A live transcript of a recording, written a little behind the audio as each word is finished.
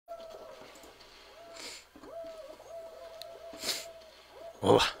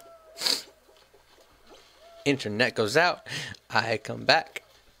Oh. Internet goes out. I come back.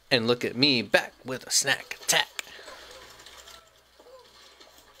 And look at me back with a snack attack.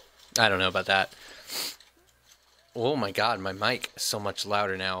 I don't know about that. Oh my god, my mic is so much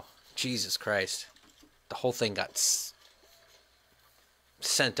louder now. Jesus Christ. The whole thing got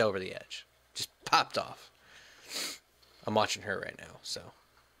sent over the edge. Just popped off. I'm watching her right now, so.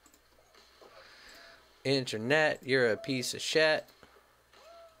 Internet, you're a piece of shit.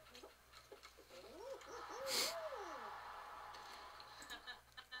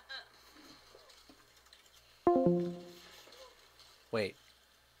 Wait,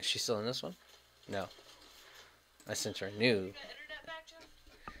 is she still in this one? No. I sent her a new. You got internet back, Jim?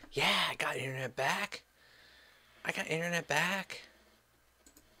 Yeah, I got internet back. I got internet back.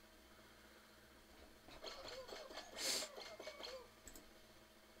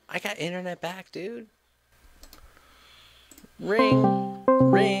 I got internet back, dude. Ring,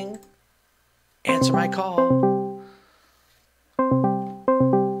 ring. Answer my call.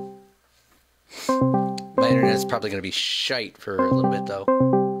 My internet's probably going to be shite for a little bit, though.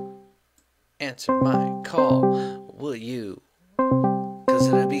 Answer my call, will you? 'Cause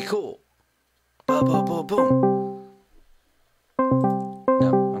it'd be cool. Boom, boom, boom, boom.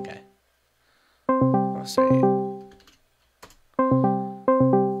 No, okay. I'll say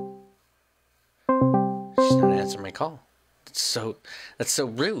she's not answering my call. That's so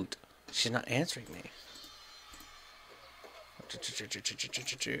rude. She's not answering me.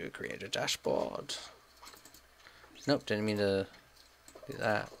 Create a dashboard. Nope, didn't mean to do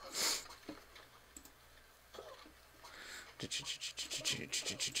that.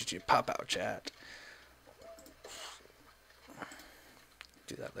 Pop out chat.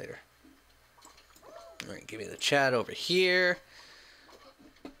 Do that later. Alright, give me the chat over here.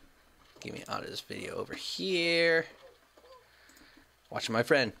 Give me out of this video over here. Watching my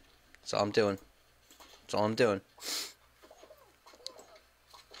friend. That's all I'm doing. That's all I'm doing.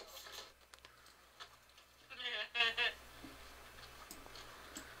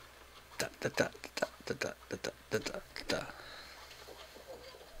 Da, da, da, da, da, da, da, da, da, da.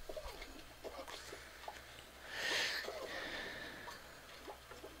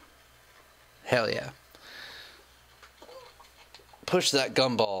 Hell yeah. Push that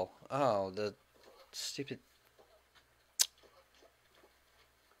gumball. Oh, the stupid.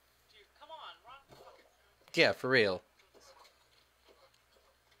 Dude, come on, run. Yeah, for real.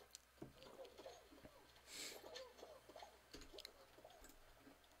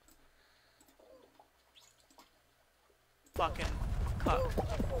 Fucking cuck.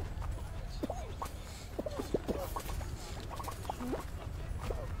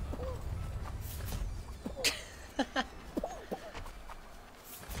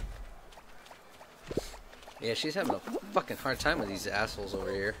 Yeah, she's having a fucking hard time with these assholes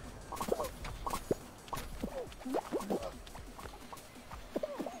over here.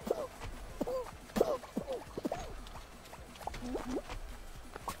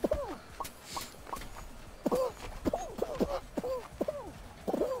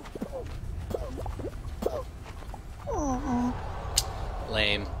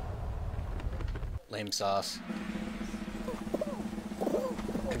 Lame. Lame sauce.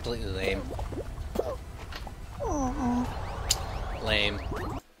 Completely lame. Lame.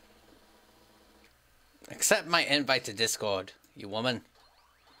 Accept my invite to Discord, you woman.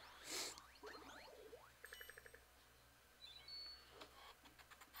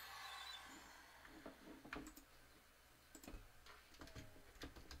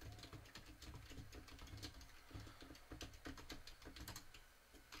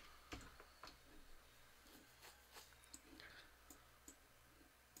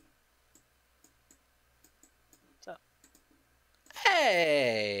 So.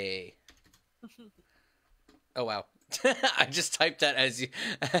 Hey! Oh wow. I just typed that as you.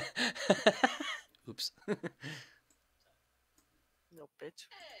 Oops. No bitch.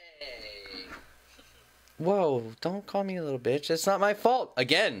 Hey. Whoa, don't call me a little bitch. It's not my fault.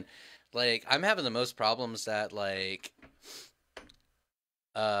 Again, like, I'm having the most problems that, like,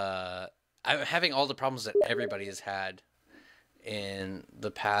 I'm having all the problems that everybody has had in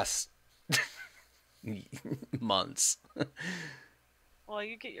the past months. Well,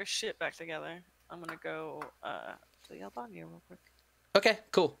 you get your shit back together. I'm gonna go to the Albania real quick. Okay,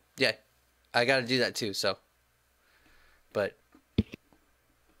 cool. Yeah, I gotta do that too, so. But.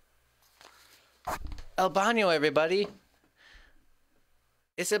 Albano, everybody.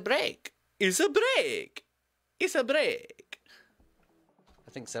 It's a break. It's a break. It's a break.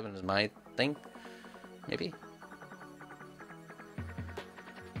 I think 7 is my thing. Maybe.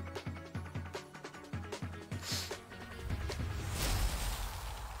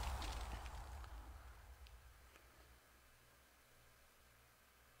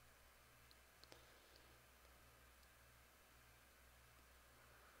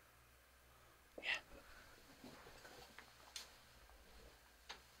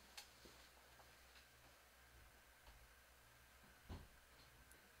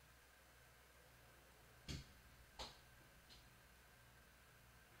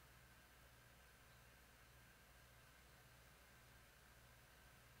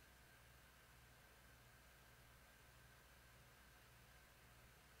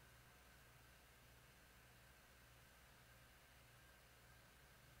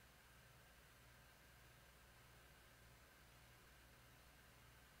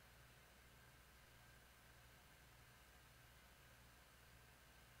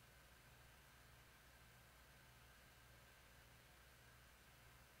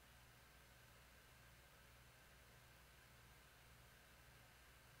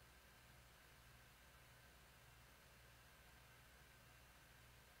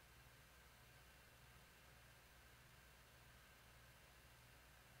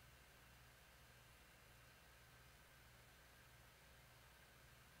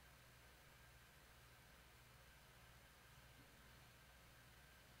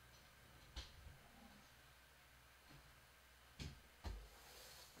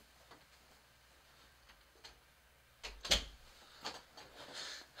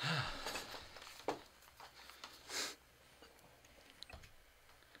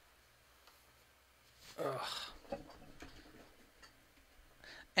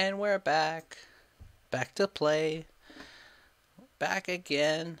 And we're back. Back to play. Back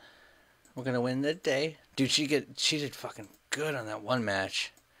again. We're gonna win the day. Dude, she did fucking good on that one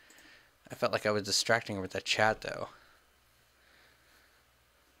match. I felt like I was distracting her with that chat though.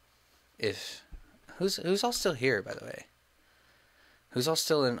 Who's all still here, by the way? Who's all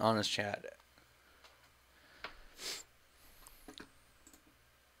still in honest chat?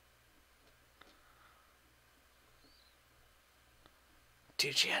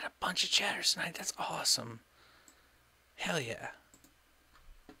 Dude, she had a bunch of chatters tonight. That's awesome. Hell yeah.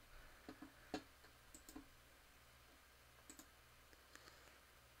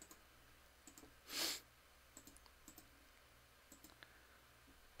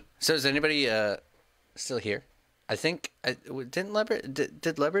 So is anybody still here? I think didn't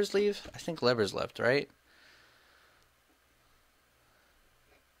did Lebers leave? I think Lebers left, right?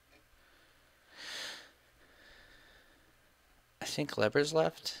 I think Lebers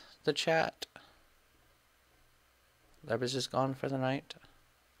left the chat. Lebers is gone for the night.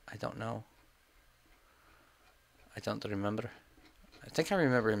 I don't know. I don't remember. I think I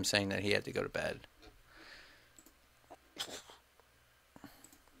remember him saying that he had to go to bed.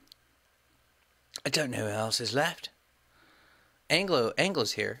 I don't know who else is left.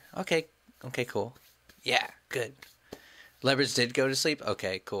 Anglo's here. Okay, cool. Yeah, good. Lebers did go to sleep?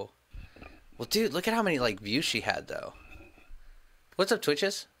 Okay, cool. Well, dude, look at how many, like, views she had, though. What's up,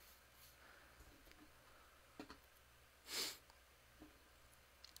 Twitches?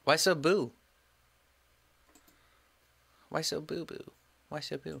 Why so boo? Why so boo-boo? Why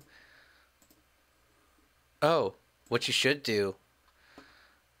so boo? Oh, what you should do,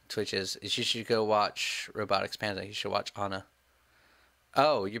 Twitches, is you should go watch RobotixPanda. You should watch Anna.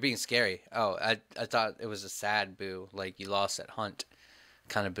 Oh, you're being scary. Oh, I thought it was a sad boo, like you lost at Hunt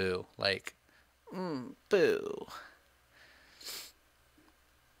kind of boo. Like, boo.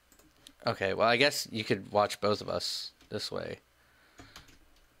 Okay, well, I guess you could watch both of us this way.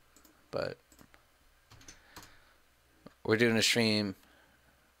 But we're doing a stream.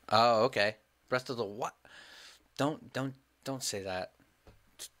 Oh, okay. Breath of the what? Don't say that.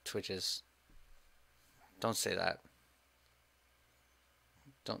 Twitches. Don't say that.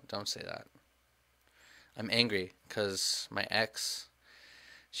 Don't say that. I'm angry because my ex,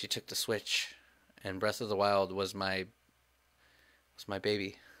 she took the Switch, and Breath of the Wild was my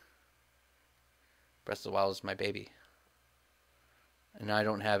baby. Breath of the Wild is my baby, and I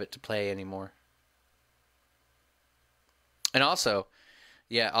don't have it to play anymore. And also,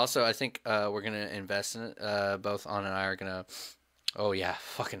 I think we're gonna invest in it. Both Anna and I are gonna. Oh yeah,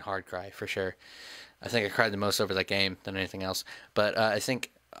 fucking hard cry for sure. I think I cried the most over that game than anything else. But I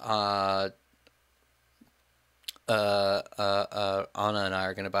think Anna and I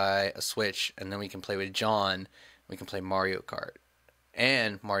are gonna buy a Switch, and then we can play with John. We can play Mario Kart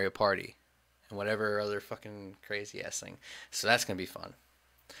and Mario Party and whatever other fucking crazy ass thing. So that's gonna be fun.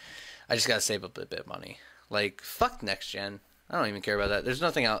 I just gotta save up a bit of money. Like, fuck next gen. I don't even care about that. There's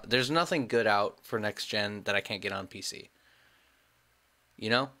nothing out. There's nothing good out for next gen that I can't get on PC. You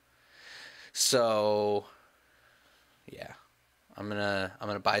know? So yeah. I'm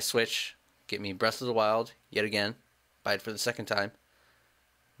gonna buy a Switch, get me Breath of the Wild yet again, buy it for the second time.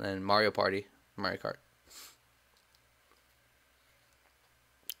 Then Mario Party, Mario Kart.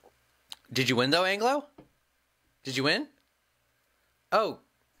 Did you win though, Anglo? Did you win? Oh,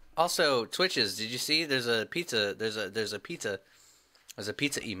 also Twitches, did you see there's a pizza pizza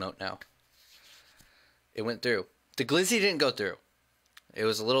emote now. It went through. The glizzy didn't go through. It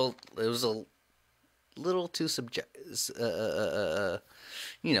was a little too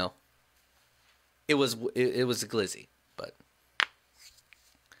you know. It was a glizzy, but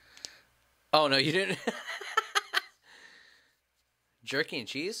oh no, you didn't. Jerky and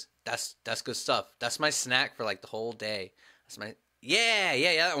cheese? That's good stuff. That's my snack for like the whole day. That's my yeah,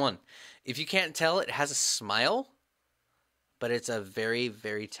 that one. If you can't tell, it has a smile, but it's a very,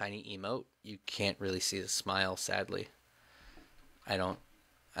 very tiny emote. You can't really see the smile, sadly. I don't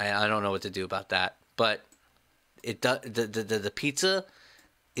know what to do about that. But it the pizza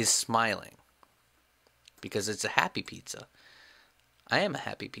is smiling because it's a happy pizza. I am a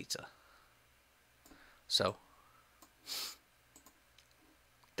happy pizza. So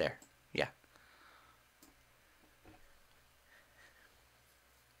there. Yeah.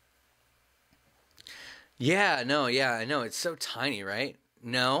 Yeah, no, yeah, I know. It's so tiny, right?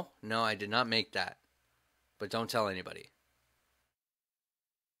 No, I did not make that. But don't tell anybody.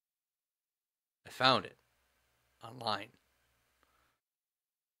 I found it online.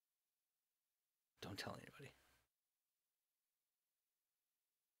 Don't tell anybody.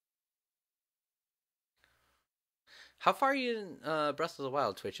 How far are you in Breath of the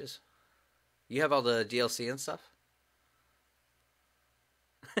Wild, Twitches? You have all the DLC and stuff?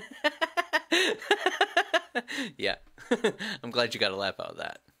 Yeah. I'm glad you got a laugh out of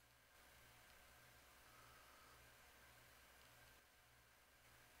that.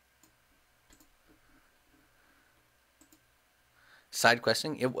 Side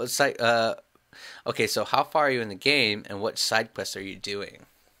questing? It was okay, so how far are you in the game and what side quests are you doing?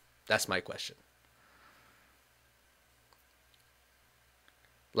 That's my question.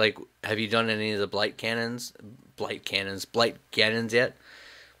 Like, have you done any of the blight cannons yet?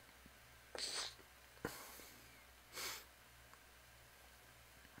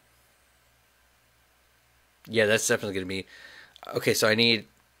 Yeah, that's definitely going to be... Okay, so I need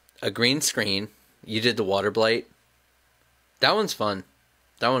a green screen. You did the water blight. That one's fun.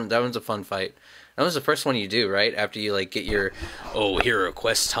 That one's a fun fight. That was the first one you do, right? After you, like, get your, oh, hero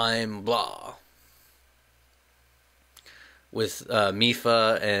quest time, blah. With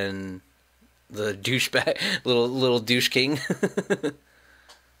Mifa and the douchebag, little douche king.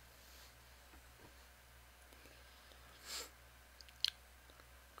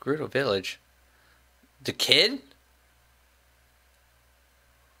 Gerudo Village. The kid?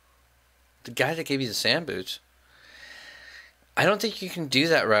 The guy that gave you the sand boots. I don't think you can do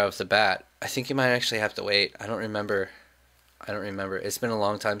that right off the bat. I think you might actually have to wait. I don't remember. It's been a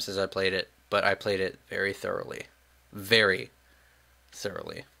long time since I played it, but I played it very thoroughly. Very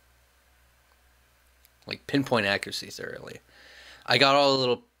thoroughly. Like pinpoint accuracy thoroughly. I got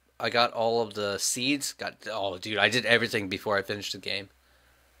all of the seeds. Oh, dude, I did everything before I finished the game.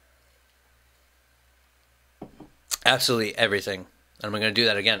 Absolutely everything. And I'm going to do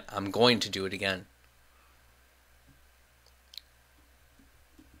that again. I'm going to do it again.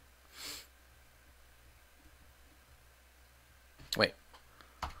 Wait.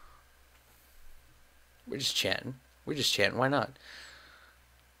 We're just chatting. Why not?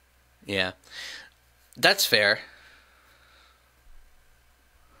 Yeah. That's fair.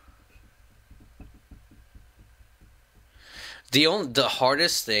 The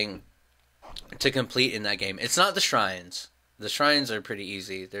hardest thing to complete in that game, it's not the shrines. The shrines are pretty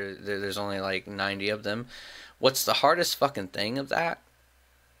easy. There's only like 90 of them. What's the hardest fucking thing of that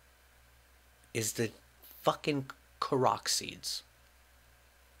is the fucking Korok seeds.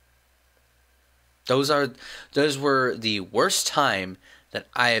 Those were the worst time that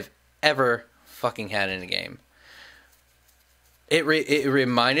I've ever fucking had in a game. It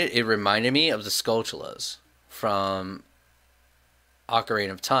reminded me of the Skulltulas from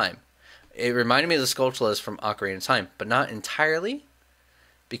Ocarina of Time. It reminded me of the Skulltulas from Ocarina of Time, but not entirely,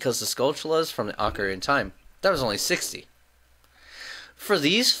 because the Skulltulas from the Ocarina of Time, that was only 60. For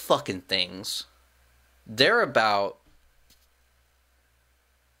these fucking things, they're about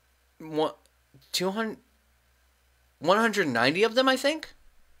 190 of them, I think,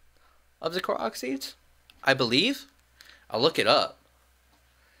 of the Korok seeds, I believe. I'll look it up.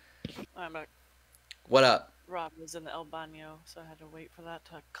 I'm back. What up? Rob was in the El Baño, so I had to wait for that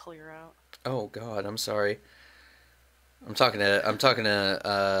to clear out. Oh God, I'm sorry. I'm talking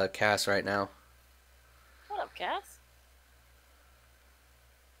to Cass right now. What up, Cass?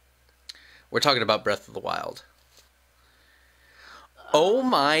 We're talking about Breath of the Wild. Oh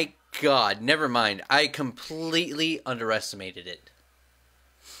my God, never mind. I completely underestimated it.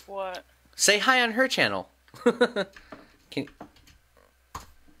 What? Say hi on her channel.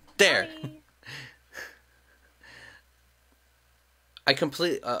 There. Hi.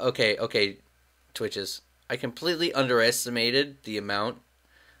 Okay, Twitches. I completely underestimated the amount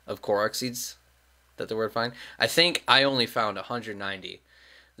of Korok seeds that there were to find. I think I only found 190.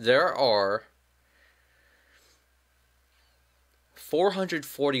 There are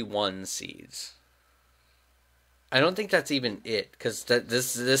 441 seeds. I don't think that's even it, because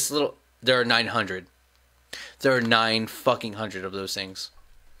this little, there are 900. There are 9 fucking hundred of those things.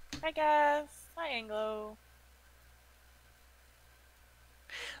 Hi, guys. Hi, Anglo.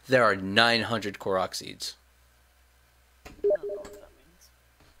 There are 900 Korok seeds. I don't know what that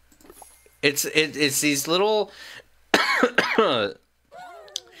means. It's these little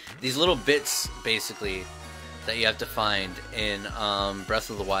these little bits basically that you have to find in Breath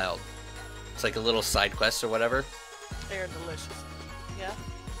of the Wild. It's like a little side quest or whatever. They're delicious. Yeah.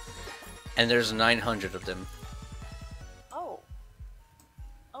 And there's 900 of them. Oh.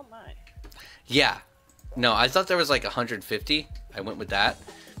 Oh my. Yeah. No, I thought there was like 150. I went with that.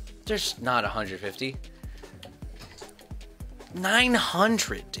 There's not 150.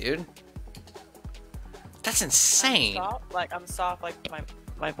 900, dude. That's insane. I'm soft, like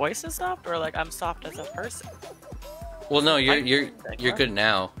my voice is soft, or like I'm soft as a person. Well, no, you're good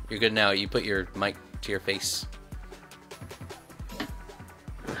now. You're good now. You put your mic to your face.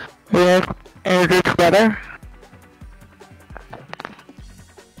 Yes, is it better?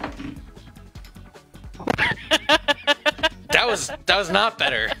 That was not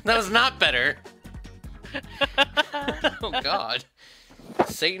better. That was not better. Oh God.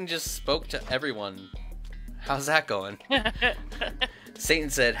 Satan just spoke to everyone. How's that going? Satan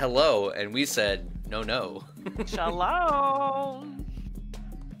said hello, and we said no, no. Shalom.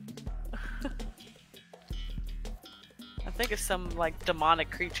 I think if some like demonic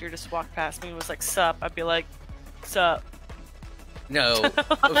creature just walked past me and was like, "Sup," I'd be like, "Sup." No,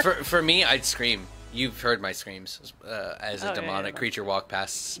 for me, I'd scream. You've heard my screams as a demonic creature walk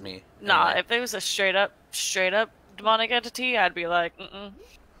past me. Nah, Anyway. if there was a straight up demonic entity, I'd be like,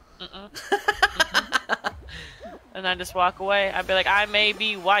 and I just walk away. I'd be like, I may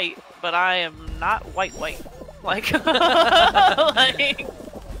be white, but I am not white. Like, like.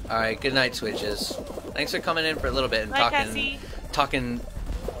 All right, good night, Switches. Thanks for coming in for a little bit and talking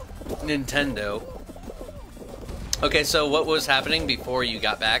Nintendo. Okay, so what was happening before you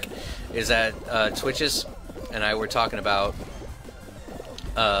got back is that Twitches and I were talking about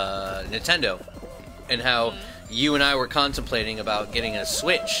Nintendo and how you and I were contemplating about getting a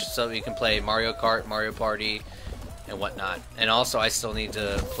Switch so that we can play Mario Kart, Mario Party, and whatnot. And also, I still need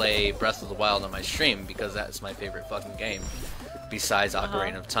to play Breath of the Wild on my stream because that's my favorite fucking game besides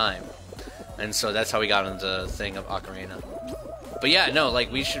Ocarina of Time. And so that's how we got into the thing of Ocarina. But yeah, no, like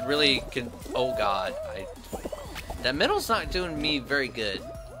we should really. Oh God, that middle's not doing me very good.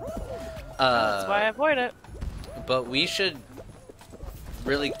 That's why I avoid it. But we should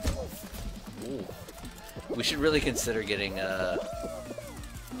really. Ooh, we should really consider getting a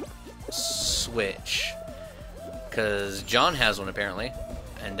Switch. Because John has one apparently.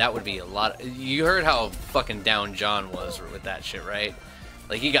 And that would be a lot. You heard how fucking down John was with that shit, right?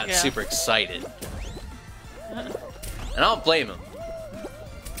 Like, he got super excited. And I don't blame him.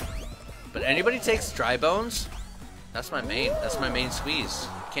 But anybody takes dry bones? That's my main squeeze.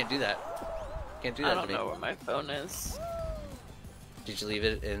 Can't do that. Can't do that I to don't me. know where my phone is. Did you leave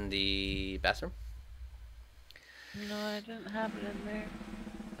it in the bathroom? No, I didn't have it in there.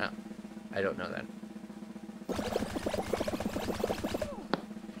 Oh, I don't know that.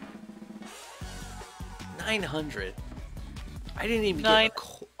 $900. I didn't even get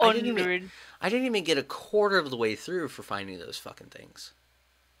I didn't even get a quarter of the way through for finding those fucking things.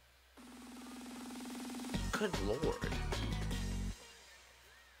 Good lord.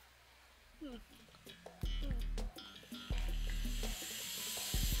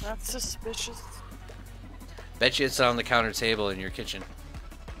 That's suspicious. Bet you it's on the counter table in your kitchen.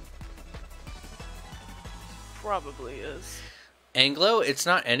 Probably is. Anglo, it's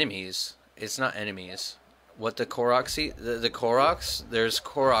not enemies. It's not enemies. What the Korok seed? The Koroks? There's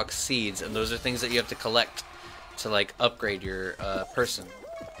Korok seeds, and those are things that you have to collect to like upgrade your person.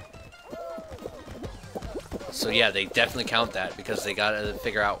 So yeah, they definitely count that because they gotta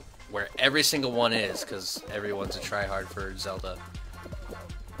figure out where every single one is, because everyone's a tryhard for Zelda.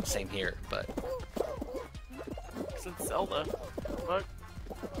 Same here, but Since Zelda. What?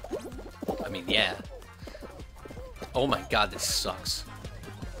 I mean, yeah. Oh my god, this sucks.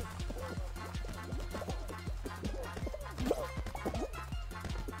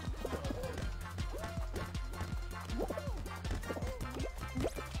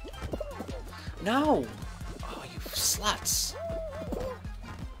 No! Oh, you sluts.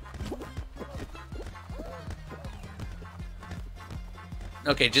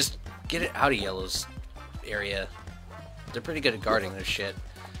 Okay, just get it out of Yellow's area. They're pretty good at guarding their shit.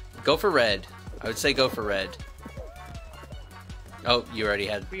 Go for red. I would say go for red. Oh, you already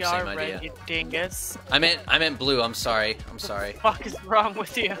had the same idea. Red, you dingus. I meant blue. I'm sorry. I'm sorry. What the fuck is wrong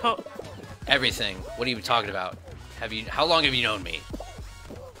with you? Everything. What are you talking about? How long have you known me?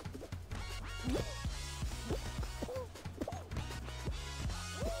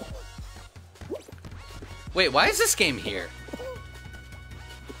 Wait, why is this game here?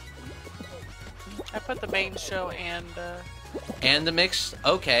 I put the main show and the mix?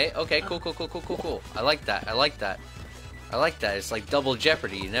 Okay, cool. I like that. I like that. It's like double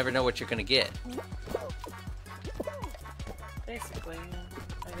Jeopardy. You never know what you're gonna get. basically,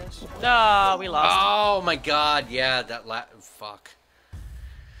 I guess. No, we lost. Oh my god, yeah, fuck.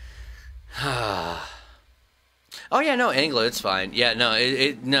 Oh yeah, no, Anglo, it's fine. Yeah, no,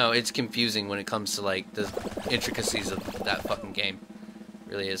 it's confusing when it comes to like the intricacies of that fucking game.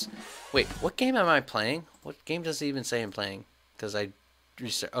 It really is. Wait, what game am I playing? What game does it even say I'm playing? Because I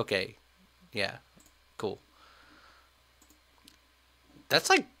restart. Okay, yeah, cool. That's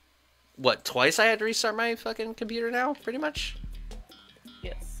like, what, twice I had to restart my fucking computer now, pretty much?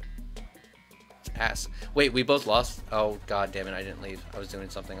 Yes. It's Ass. Wait, we both lost? Oh, god damn it, I didn't leave. I was doing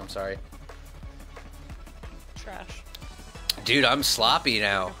something, I'm sorry. Trash. Dude, I'm sloppy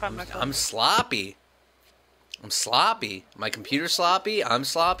now. I'm sloppy. I'm sloppy. My computer's sloppy. I'm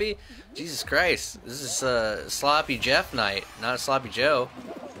sloppy. Jesus Christ. This is Sloppy Jeff night, not a Sloppy Joe.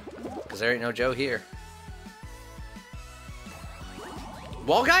 Because there ain't no Joe here.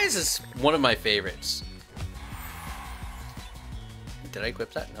 Wall Guys is one of my favorites. Did I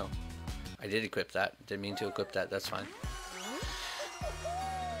equip that? No. I did equip that. Didn't mean to equip that. That's fine.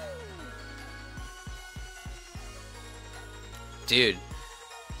 Dude.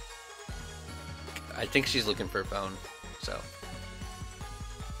 I think she's looking for a phone, so.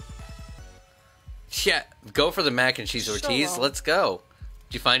 Yeah, go for the mac and cheese Ortiz. Let's go.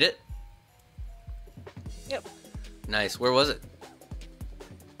 Did you find it? Yep. Nice. Where was it?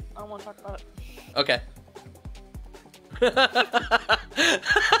 I don't want to talk about it. Okay.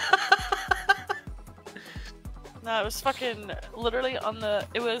 No, it was fucking literally on the.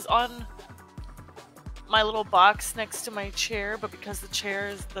 It was on my little box next to my chair, but because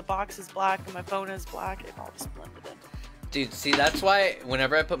the box is black and my phone is black, it all just blended in. Dude, see, that's why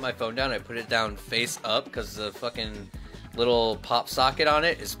whenever I put my phone down, I put it down face up because the fucking little pop socket on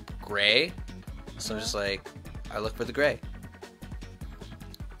it is gray. So I'm just like, I look for the gray.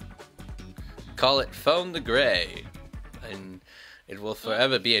 Call it Phone the Gray, and it will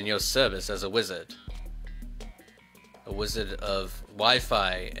forever be in your service as a wizard. A wizard of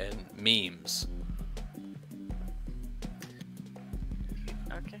Wi-Fi and memes.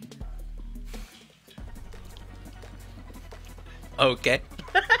 Okay. Okay.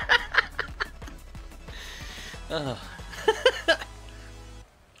 Oh.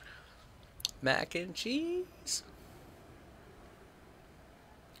 Mac and cheese.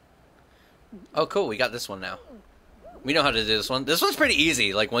 Oh, cool. We got this one now. We know how to do this one. This one's pretty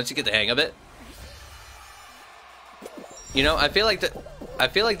easy. Like once you get the hang of it. You know, I feel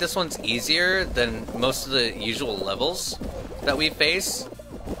like this one's easier than most of the usual levels that we face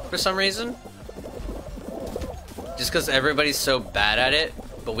for some reason. Just because everybody's so bad at it,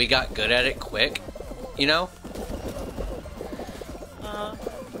 but we got good at it quick, you know?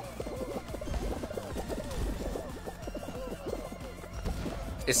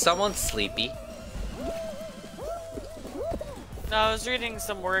 Is someone sleepy? No, I was reading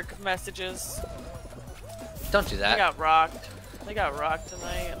some work messages. Don't do that. They got rocked. They got rocked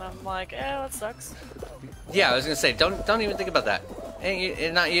tonight, and I'm like, that sucks. Yeah, I was gonna say, don't even think about that.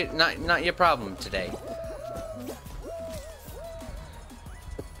 Not your problem today.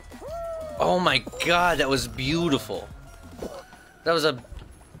 Oh my god, that was beautiful. That was a...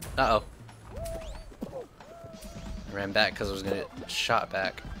 Uh-oh. I ran back because I was gonna get shot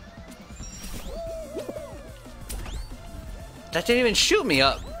back. That didn't even shoot me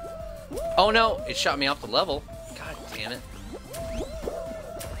up. Oh no, it shot me off the level. God damn it.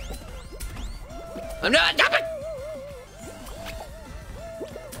 I'm not jumping!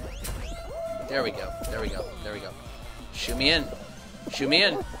 There we go, there we go, there we go. Shoot me in. Shoot me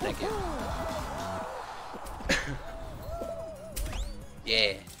in. Thank you.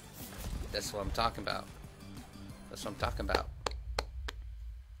 Yeah. That's what I'm talking about. That's what I'm talking about.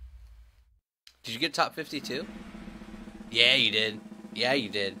 Did you get top 52? Yeah, you did. Yeah, you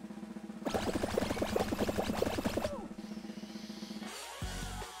did.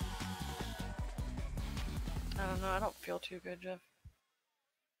 I don't know. I don't feel too good, Jeff.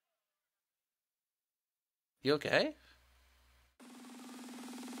 You okay?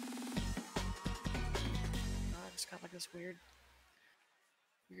 I just got like this weird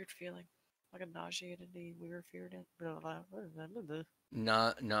feeling. Like a nauseated, weird feeling.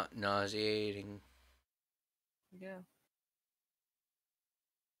 Not nauseating. Yeah.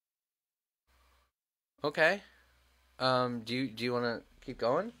 Okay. Do you want to keep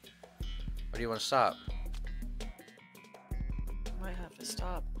going, or do you want to stop? I might have to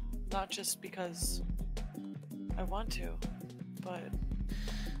stop. Not just because I want to, but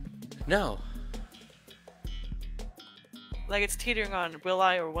No. like it's teetering on will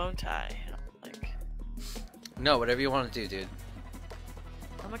I or won't I? And I'm like, No, whatever you want to do, dude.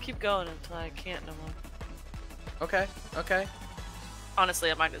 I'm gonna keep going until I can't no more. Okay. Okay. Honestly,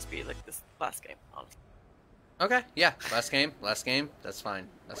 it might just be like this last game. Honestly. Okay. Yeah. Last game. Last game. That's fine.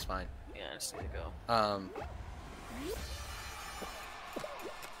 That's fine. Yeah, I just need to go. Um.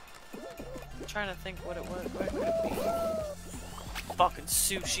 I'm trying to think what could it be? Fucking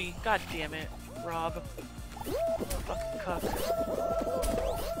sushi. God damn it, Rob. Fucking cuck.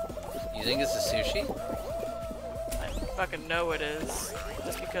 You think it's a sushi? I fucking know it is.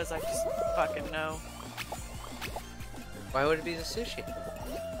 Just because I just fucking know. Why would it be the sushi?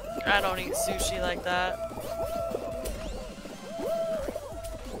 I don't eat sushi like that.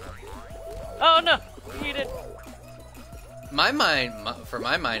 Oh no! He did. For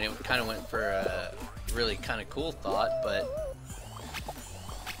my mind, it kind of went for a really kind of cool thought, but.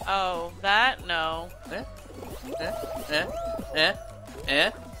 Oh, that? No.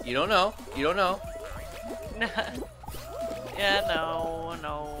 You don't know. You don't know. Yeah, no,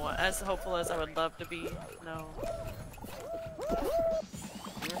 no. As hopeful as I would love to be, no.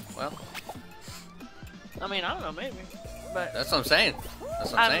 Well. I mean, I don't know, maybe. But that's what I'm saying.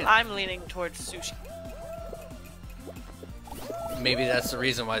 That's what I'm saying. I'm leaning towards sushi. Maybe that's the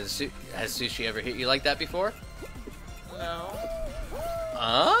reason why has sushi ever hit you like that before? No.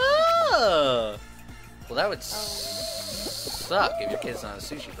 Oh! Well, that would suck if your kid's not a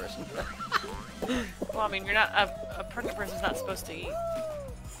sushi person. Well, I mean, you're not a pregnant person's not supposed to eat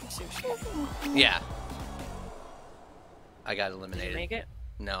sushi. Yeah. I got eliminated. Did you make it?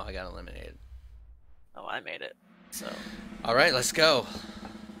 No, I got eliminated. Oh, I made it. So. All right, let's go.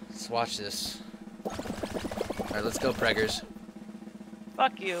 Let's watch this. All right, let's go, preggers.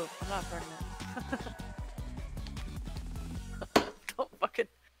 Fuck you. I'm not pregnant. Don't fucking.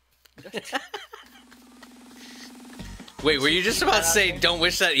 Wait, were you just about to say, "Don't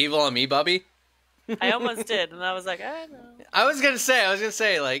wish that evil on me, Bobby"? I almost did, and I was like, I know. I was gonna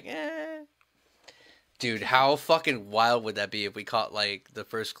say, like, eh. Dude, how fucking wild would that be if we caught like the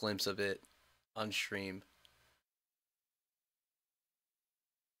first glimpse of it on stream?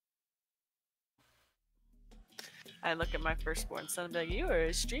 I look at my firstborn son and be like, "You are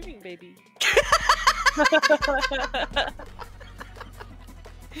a streaming baby."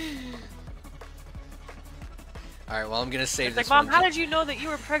 Alright, well, I'm gonna save it's this like, Mom, one. how did you know that you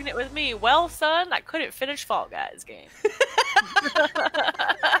were pregnant with me? Well, son, I couldn't finish Fall Guys game.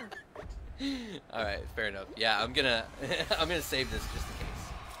 Alright, fair enough. Yeah, I'm gonna save this just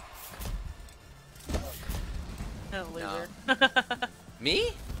in case. Loser. No.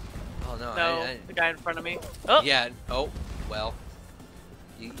 Me? Oh no, No, the guy in front of me. Oh! Yeah, oh, well.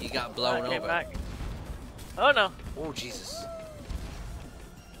 You got blown over. Back. Oh no. Oh, Jesus.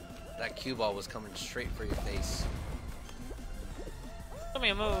 That cue ball was coming straight for your face. Show me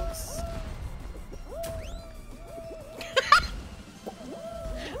a moves.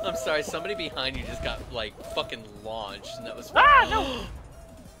 I'm sorry, somebody behind you just got, like, fucking launched, and that was... Ah, no!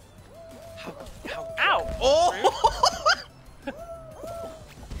 How... Ow! Oh!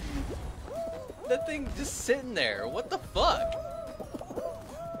 That thing just sitting there. What the fuck?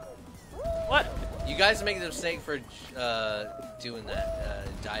 What? You guys make the mistake for doing that,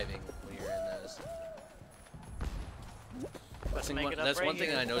 diving when you're in those. That's one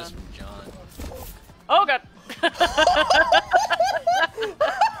thing I noticed from John. Oh god!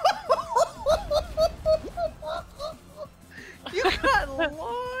 You got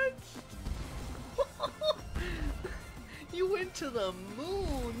launched! You went to the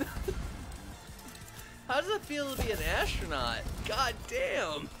moon! How does it feel to be an astronaut? God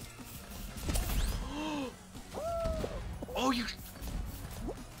damn! Oh, you...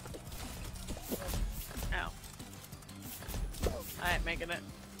 Ow. I ain't making it.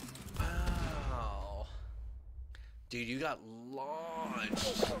 Wow. Dude, you got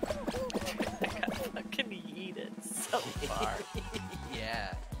launched. I got fucking yeeted so far.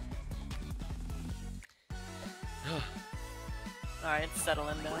 Yeah. Alright, it's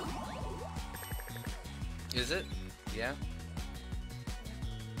settling down. Is it? Yeah.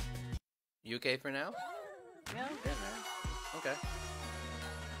 You okay for now? Yeah, I'm good, man. Okay.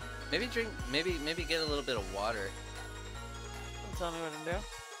 Maybe drink. Maybe get a little bit of water. Don't tell me what to do.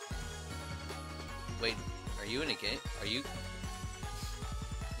 Wait, are you in a game? Are you?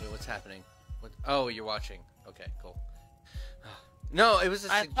 Wait, what's happening? What? Oh, you're watching. Okay, cool. No, it was a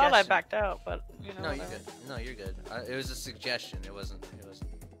suggestion. I thought I backed out, but you know. No, you're good. No, you're good. It was a suggestion. It wasn't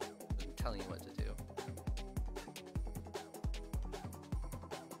telling you what to do.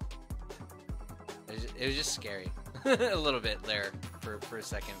 It was just scary. A little bit there for a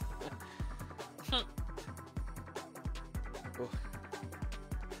second.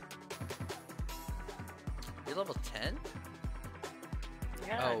 You're level 10?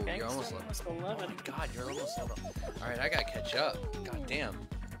 Yeah, oh, you're almost level 11. Oh my god, you're almost level. Alright, I gotta catch up. God damn.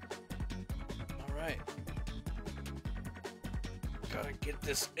 Alright. Gotta get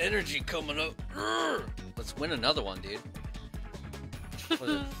this energy coming up. Urgh! Let's win another one, dude. Was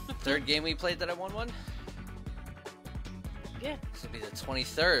it the third game we played that I won one? Yeah. This will be the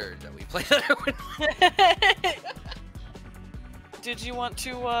 23rd that we played that I won. Did you want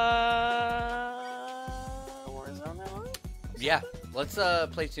to Warzone that one? Yeah, let's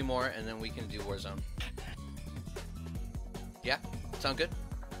play 2 more and then we can do Warzone. Yeah, sound good?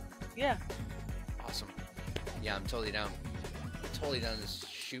 Yeah. Awesome. Yeah, I'm totally down. Totally down to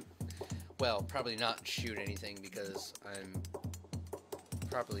shoot. Well, probably not shoot anything because I'm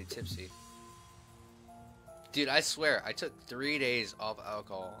properly tipsy. Dude, I swear, I took 3 days off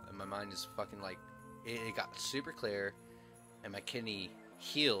alcohol and my mind is fucking like, it got super clear and my kidney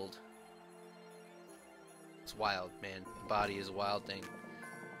healed. It's wild, man. The body is a wild thing.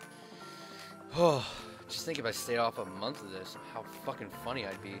 Oh, just think if I stayed off a month of this, how fucking funny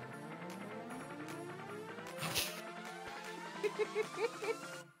I'd be.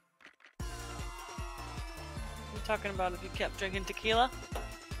 You talking about if you kept drinking tequila?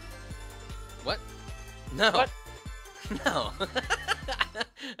 What? No. What? No.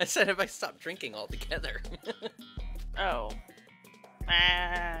 I said if I stopped drinking altogether. Oh.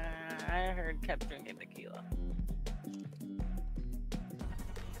 I heard kept drinking tequila.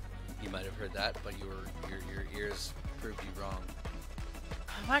 You might have heard that, but your ears proved you wrong.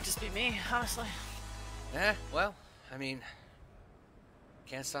 It might just be me, honestly. Eh, well, I mean,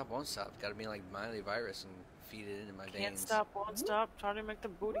 can't stop, won't stop. Gotta be like Miley virus and feed it into my veins. Can't stop, won't stop. Trying to make the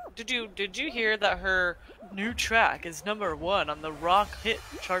booty. Did you hear that her new track is #1 on the rock hit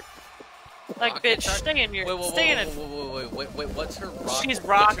chart? Like, Rock bitch, hit chart? stay in your, Wait, what's her rock? She's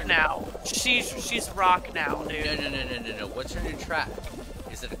rock her, now. She's rock now, dude. No. What's her new track?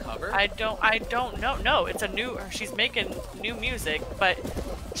 Is it a cover? I don't know. No, it's a new. She's making new music, but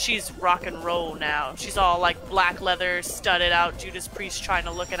she's rock and roll now. She's all like black leather, studded out, Judas Priest trying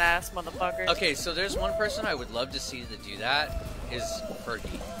to look an ass, motherfucker. Okay, so there's one person I would love to see to do that is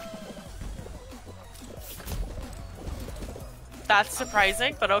Fergie. That's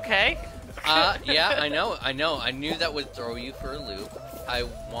surprising, but okay. Yeah, I know. I knew that would throw you for a loop.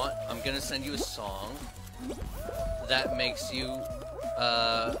 I'm gonna send you a song that makes you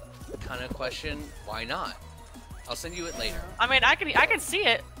kind of question why not. I'll send you it later. I mean, I can see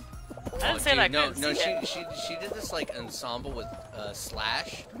it. I didn't say that I couldn't see it. She did this like ensemble with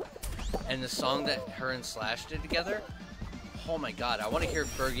Slash, and the song that her and Slash did together. Oh my god, I want to hear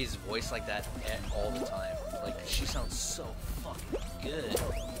Fergie's voice like that all the time. Like, she sounds so fucking good.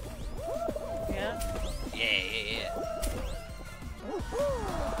 Yeah. Yeah.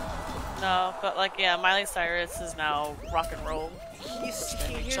 No, but like, yeah, Miley Cyrus is now rock and roll. Here's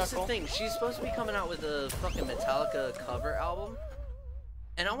the thing. She's supposed to be coming out with a fucking Metallica cover album,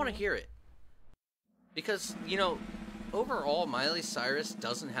 and I want to hear it. Because, you know, overall, Miley Cyrus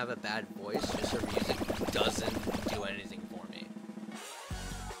doesn't have a bad voice, just her music doesn't do anything for me.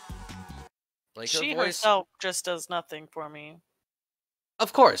 Like, She her voice... herself just does nothing for me.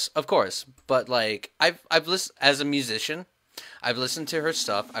 Of course, but like I've listened as a musician, I've listened to her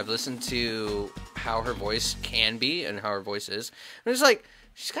stuff. I've listened to how her voice can be and how her voice is. And it's like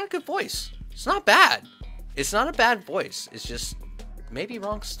she's got a good voice. It's not bad. It's not a bad voice. It's just maybe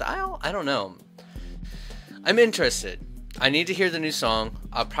wrong style. I don't know. I'm interested. I need to hear the new song.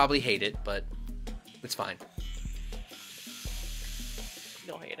 I'll probably hate it, but it's fine.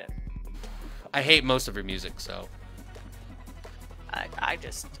 You'll hate it. I hate most of her music, so.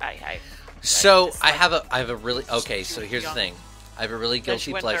 So I have a really okay. So here's the thing, I have a really guilty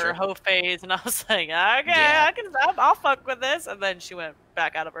she went pleasure. to her hoe phase, and I was like, okay, Yeah. I'll fuck with this. And then she went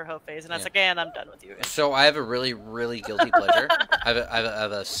back out of her hoe phase, and I was like, and I'm done with you. So I have a really, really guilty pleasure. I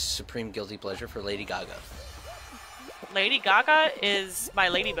have a supreme guilty pleasure for Lady Gaga. Lady Gaga is my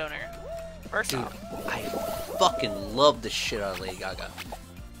lady boner. First Dude, off, I fucking love the shit out of Lady Gaga.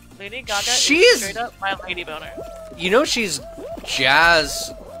 Lady Gaga She is is- straight up my lady boner. You know she's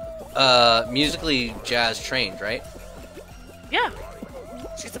jazz, musically jazz trained, right? Yeah,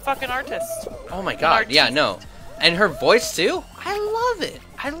 she's a fucking artist. Oh my god, Artiste. yeah, no. And her voice too? I love it.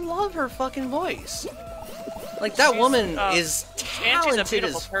 I love her fucking voice. Like, that woman is And she's talented a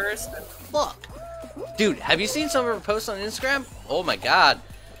beautiful as person. fuck. Dude, have you seen some of her posts on Instagram? Oh my god.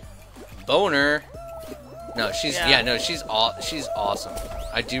 Boner. No, she's she's awesome.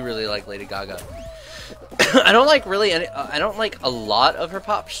 I do really like Lady Gaga. I don't like I don't like a lot of her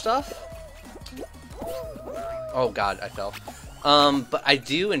pop stuff. Oh god, I fell. But I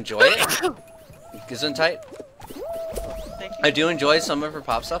do enjoy it. Gesundheit. Thank you. I do enjoy some of her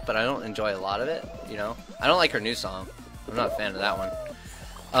pop stuff, but I don't enjoy a lot of it, you know? I don't like her new song. I'm not a fan of that one.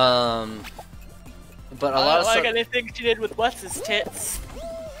 But a lot of like stuff... anything she did with What's His Tits.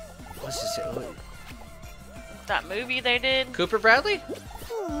 What's this? That movie they did. Cooper Bradley?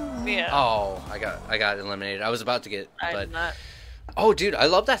 Yeah. Oh, I got eliminated. I was about to get, I'm but not. oh, dude, I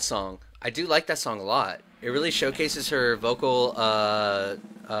love that song. I do like that song a lot. It really showcases her vocal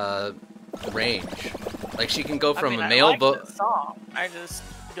range. Like, she can go from a male I like vocal. the song. I just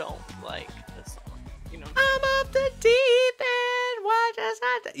don't like the song. You know. I'm up the deep end What is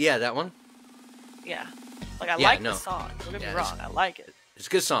that? Yeah, that one. Yeah. Like, I Yeah, like no. the song. Don't get me Yeah, wrong. I like it. It's a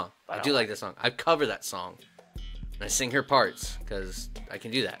good song. But I do like that song. I cover that song. And I sing her parts because I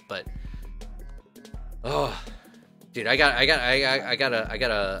can do that. But oh, dude, I got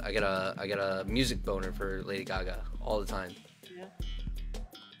a music boner for Lady Gaga all the time.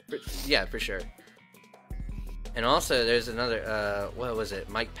 Yeah. Yeah, for sure. And also, there's another. What was it?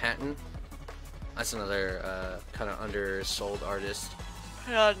 Mike Patton. That's another kind of undersold artist.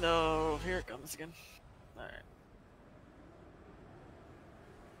 No. Here it comes again. All right.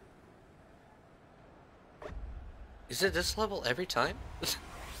 Is it this level every time?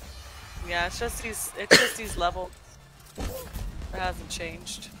 Yeah, it's just these levels. It hasn't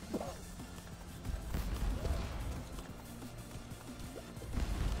changed.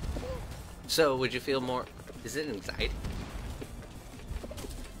 So, would you feel more? Is it anxiety?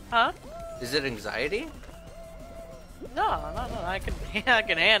 Huh? Is it anxiety? No. I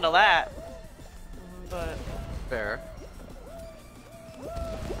can handle that. But Fair.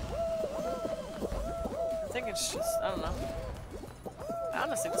 I think it's just, I don't know. I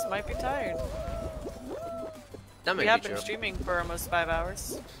honestly just might be tired. That might We have be been true. streaming for almost 5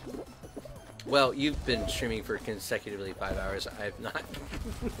 hours. Well, you've been streaming for consecutively 5 hours. I have not.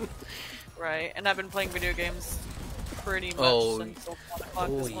 Right, and I've been playing video games pretty much since 1 o'clock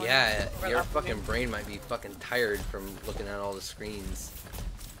Oh this morning. yeah, Right your after fucking me. brain might be fucking tired from looking at all the screens.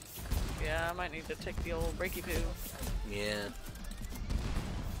 Yeah, I might need to take the old breaky poo. Yeah.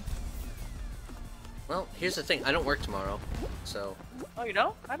 Well, here's the thing. I don't work tomorrow, so. Oh, you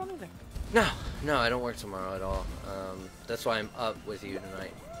don't? I don't either. No, I don't work tomorrow at all. That's why I'm up with you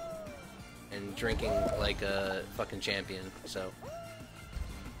tonight. And drinking like a fucking champion, so.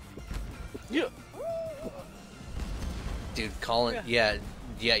 Yeah. Dude, Colin, yeah,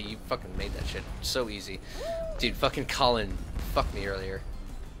 you fucking made that shit so easy. Dude, fucking Colin fucked me earlier.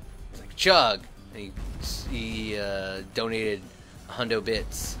 He's like, chug! And he donated 100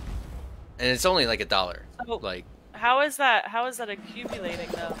 bits. And it's only like $1. Oh. Like, How is that accumulating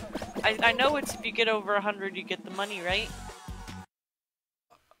though? I know it's if you get over 100 you get the money, right?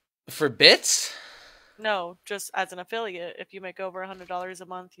 for bits? No, just as an affiliate. If you make over $100 a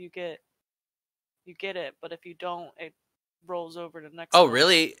month, you get it. But if you don't, it rolls over to next. Oh, month.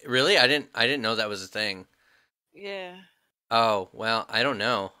 really? Really? I didn't know that was a thing. Yeah. Oh, well, I don't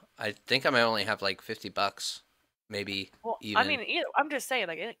know. I think I might only have like $50, maybe. Well, even. I mean, I'm just saying,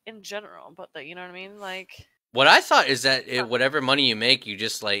 like in general, but you know what I mean, like. What I thought is that whatever money you make, you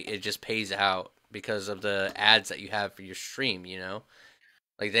just like it just pays out because of the ads that you have for your stream. You know,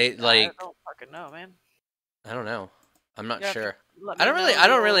 like they like. I don't fucking know, man. I don't know. I'm not Yeah, sure. let I me don't really. know I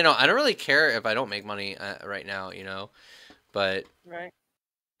don't your- really know. I don't really care if I don't make money right now. You know, but Right.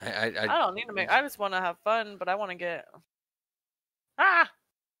 I I don't need to make. I just want to have fun, but I want to get. Ah.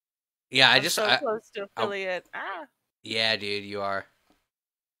 yeah. I I'm just. so close to affiliate. Yeah, dude, you are.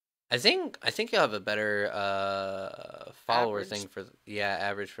 I think you'll have a better follower Average. thing for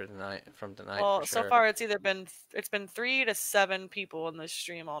average for tonight from tonight. Well, for so sure. far it's been 3 to 7 people in the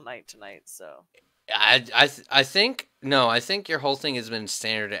stream all night tonight. So. I think no, I think your whole thing has been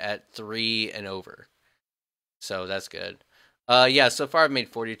standard at 3 and over, so that's good. Yeah, so far I've made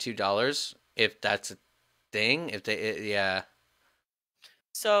 $42. If that's a thing, yeah.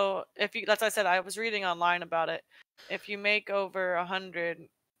 So if you, that's what I said, I was reading online about it. If you make over 100,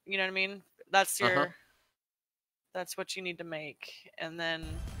 you know what I mean? That's your, Uh-huh. that's what you need to make, and then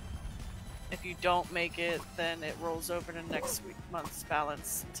if you don't make it, then it rolls over to next month's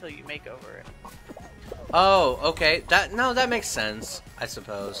balance until you make over it. Oh, okay. That makes sense, I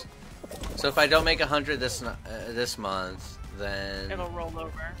suppose. So if I don't make 100 this month, then It'll roll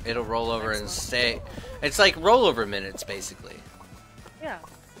over. it'll roll over next and month. stay. It's like rollover minutes, basically. Yeah.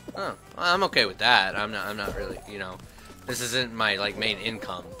 Oh, I'm okay with that. I'm not really, you know, this isn't my like main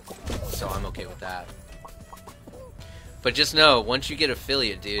income, so I'm okay with that. But just know, once you get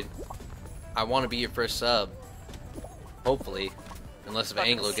affiliate, dude, I want to be your first sub. Hopefully, unless if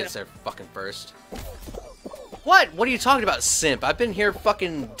Fucking Anglo gets simp. there fucking first. What? What are you talking about, simp? I've been here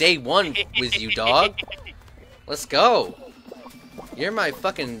fucking day one with you, dog. Let's go. You're my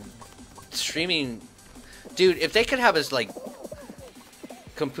fucking streaming dude. If they could have us like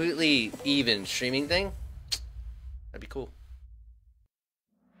completely even streaming thing, that'd be cool.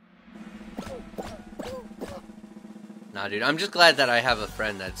 Nah, dude, I'm just glad that I have a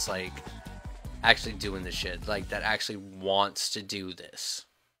friend that's like actually doing this shit, like that actually wants to do this.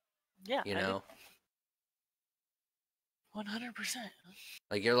 Yeah. You know, 100%.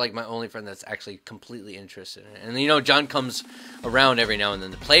 like you're like my only friend that's actually completely interested in it. And you know, John comes around every now and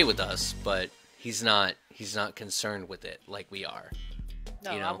then to play with us, but he's not concerned with it like we are.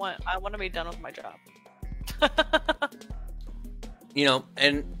 No, you know? I want to be done with my job. You know,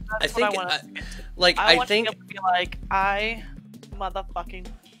 and That's I think what I want I think to be like, I motherfucking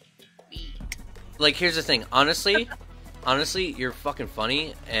beat. like here's the thing, honestly, you're fucking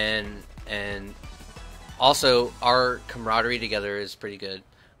funny, and also our camaraderie together is pretty good.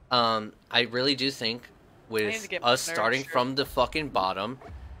 I really do think with us starting from the fucking bottom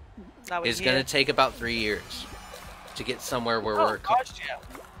is gonna take about 3 years to get somewhere where we're. Gosh, yeah.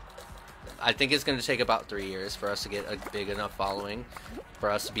 I think it's gonna take about 3 years for us to get a big enough following, for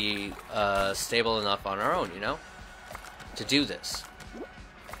us to be stable enough on our own, you know, to do this.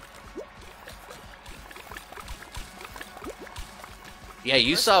 Yeah,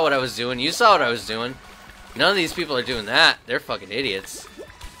 you saw what I was doing. None of these people are doing that. They're fucking idiots.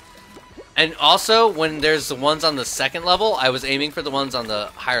 And also, when there's the ones on the second level, I was aiming for the ones on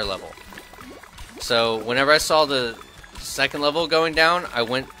the higher level. So, whenever I saw the second level going down, I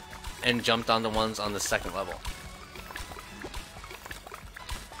went and jumped on the ones on the second level.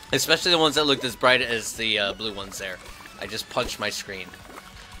 Especially the ones that looked as bright as the blue ones there. I just punched my screen.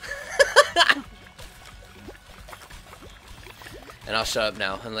 And I'll shut up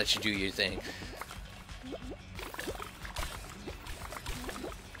now and let you do your thing.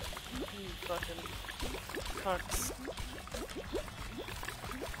 You fucking cucks.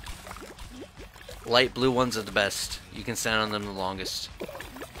 Light blue ones are the best. You can stand on them the longest.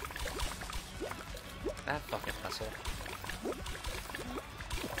 That fucking asshole.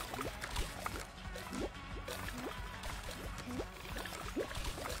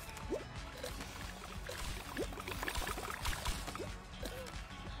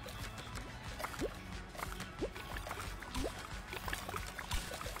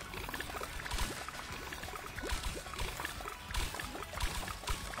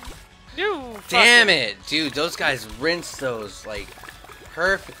 Damn it! Dude, those guys rinsed those, like,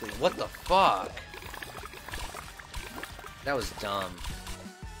 perfectly. What the fuck? That was dumb.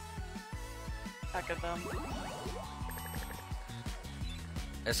 Back at them.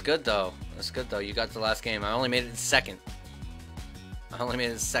 That's good, though. That's good, though. You got the last game. I only made it in second. I was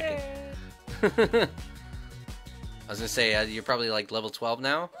gonna say, you're probably, like, level 12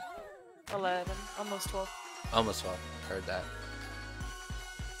 now? 11. Almost 12. Almost 12. Heard that.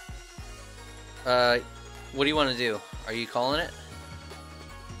 What do you want to do? Are you calling it?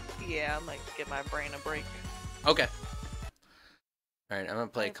 Yeah, I might give my brain a break. Okay. Alright, I'm gonna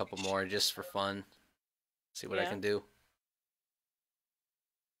play a couple more just for fun. See what I can do.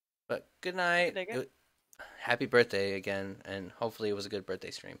 But good night. Happy birthday again, and hopefully it was a good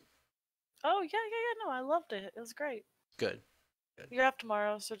birthday stream. Oh, yeah, no, I loved it. It was great. Good. You're off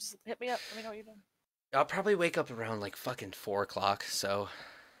tomorrow, so just hit me up. Let me know what you're doing. I'll probably wake up around like fucking 4 o'clock, so...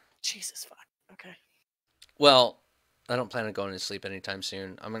 Jesus fuck. Okay. Well, I don't plan on going to sleep anytime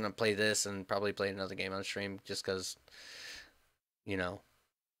soon. I'm gonna play this and probably play another game on stream just because, you know,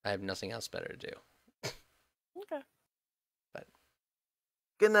 I have nothing else better to do. Okay. But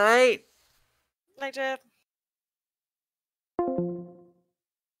good night. Night, Jeff. And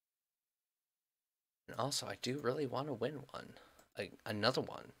also, I do really want to win one, like another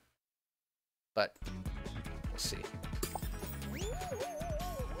one. But we'll see.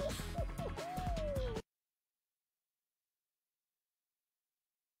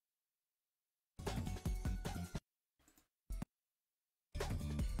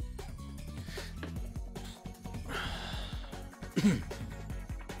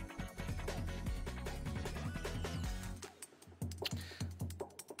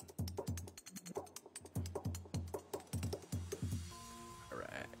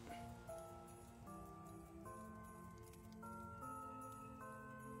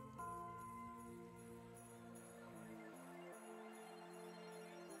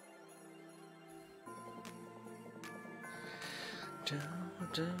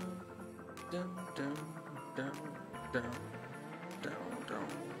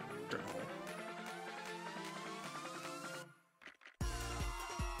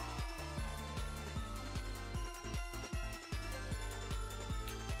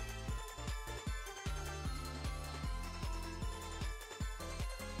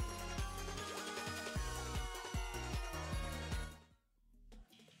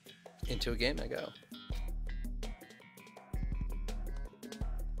 Into a game I go.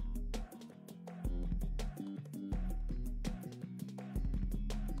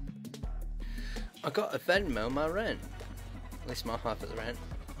 I got a Venmo my rent. At least my half of the rent.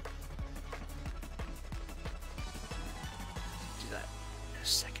 Do that in a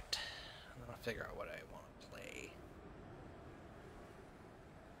second. I'm gonna figure out what I want to play.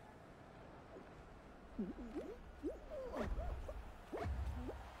 I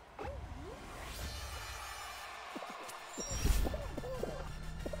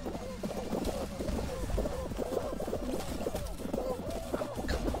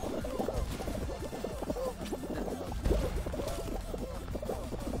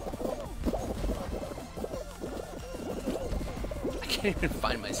can't even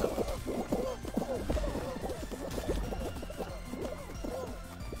find myself.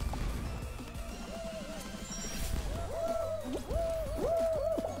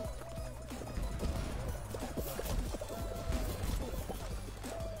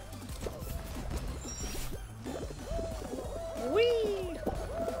 Whee!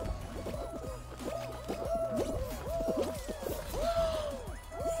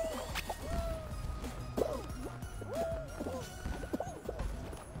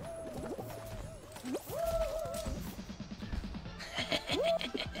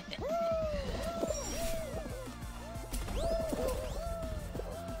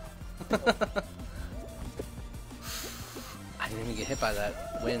 I didn't even get hit by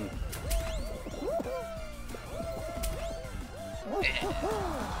that wind.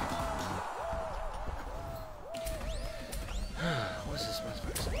 What's this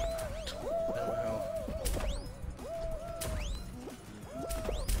motherfucker saying? I don't know.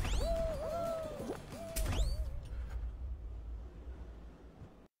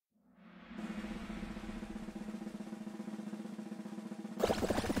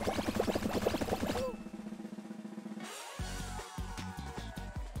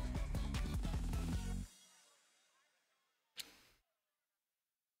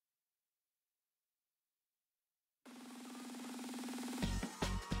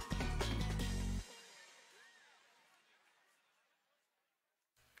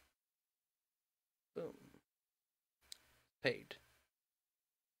 Boom. Paid.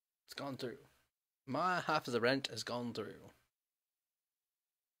 It's gone through. My half of the rent has gone through.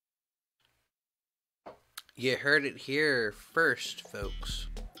 You heard it here first, folks.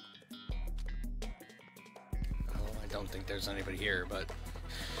 Oh, I don't think there's anybody here, but...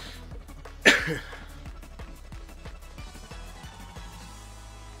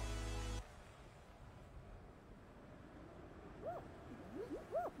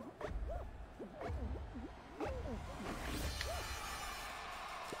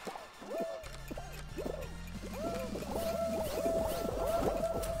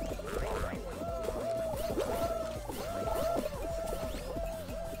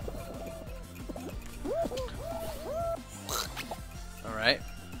 Alright.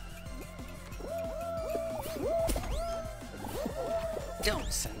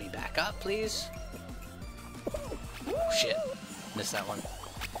 Don't send me back up, please. Oh, shit. Missed that one.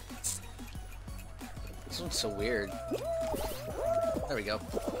 This one's so weird. There we go.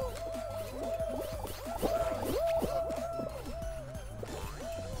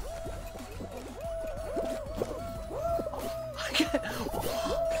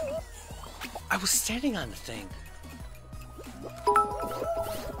 I was standing on the thing.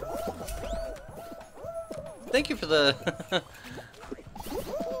 Thank you for the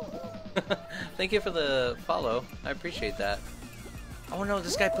thank you for the follow. I appreciate that. Oh no,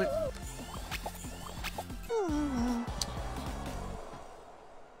 this guy put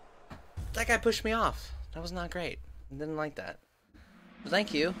that guy pushed me off. That was not great. I didn't like that. But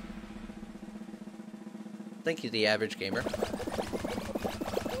thank you. Thank you, the average gamer.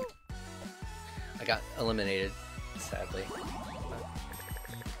 I got eliminated, sadly.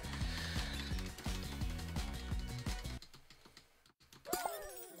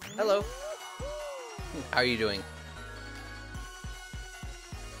 Hello. How are you doing?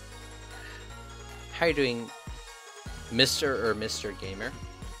 How are you doing, Mr. or Mr. Gamer?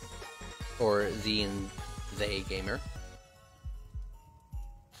 Or the and they gamer?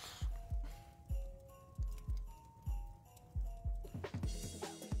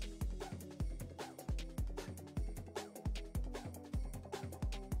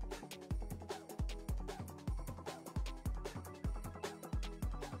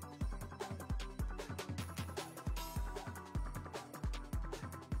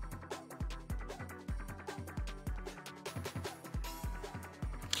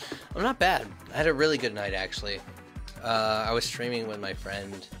 I'm not bad. I had a really good night, actually. I was streaming with my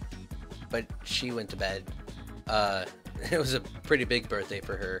friend, but she went to bed. It was a pretty big birthday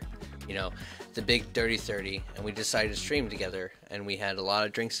for her, you know, the big dirty 30, and we decided to stream together, and we had a lot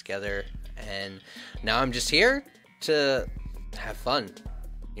of drinks together, and now I'm just here to have fun,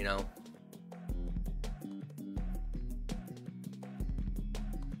 you know.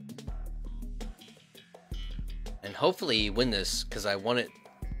 And hopefully win this, because I won it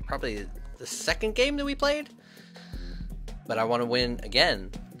probably the second game that we played. But I want to win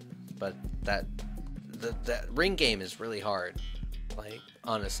again. But that ring game is really hard. Like,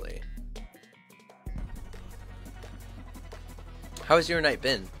 honestly. How has your night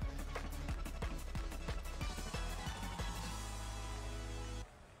been?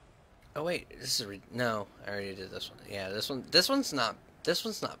 Oh wait, this is no, I already did this one. Yeah, this one's not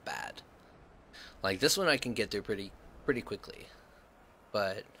bad. Like, this one I can get through pretty quickly.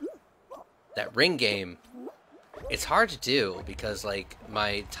 But that ring game, it's hard to do because, like,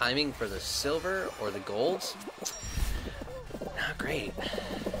 my timing for the silver or the golds, not great.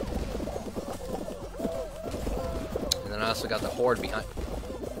 And then I also got the horde behind.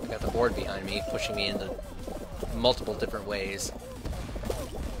 Got the horde behind me, pushing me into multiple different ways.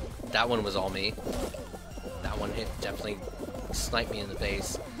 That one was all me. That one hit definitely sniped me in the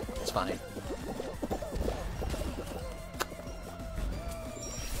face. It's fine.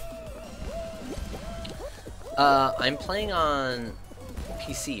 I'm playing on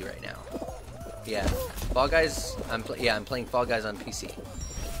PC right now. Yeah, Fall Guys. I'm playing Fall Guys on PC.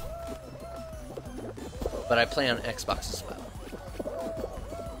 But I play on Xbox as well.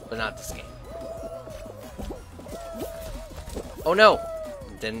 But not this game. Oh no!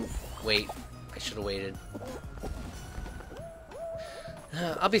 Didn't wait. I should have waited.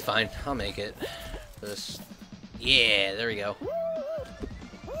 I'll be fine. I'll make it. This. Yeah, there we go.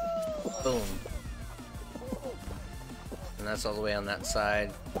 Boom. And that's all the way on that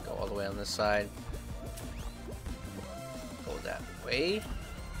side. Go all the way on this side. Go that way.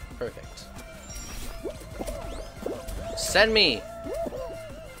 Perfect. Send me!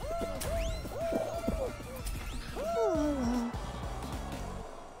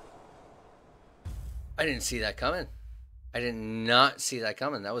 I didn't see that coming. I did not see that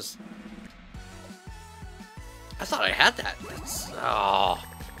coming. That was... I thought I had that. Oh.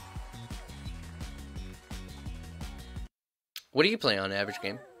 What do you play on average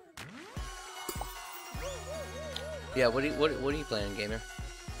game? Yeah, what do you play on, gamer?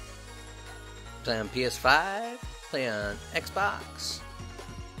 Play on PS5? Play on Xbox?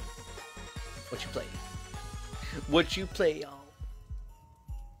 What you play? What you play on?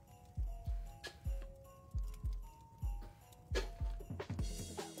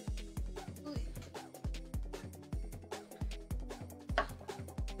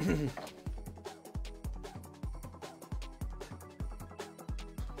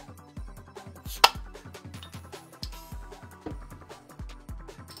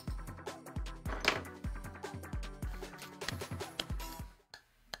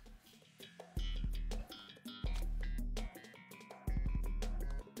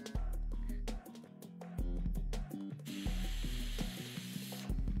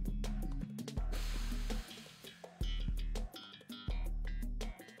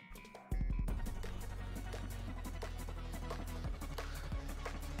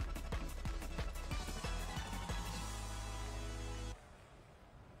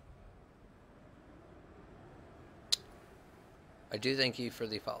 I do thank you for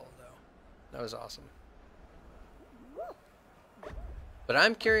the follow, though. That was awesome. But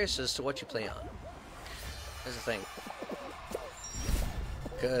I'm curious as to what you play on. That's the thing.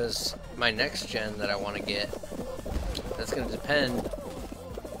 Because my next gen that I want to get, that's going to depend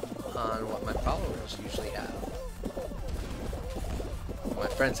on what my followers usually have. My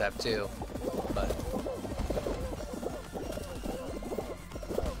friends have too, but...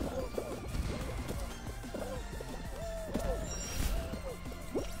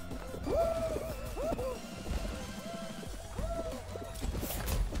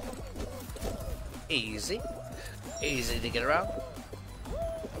 Easy to get around.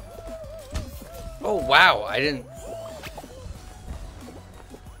 Oh wow, I didn't...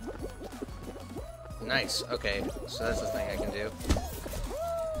 Nice, okay, so that's the thing I can do.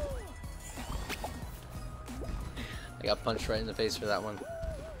 I got punched right in the face for that one.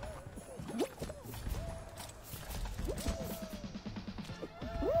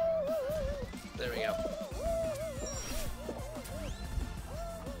 There we go.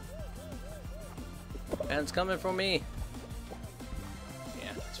 And it's coming for me.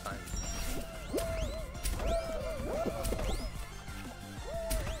 Yeah, it's fine.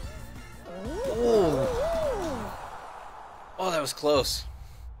 Ooh. Oh, that was close.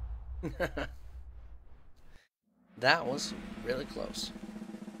 That was really close.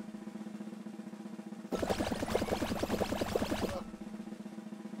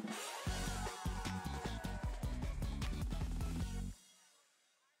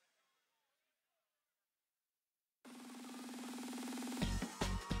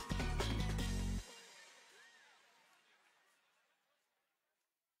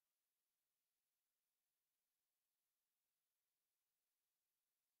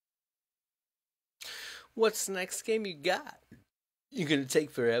 What's the next game you got? You gonna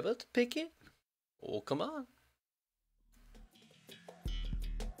take forever to pick it? Oh, come on.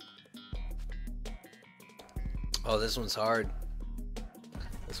 Oh, this one's hard.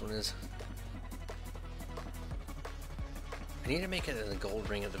 This one is. I need to make it in the gold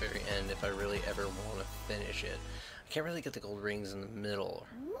ring at the very end if I really ever want to finish it. I can't really get the gold rings in the middle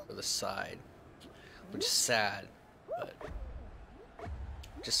or the side, which is sad, but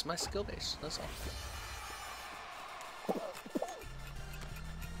just my skill base, that's all.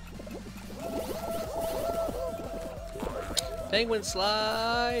 Penguin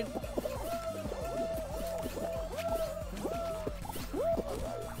slide!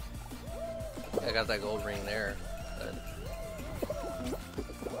 I got that gold ring there. But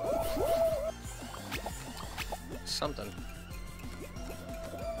something.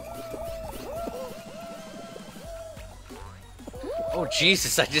 Oh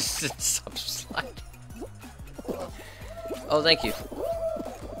Jesus! I just stopped sliding. Oh, thank you.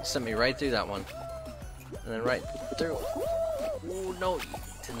 You sent me right through that one, and then right through. Oh no! You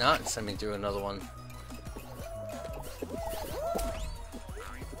did not send me through another one.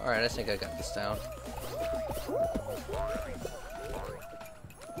 All right, I think I got this down.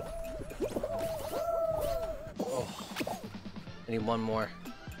 Oh, I need one more.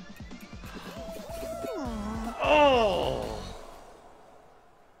 Oh!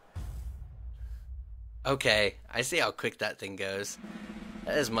 Okay, I see how quick that thing goes.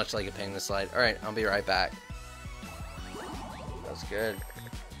 That is much like a penguin slide. Alright, I'll be right back. That's good.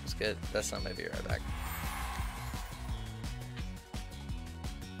 That's good. That's not my be right back.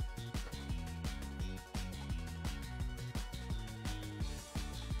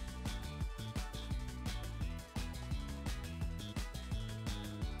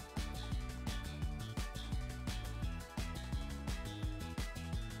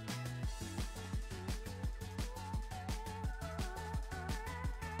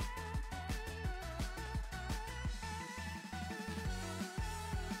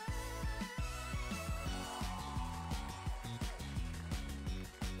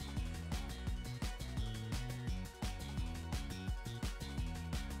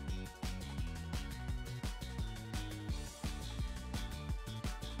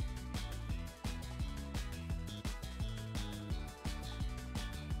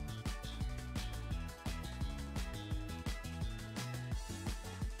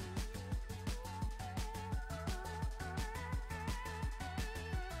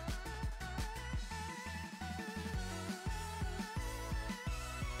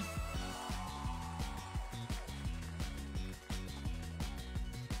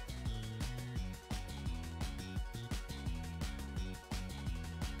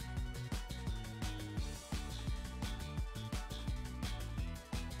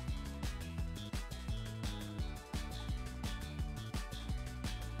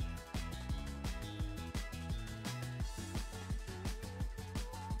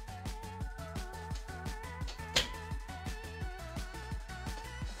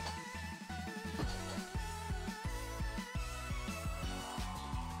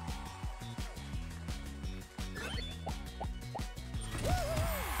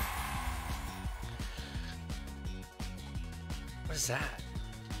 What is that?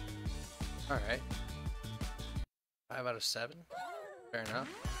 Alright. 5 out of 7. Fair enough.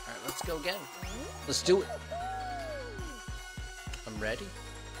 Alright, let's go again. Let's do it. I'm ready.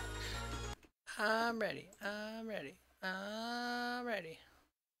 I'm ready. I'm ready. I'm ready.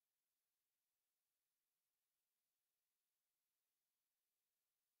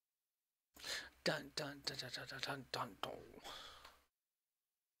 Dun dun dun dun dun dun dun dun.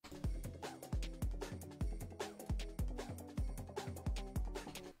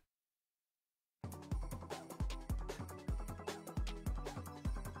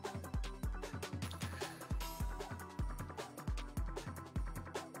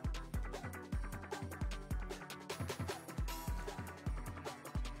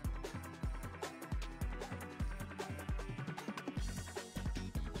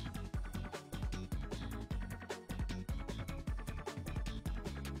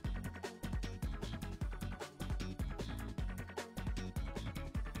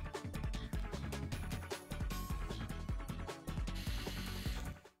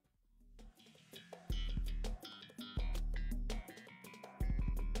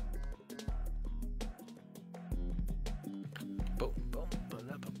 Boom, boom,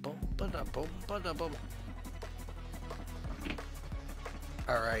 ba-da-ba-boom, ba-da-boom, ba-da-boom.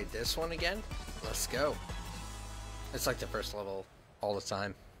 Alright, this one again? Let's go. It's like the first level all the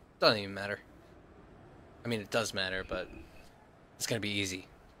time. Doesn't even matter. I mean, it does matter, but it's gonna be easy.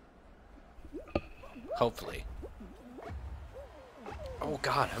 Hopefully. Oh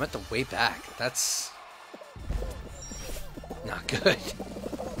god, I'm at the way back. That's not good.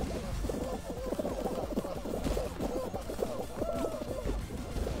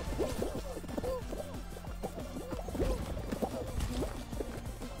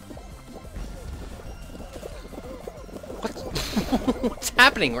 What? What's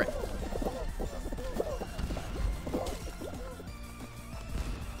happening? I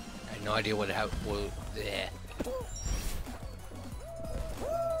have no idea what happened. Yeah.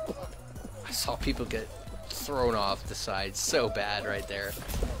 I saw people get thrown off the side so bad right there.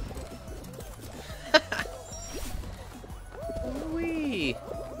 Wee.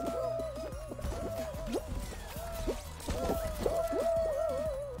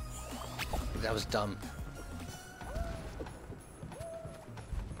 That was dumb.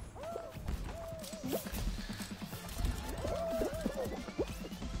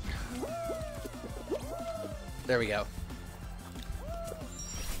 There we go.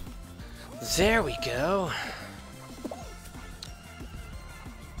 There we go.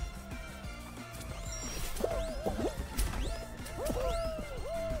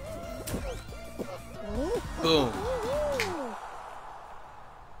 Boom.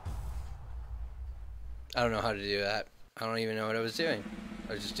 I don't know how to do that. I don't even know what I was doing.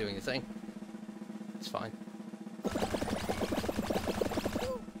 I was just doing a thing. It's fine.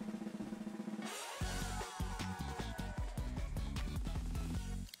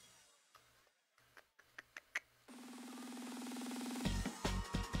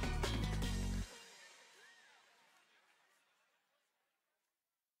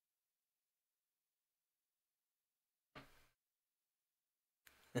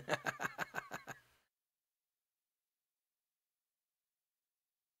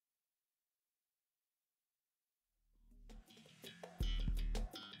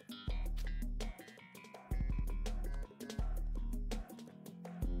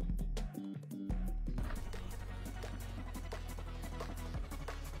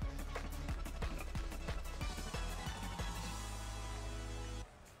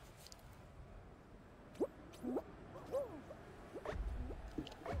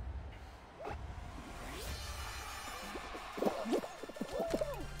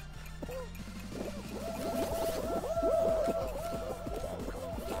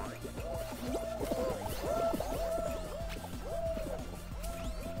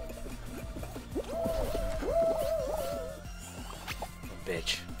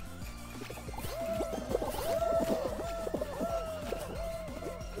 Bitch.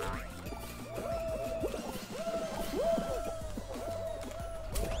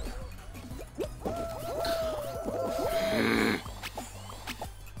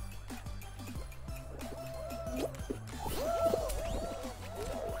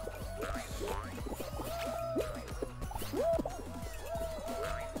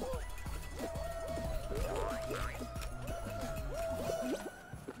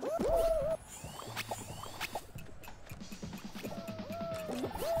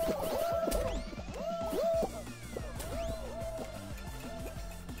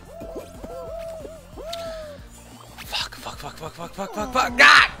 Fuck.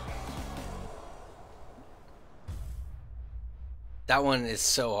 Ah! That one is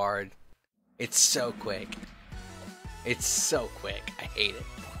so hard. It's so quick. It's so quick. I hate it.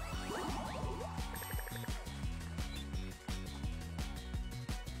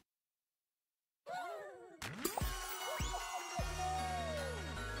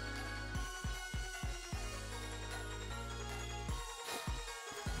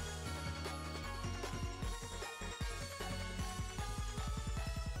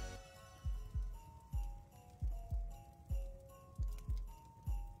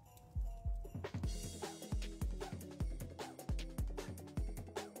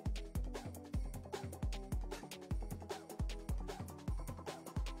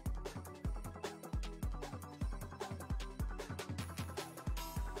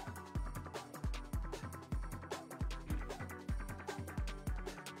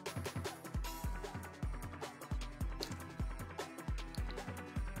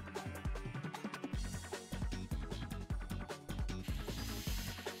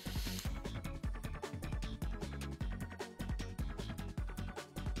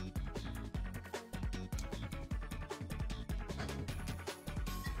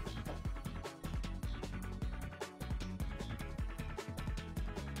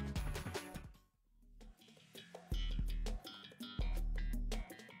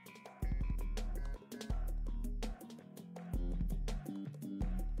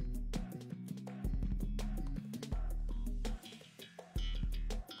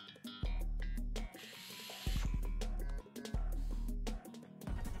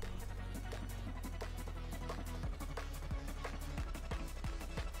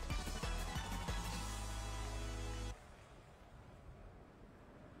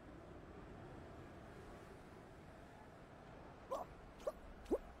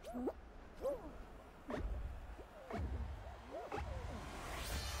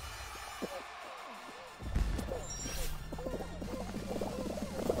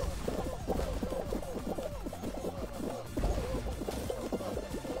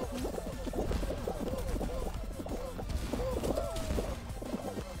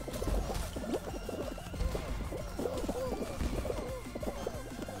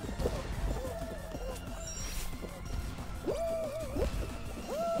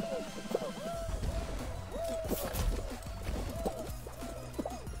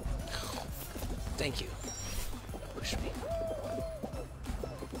 Thank you. Push me.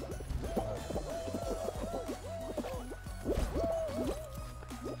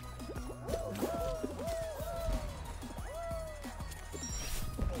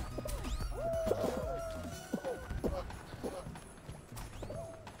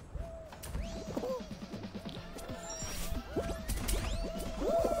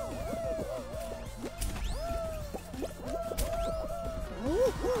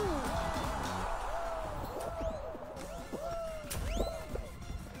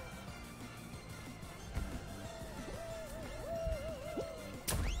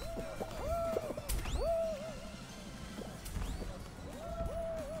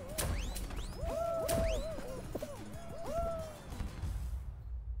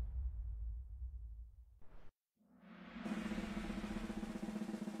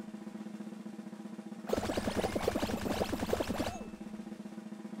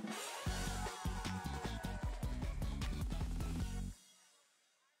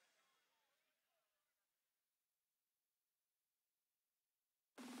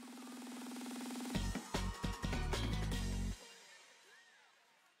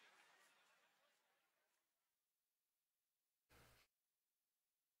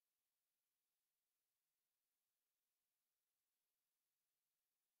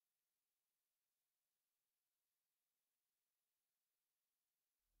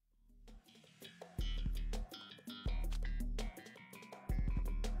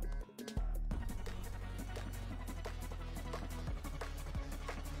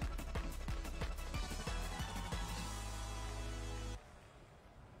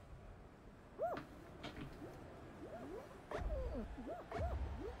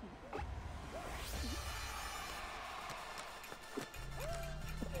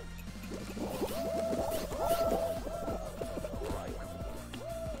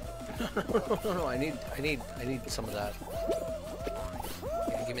 No, I need some of that.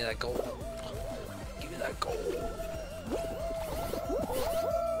 Yeah, give me that gold. Give me that gold.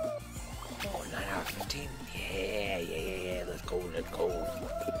 Oh, 9 out of 15. Yeah. Let's go.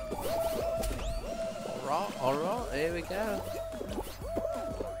 Alright, here we go.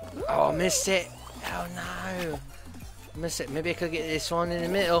 Oh, I missed it. Oh no. Missed it. Maybe I could get this one in the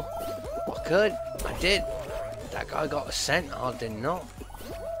middle. I could. I did. That guy got a cent. I did not.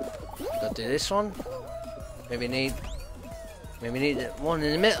 I'll do this one. Maybe need that one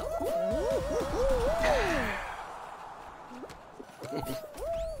in the middle.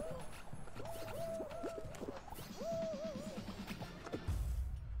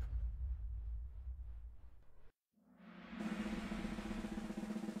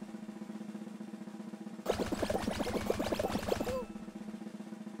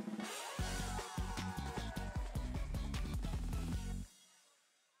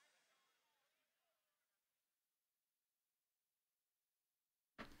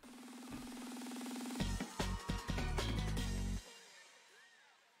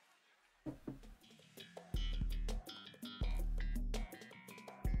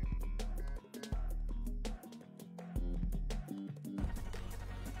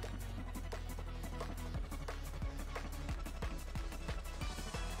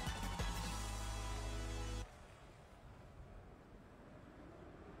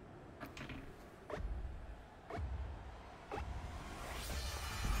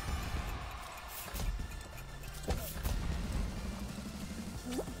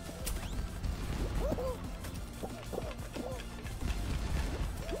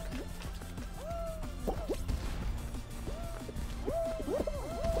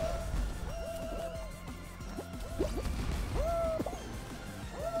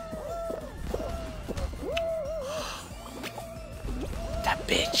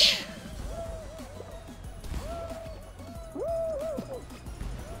 Bitch.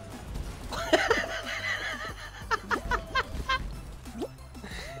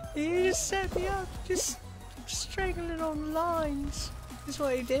 He just set me up, just strangling on lines. That's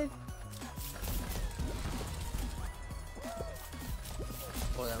what he did.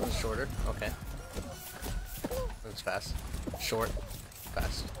 Oh, that was shorter. Okay. That's fast. Short.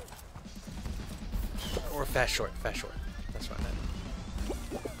 Fast. Or fast, short. Fast, short. That's what I meant.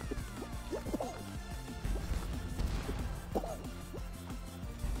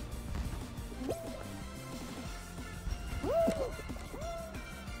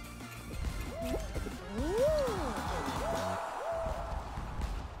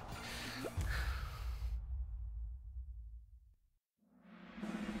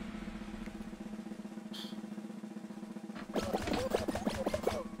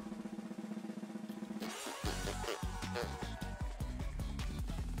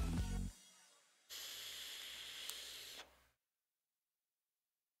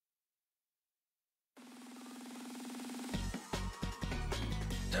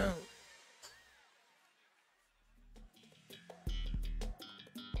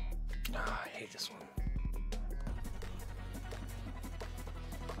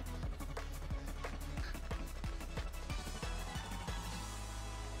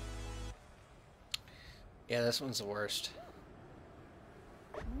 Yeah, this one's the worst.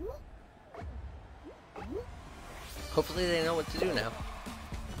 Hopefully they know what to do now.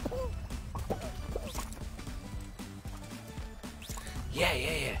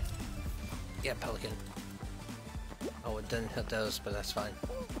 Yeah. Yeah, Pelican. Oh, it didn't hit those, but that's fine.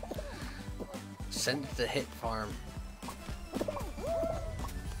 Send it to hit farm.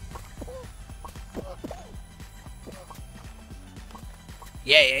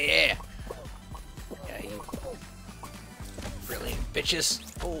 Yeah. Yeah, you brilliant bitches.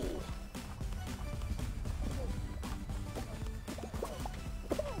 Oh.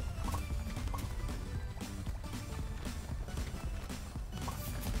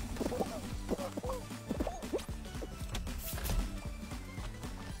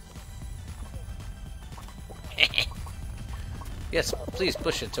 Yes, please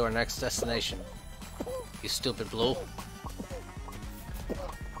push it to our next destination. You stupid blue.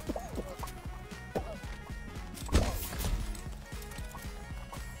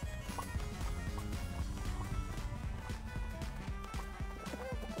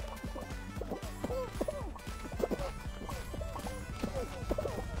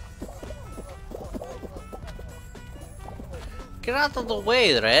 Get out of the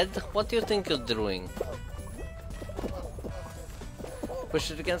way, Red. What do you think you're doing?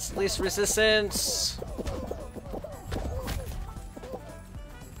 Push it against least resistance.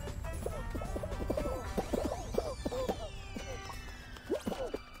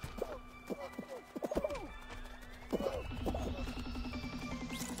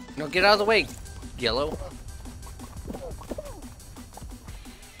 No, get out of the way, yellow.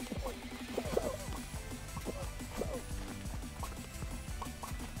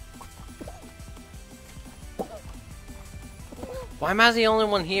 Why am I the only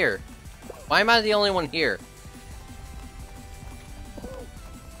one here? Why am I the only one here?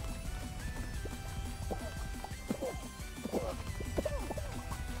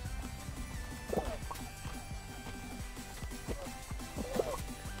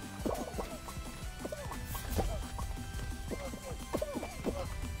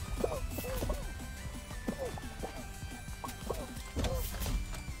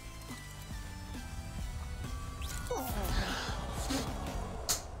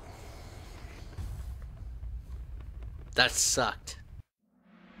 That sucked.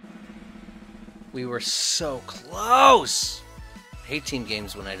 We were so close! I hate team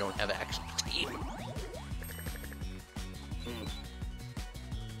games when I don't have an actual team.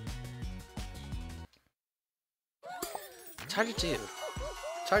 It's hard to do.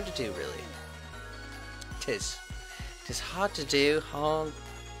 It's hard to do, really. Tis hard to do, hard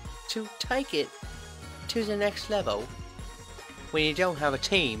to take it to the next level when you don't have a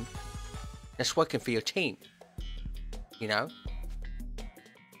team that's working for your team. You know?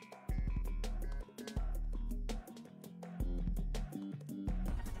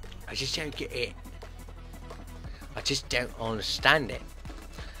 I just don't get it. I just don't understand it.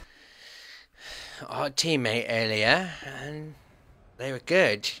 I had a teammate earlier, and they were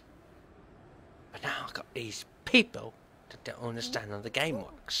good. But now I've got these people that don't understand how the game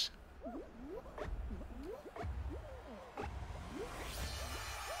works.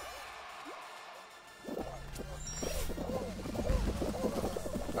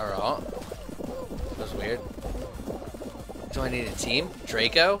 Alright. That was weird. Do I need a team?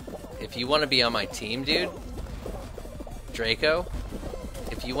 Draco? If you want to be on my team, dude. Draco?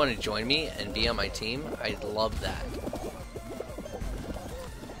 If you want to join me and be on my team, I'd love that.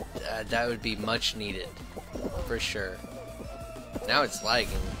 That would be much needed. For sure. Now it's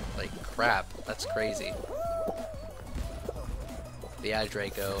lagging like crap. That's crazy. But yeah,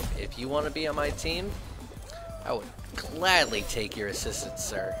 Draco, if you want to be on my team, I would gladly take your assistance,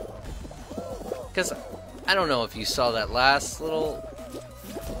 sir. Because I don't know if you saw that last little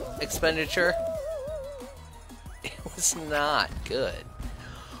expenditure. It was not good.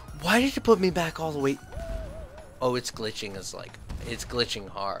 Why did you put me back all the way? Oh, it's glitching. It's glitching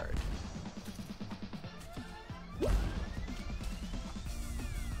hard.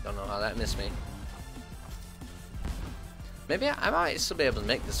 Don't know how that missed me. Maybe I might still be able to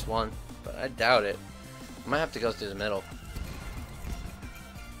make this one, but I doubt it. I might have to go through the middle.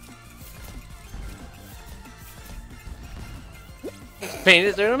 Made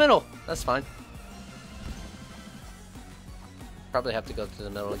it through the middle. That's fine. Probably have to go through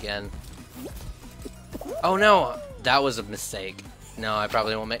the middle again. Oh no! That was a mistake. No, I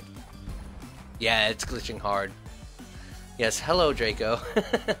probably won't make... Yeah, it's glitching hard. Yes, hello, Draco.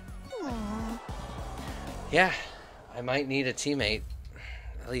 Yeah, I might need a teammate.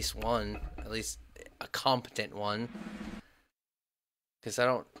 At least one. At least a competent one. Because I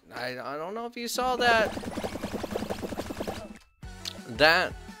don't I don't know if you saw that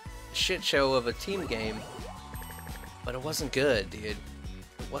shit show of a team game, but it wasn't good, dude. It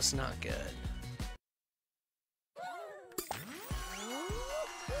was not good.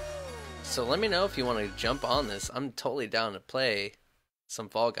 So let me know if you want to jump on this. I'm totally down to play some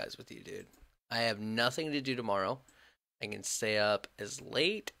Fall Guys with you, dude. I have nothing to do tomorrow. I can stay up as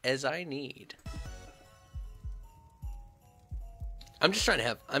late as I need. I'm just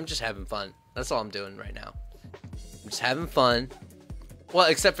having fun. That's all I'm doing right now. I'm just having fun. Well,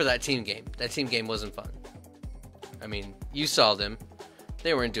 except for that team game. That team game wasn't fun. I mean, you saw them.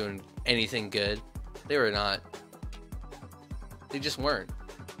 They weren't doing anything good. They were not. They just weren't.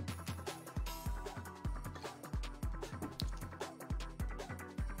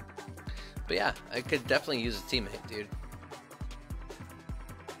 But yeah, I could definitely use a teammate, dude.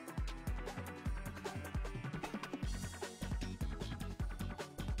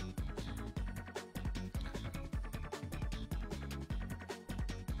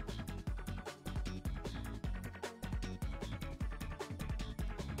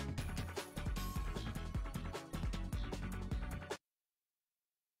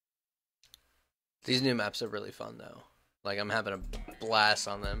 These new maps are really fun though. Like, I'm having a blast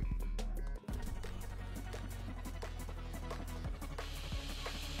on them.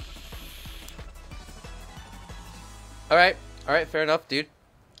 Alright, fair enough, dude.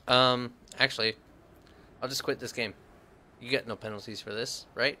 Actually, I'll just quit this game. You get no penalties for this,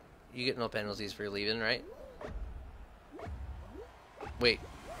 right? You get no penalties for leaving, right? Wait,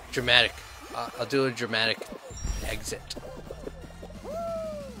 dramatic. I'll do a dramatic exit.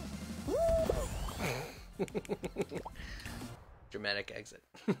 Dramatic exit.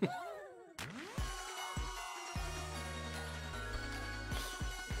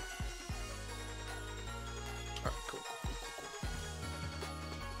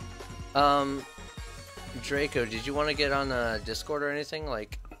 Draco, did you want to get on a Discord or anything,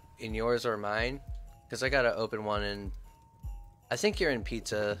 like in yours or mine? Because I gotta open one in. I think you're in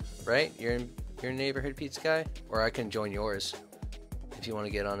pizza, right? You're in neighborhood pizza guy, or I can join yours if you want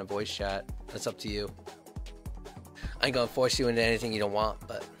to get on a voice chat. That's up to you. I ain't gonna force you into anything you don't want,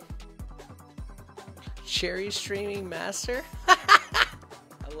 but Cherry Streaming Master. I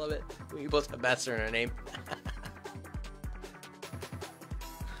love it. We both have Master in our name.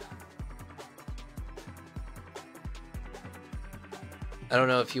 I don't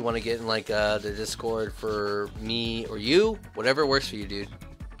know if you want to get in like the Discord for me or you, whatever works for you, dude.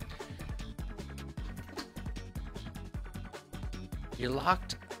 You're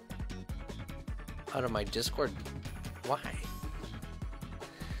locked out of my Discord. Why?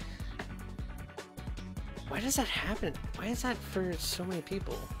 Why does that happen? Why is that for so many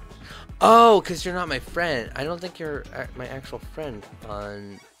people? Oh, because you're not my friend. I don't think you're my actual friend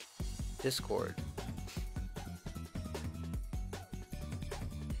on Discord.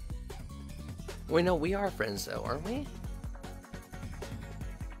 Wait, no, we are friends though, aren't we?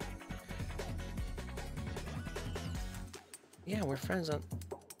 Yeah, we're friends on...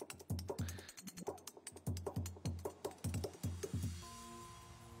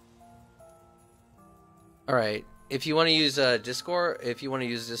 Alright, if you want to use Discord,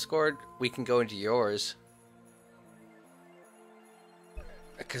 we can go into yours.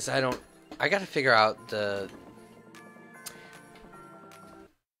 Because I gotta figure out the...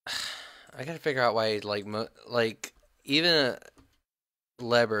 I gotta figure out why, like even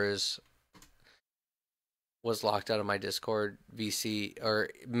Lebers was locked out of my Discord VC, or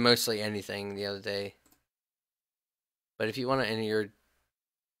mostly anything the other day. But if you want to enter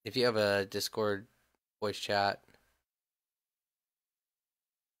if you have a Discord voice chat,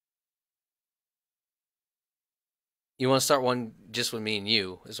 you want to start one just with me and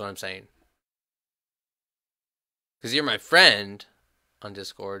you, is what I'm saying. Because you're my friend on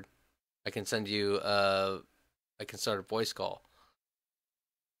Discord. I can send you I can start a voice call.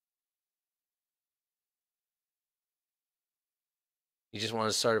 You just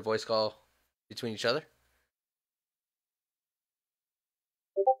want to start a voice call between each other?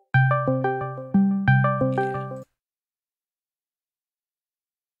 Yeah.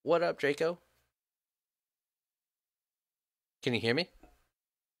 What up, Draco? Can you hear me?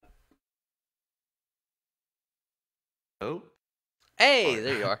 Oh. Hey,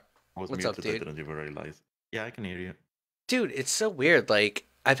 there you are. What's up, dude? I didn't even realize. Yeah, I can hear you. Dude, it's so weird. Like,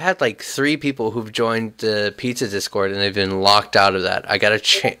 I've had like 3 people who've joined the pizza Discord and they've been locked out of that. I gotta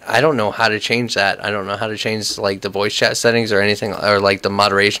change. I don't know how to change that. I don't know how to change like the voice chat settings or anything, or like the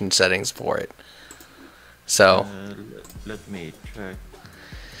moderation settings for it. So let me check.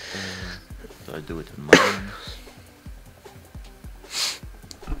 So I do it in mine.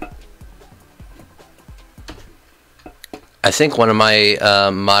 I think one of my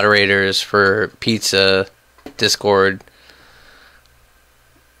moderators for Pizza Discord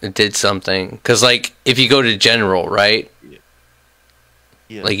did something. Because, like, if you go to general, right?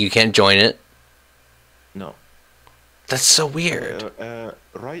 Yeah. Like, you can't join it. No. That's so weird.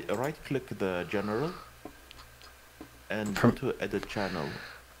 Right-click the general and go to edit channel.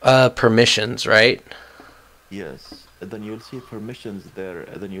 Permissions, right? Yes. And then you'll see permissions there,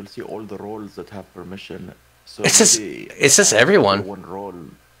 and then you'll see all the roles that have permission. So It says everyone. One role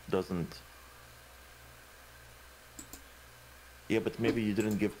doesn't. Yeah, but maybe you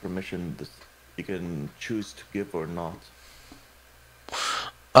didn't give permission. You can choose to give or not.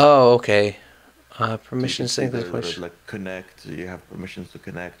 Oh, okay. Permissions So you sync can with see push. there's like connect. You have permissions to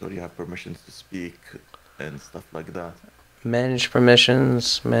connect, or you have permissions to speak, and stuff like that. Manage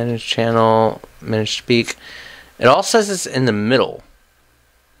permissions, manage channel, manage speak. It all says it's in the middle.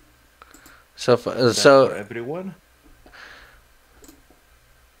 So, For everyone.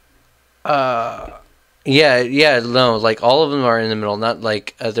 yeah, no, like all of them are in the middle. Not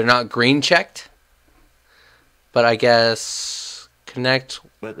like they're not green checked. But I guess connect.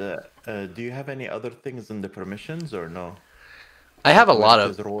 But do you have any other things in the permissions or no? I have a lot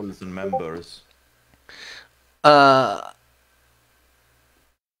There's of roles and members.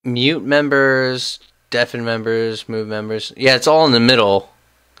 mute members, deafen members, move members. Yeah, it's all in the middle.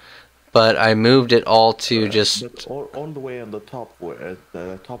 But I moved it all to just... But all the way on the top, at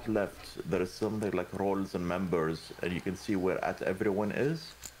the top left, there is something like roles and members, and you can see where at everyone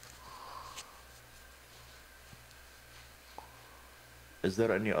is. Is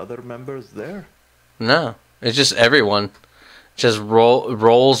there any other members there? No, it's just everyone. Just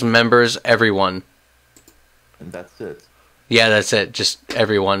roles, members, everyone. And that's it. Yeah, that's it. Just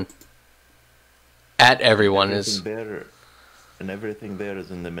everyone. At everyone is... there, and everything there is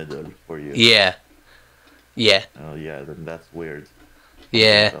in the middle for you. Yeah. Yeah. Oh yeah, then that's weird.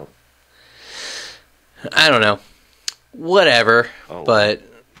 Yeah. I don't know. Whatever. Oh, but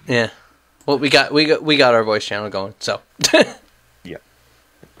yeah. Well, we got our voice channel going. So. Yeah.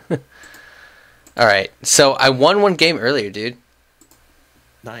 All right. So I won one game earlier, dude.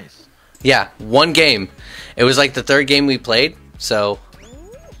 Nice. Yeah, one game. It was like the third game we played. So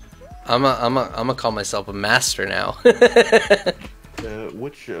I'm a call myself a master now.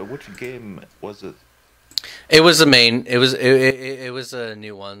 Which game was it? It was the main. It was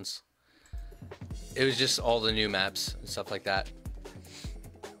new ones. It was just all the new maps and stuff like that.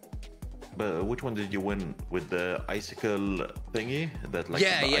 But which one did you win with the icicle thingy? That like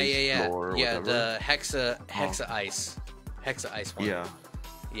Yeah, the ice floor or yeah. whatever? The hexa ice one. Yeah.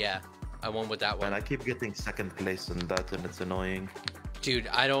 Yeah, I won with that one. And I keep getting second place in that, and it's annoying. Dude,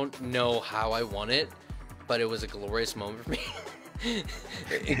 I don't know how I won it, but it was a glorious moment for me.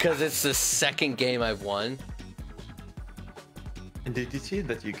 Because it's the second game I've won. And did you see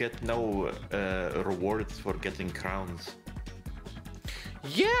that you get no rewards for getting crowns?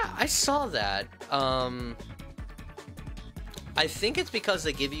 Yeah, I saw that. I think it's because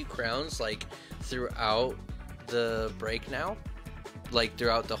they give you crowns like throughout the break now, like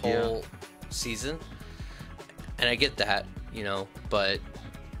throughout the whole season. And I get that, you know, but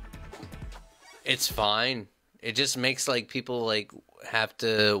it's fine. It just makes like people like have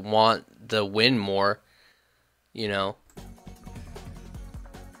to want the win more, you know.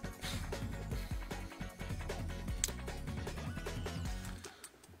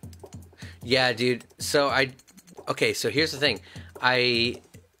 Yeah, dude. So so here's the thing. I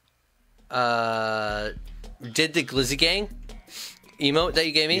did the Glizzy Gang emote that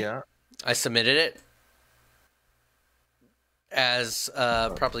you gave me. Yeah. I submitted it as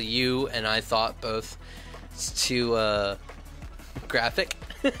probably you and I thought both. It's too graphic.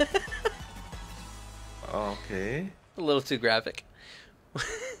 Okay. A little too graphic.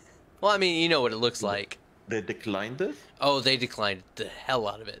 Well, I mean, you know what it looks like. They declined it? Oh, they declined the hell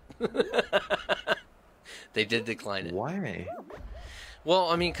out of it. They did decline it. Why? Well,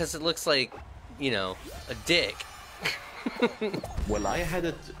 I mean, because it looks like, you know, a dick. Well, I had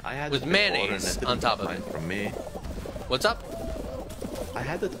it with before, mayonnaise and it on didn't top of decline it. From me. What's up? I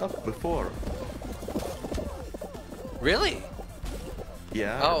had it up before. Really?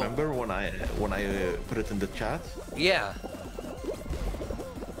 Yeah, Oh. remember when I put it in the chat? Yeah.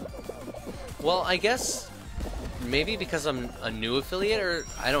 Well, I guess maybe because I'm a new affiliate, or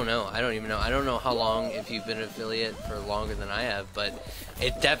I don't know. I don't even know. I don't know how long, if you've been an affiliate for longer than I have, but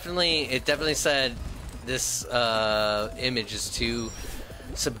it definitely said this image is too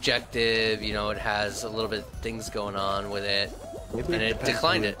subjective. You know, it has a little bit things going on with it, Maybe and it depends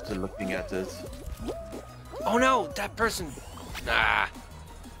declined who's it. Looking at it. Oh no, that person. Ah.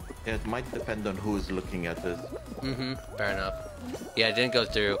 It might depend on who's looking at this. Fair enough. Yeah, it didn't go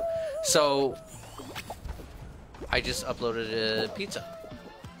through. So I just uploaded a pizza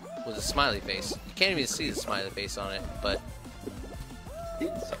with a smiley face. You can't even see the smiley face on it, but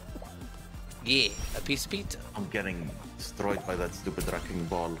Pizza. yeah, a piece of pizza. I'm getting destroyed by that stupid wrecking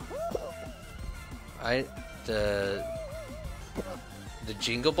ball. The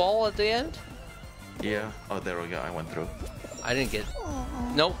jingle ball at the end? Yeah. Oh, there we go. I went through. I didn't get.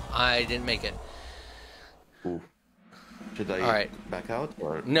 Nope, I didn't make it. Ooh. Should I All right. back out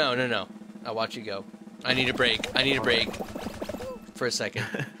or? No. I'll watch you go. I need a break. For a second.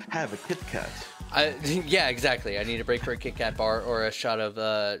 Have a Kit Kat. Yeah, exactly. I need a break for a Kit Kat bar or a shot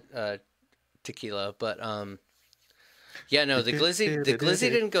of tequila. But yeah, no, the glizzy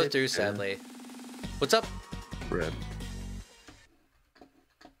didn't go through, sadly. What's up? Bread.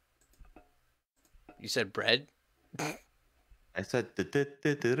 You said bread? I said There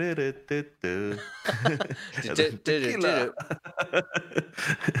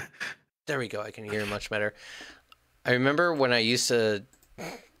we go. I can hear much better. I remember when I used to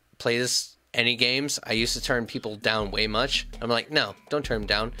play any games, I used to turn people down way much. I'm like, no, don't turn them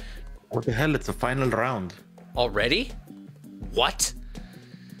down. What the hell? It's a final round. Already? What?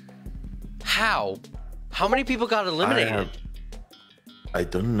 How? How many people got eliminated? I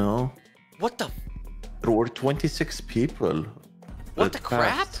don't know. What the? There were 26 people. What the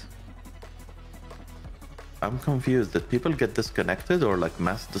crap? I'm confused. Did people get disconnected or like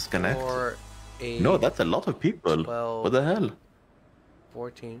mass disconnect? Or No, that's a lot of people. 12, what the hell?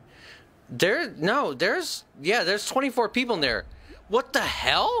 14. There's 24 people in there. What the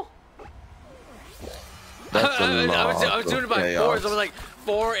hell? That's a lot. I was doing it by chaos. fours. I was like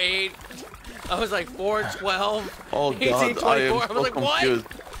 4, 8. I was like 4, 12. Oh 18, god, 24. I am was so like, confused.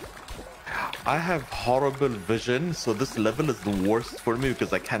 what? I have horrible vision, so this level is the worst for me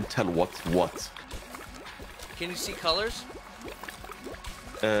because I can't tell what's what. Can you see colors?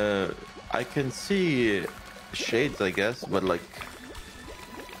 I can see shades, I guess, but like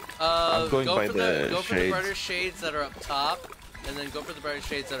I'm going by the go for the shades. brighter shades that are up top, and then go for the brighter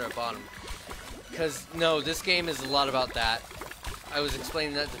shades that are bottom. Because no, this game is a lot about that. I was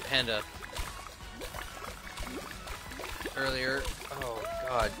explaining that to Panda earlier. Oh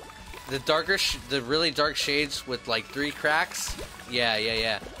god, the really dark shades with like 3 cracks. Yeah.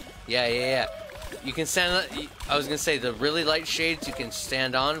 You can stand. I was gonna say the really light shades you can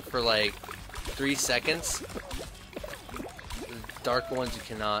stand on for like 3 seconds. The dark ones you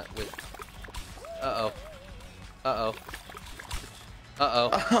cannot. With. Uh oh.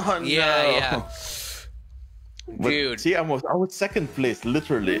 Oh, Yeah. But Dude. see, I was second place,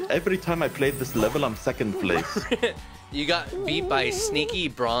 literally. Every time I played this level, I'm second place. You got beat by Sneaky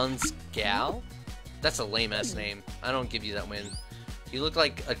Bronze Gal? That's a lame ass name. I don't give you that win. You look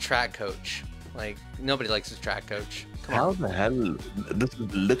like a track coach. Like, nobody likes a track coach. Come How on. the hell? This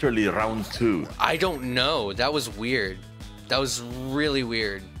is literally round 2. I don't know. That was weird. That was really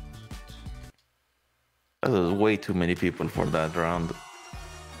weird. That was way too many people for that round.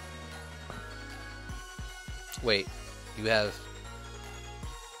 Wait, you have...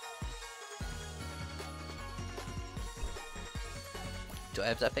 Do I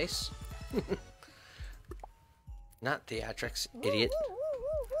have that face? Not theatrics, idiot.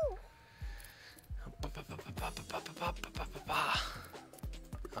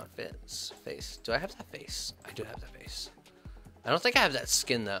 Outfits, face. Do I have that face? I do have that face. I don't think I have that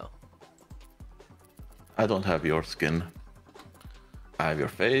skin though. I don't have your skin. I have your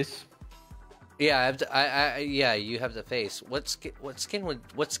face. Yeah, I have. Yeah, you have the face. What skin? What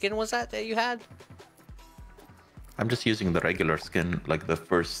skin was that you had? I'm just using the regular skin, like the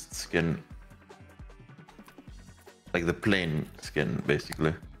first skin. Like the plain skin,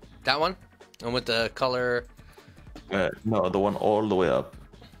 basically. That one? And with the color... No, the one all the way up.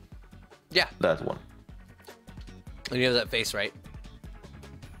 Yeah. That one. And you have that face, right?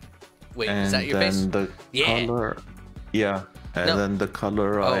 Wait, And is that your then face? the Yeah. color... Yeah. And No. then the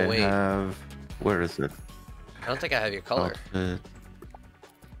color Oh, I wait. have... Where is it? I don't think I have your color. Outfit.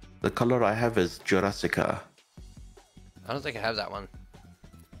 The color I have is Jurassica. I don't think I have that one.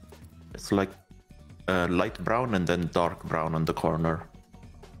 It's like light brown and then dark brown on the corner.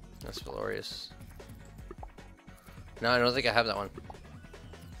 That's glorious. No, I don't think I have that one.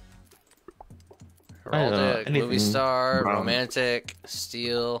 I don't know, Heraldic, movie anything star, brown. romantic,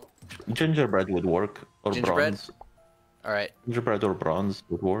 steel. Gingerbread would work. Or Gingerbread? bronze. Alright, Gingerbread or bronze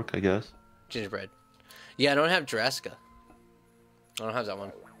would work, I guess. gingerbread. Yeah, I don't have Jurassica. I don't have that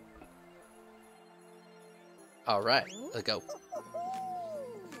one. Alright, let's go.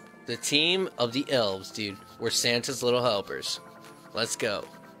 The team of the elves, dude. We're Santa's little helpers. Let's go.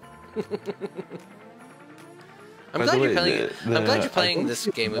 I'm glad you're playing. I'm glad you're playing this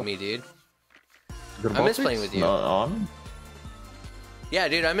game with me, dude. I miss playing with you. Not on? Yeah,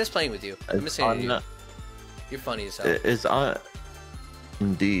 dude, I miss playing with you. I miss playing with you. You're funny as hell. Is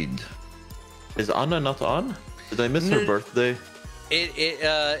indeed. Is Anna not on? Did I miss her birthday?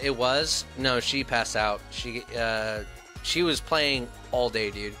 It was. No, she passed out. She was playing all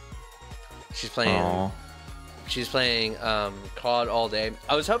day, dude. She's playing. Aww. She's playing COD all day.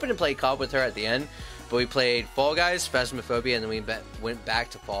 I was hoping to play COD with her at the end, but we played Fall Guys, Phasmophobia, and then we went back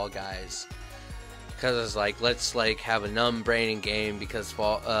to Fall Guys. Because I was like, let's like have a numb brain in game because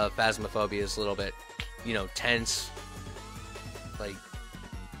Phasmophobia is a little bit, you know, tense. Like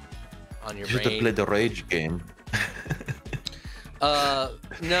on your brain. You should have played the Rage game.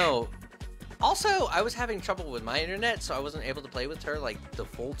 No. Also, I was having trouble with my internet, so I wasn't able to play with her like the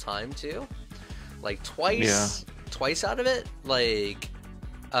full time too. Like twice out of it. Like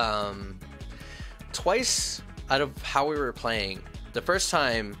twice out of how we were playing. The first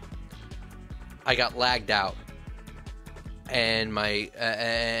time I got lagged out and my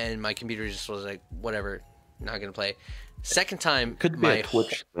computer just was like, whatever, not gonna play. Second time could be a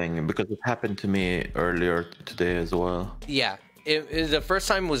Twitch thing because it happened to me earlier today as well. Yeah. The first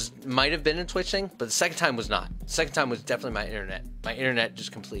time might have been a Twitch thing, but the second time was not. The second time was definitely my internet. My internet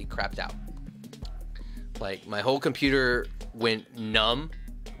just completely crapped out. Like, my whole computer went numb,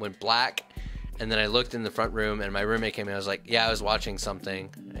 went black, and then I looked in the front room, and my roommate came in. I was like, yeah, I was watching something,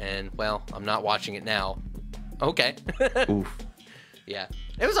 and, well, I'm not watching it now. Okay. Oof. Yeah.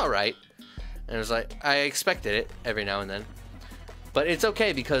 It was alright. And it was like, I expected it every now and then. But it's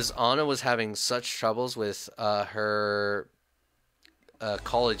okay, because Anna was having such troubles with her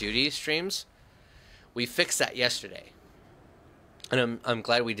Call of Duty streams. We fixed that yesterday, and I'm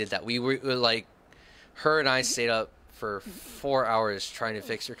glad we did that. We were like, her and I stayed up for 4 hours trying to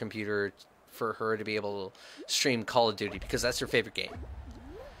fix her computer for her to be able to stream Call of Duty because that's her favorite game.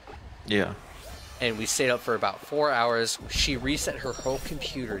 Yeah. And we stayed up for about 4 hours. She reset her whole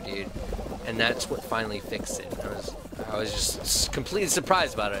computer, dude, and that's what finally fixed it. I was just completely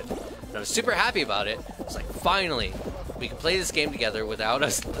surprised about it. And I was super happy about it. It's like, finally, we can play this game together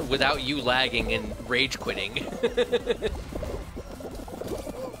without you lagging and rage quitting.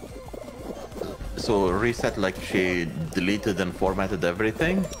 So reset, like she deleted and formatted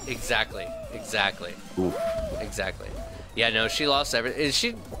everything? Exactly. Oof. Exactly. Yeah, no, she lost everything.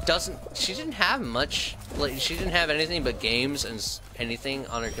 She didn't have much, like, she didn't have anything but games and anything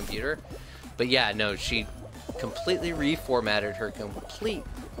on her computer. But yeah, no, she completely reformatted her complete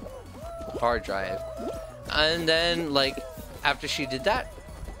hard drive. And then, like, after she did that,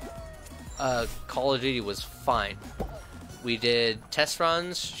 Call of Duty was fine. We did test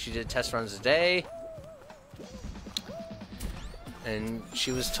runs. She did test runs a day. And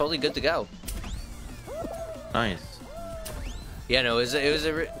she was totally good to go. Nice. Yeah, no, it was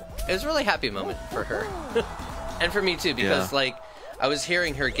a really happy moment for her. And for me too, because like, I was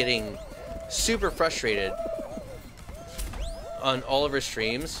hearing her getting super frustrated on all of her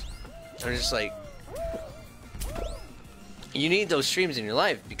streams. I'm just like, you need those streams in your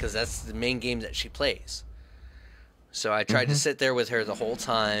life because that's the main game that she plays. So I tried to sit there with her the whole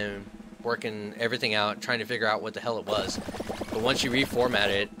time, working everything out, trying to figure out what the hell it was. But once she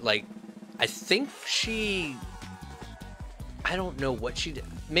reformatted, like, I think I don't know what she did.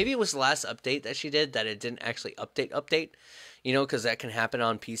 Maybe it was the last update that she did that it didn't actually update. You know, because that can happen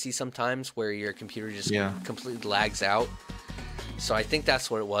on PC sometimes where your computer just completely lags out. So I think that's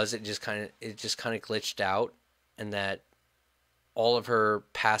what it was. It just kind of glitched out, and that all of her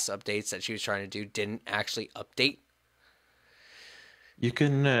past updates that she was trying to do didn't actually update. You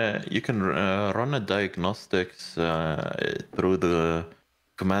can run a diagnostics through the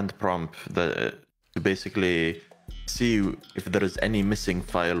command prompt to basically see if there is any missing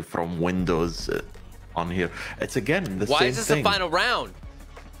file from Windows on here. It's again the same thing. Why is this the final round?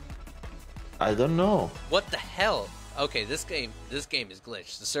 I don't know. What the hell? Okay, this game is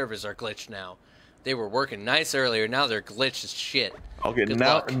glitched. The servers are glitched now. They were working nice earlier. Now they're glitched as shit. Okay,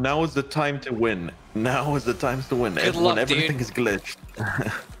 now is the time to win. Now is the time to win. Good luck, everything dude. is glitched.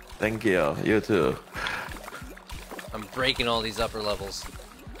 Thank you. You too. I'm breaking all these upper levels.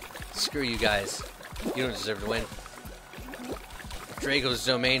 Screw you guys. You don't deserve to win. Drago's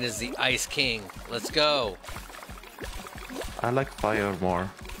domain is the Ice King. Let's go. I like fire more.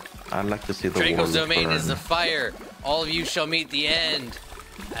 I like to see the Drago's domain burn. is the fire. All of you shall meet the end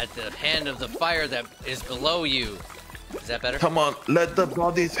at the hand of the fire that is below you. Is that better? Come on, let the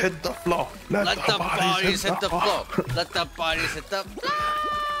bodies hit the floor. Let the bodies hit the floor. Let the bodies hit the floor.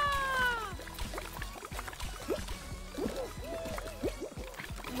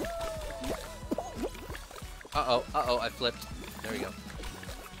 Uh-oh, I flipped. There we go.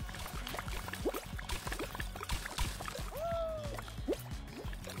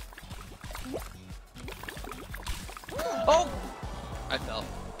 Oh! I fell.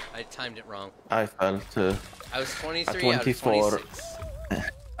 I timed it wrong. I fell too. I was 23 24. out of 26.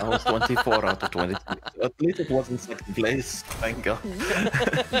 I was 24 out of 26. At least it wasn't second place. Thank God.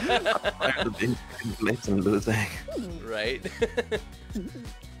 I had been second place and losing. Right?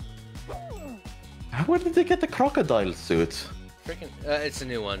 Where did they get the crocodile suit? Freaking, it's a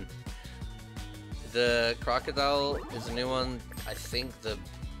new one. The crocodile is a new one. I think the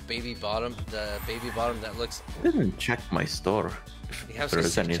baby bottom that looks. I didn't check my store. You have If there to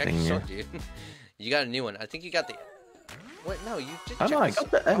is check anything your new. store, dude. You got a new one. I think you got the. What? No, you did. Oh check no, I the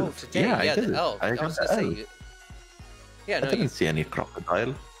got the store. elf. Oh, today. Yeah, I did. The elf. I I got was the gonna say. elf. Yeah, I no, didn't you. see any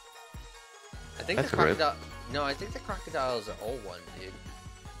crocodile. I think That's the weird. crocodile. No, I think the crocodile is an old one, dude.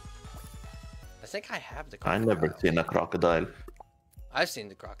 I think I have the I crocodile. never seen a crocodile. I've seen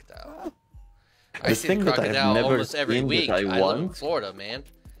the crocodile. The I see thing the that I've crocodile never almost every seen that week. I I live in want- Florida, man.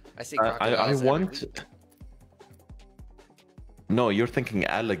 I see I crocodiles every want. week. No, you're thinking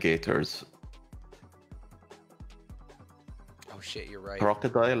alligators. Oh shit, you're right.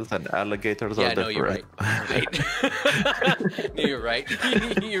 Crocodiles and alligators Yeah, are no, you're different. right. Right. No, you're right.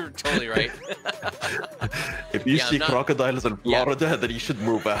 You're totally right. If you Yeah, I'm see not- crocodiles in Yeah. Florida, then you should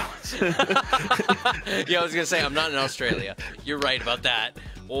move out. Yeah, I was gonna say I'm not in Australia. You're right about that.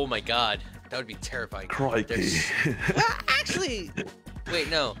 Oh my god, that would be terrifying. Crikey. There's- Actually, wait,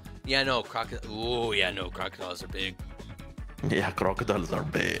 no. Yeah, no, crocodile. Oh, yeah, no, crocodiles are big. Yeah, crocodiles are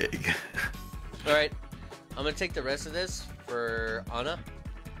big. All right, I'm gonna take the rest of this for Anna.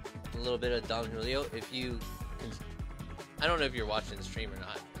 A little bit of Don Julio. If you, I don't know if you're watching the stream or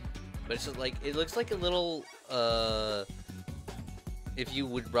not, but it's like it looks like a little. If you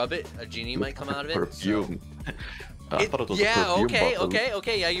would rub it, a genie might come out of it. Perfume. I thought it was a yeah. perfume Okay. bottle.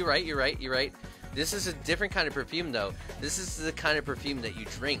 Okay. Yeah. You're right. You're right. You're right. This is a different kind of perfume, though. This is the kind of perfume that you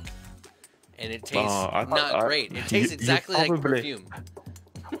drink, and it tastes I thought- not great. It tastes you exactly like probably- perfume.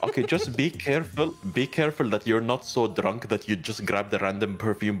 Okay, just be careful. Be careful that you're not so drunk that you just grab the random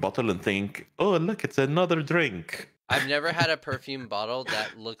perfume bottle and think, "Oh, look, it's another drink." I've never had a perfume bottle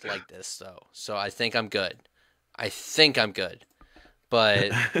that looked like this, though. So I think I'm good. I think I'm good.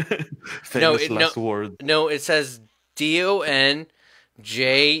 But Famous it- last word. no, it says DONJULIO.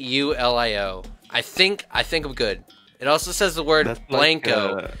 I think I'm good. It also says the word That's like,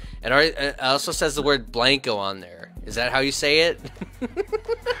 blanco, and it also says the word blanco on there. Is that how you say it?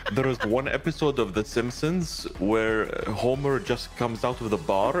 There was one episode of The Simpsons where Homer just comes out of the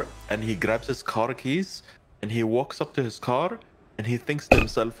bar and he grabs his car keys and he walks up to his car and he thinks to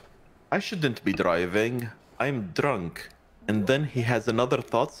himself, "I shouldn't be driving. I'm drunk." And then he has another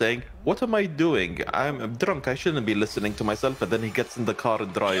thought saying, "What am I doing? I'm drunk. I shouldn't be listening to myself." And then he gets in the car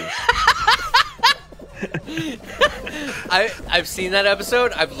and drives. I've seen that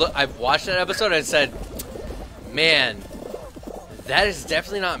episode. I've watched that episode and said, man, that is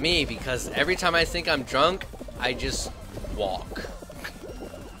definitely not me, because every time I think I'm drunk, I just walk.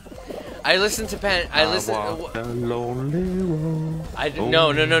 I listen to I walk the lonely road.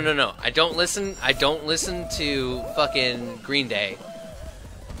 No. I don't listen to fucking Green Day.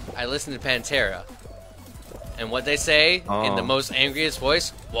 I listen to Pantera. And what they say in the Oh. most angriest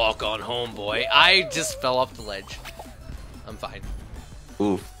voice, "Walk on home, boy." I just fell off the ledge. I'm fine.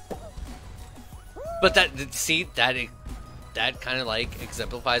 Oof. But that kind of like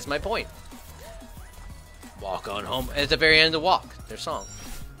exemplifies my point. Walk on home. At the very end of Walk, their song.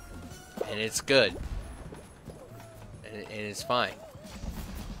 And it's good. And it's fine.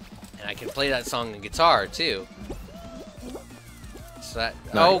 And I can play that song on guitar too. So that.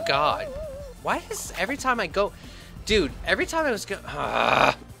 Nice. Oh god. Why is every time I go, dude? Every time I was go.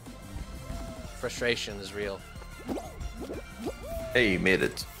 Frustration is real. Hey, you made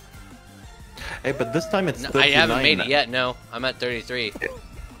it. Hey, but this time it's No, 39. I haven't made it yet. No, I'm at 33.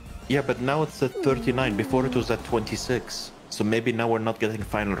 Yeah, but now it's at 39. Before it was at 26. So maybe now we're not getting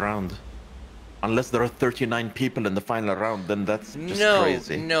final round. Unless there are 39 people in the final round, then that's just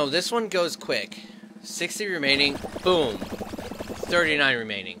crazy. No, this one goes quick. 60 remaining. Boom. 39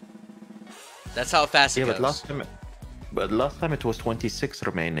 remaining. That's how fast it Yeah, goes. but last time it was 26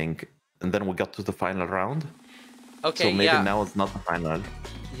 remaining, and then we got to the final round. Okay, So maybe yeah. now it's not the final.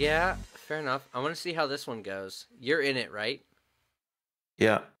 Yeah, fair enough. I want to see how this one goes. You're in it, right?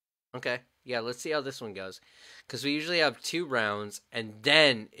 Yeah. Okay. Yeah, let's see how this one goes. Because we usually have 2 rounds, and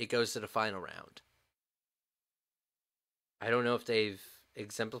then it goes to the final round. I don't know if they've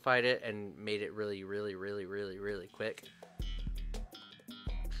exemplified it and made it really, really, really, really, really quick.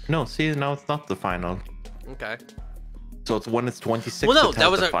 No, see, now it's not the final. Okay. So it's when it's 26. Well, no, it that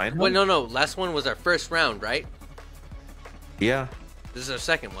has was the our. final? Well, no. Last one was our first round, right? Yeah. This is our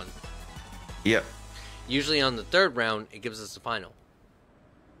second one. Yeah. Usually on the third round, it gives us the final.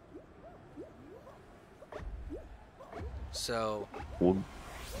 So We're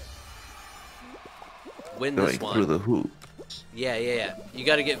win going this one. through the hoop. Yeah. You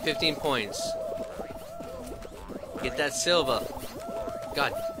got to get 15 points. Get that silver.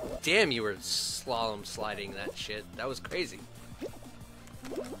 God damn, you were slalom sliding that shit. That was crazy.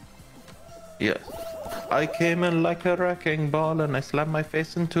 Yes. I came in like a wrecking ball and I slammed my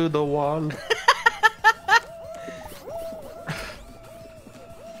face into the wall.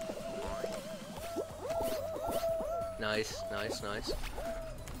 Nice.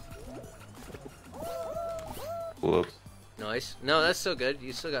 Whoops. Nice. No, that's still good.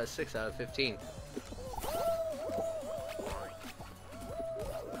 You still got 6 out of 15.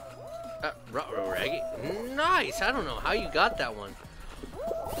 Raggy. Nice. I don't know how you got that one.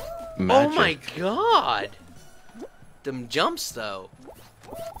 Magic. Oh my god. Them jumps though.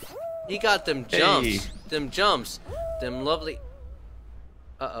 He got them jumps. Hey. Them jumps. Them lovely.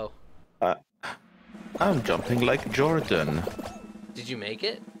 Uh-oh. I'm jumping like Jordan. Did you make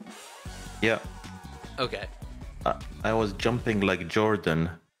it? Yeah. Okay. I was jumping like Jordan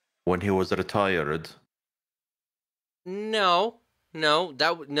when he was retired. No,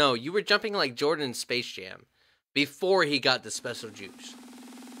 you were jumping like Jordan in Space Jam before he got the special juice.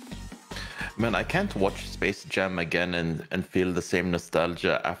 Man, I can't watch Space Jam again and feel the same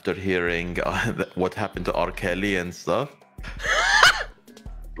nostalgia after hearing what happened to R. Kelly and stuff.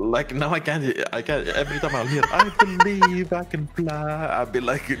 Like, now I can't, every time I'll hear, I believe I can fly, I'll be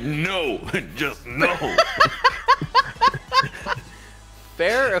like, no, just no.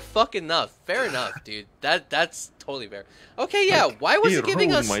 Fair enough, dude. That's totally fair. Okay, yeah. Why was it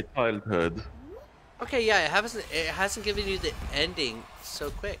giving us my childhood? Okay, yeah. It hasn't given you the ending so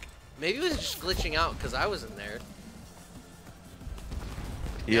quick. Maybe it was just glitching out because I wasn't there.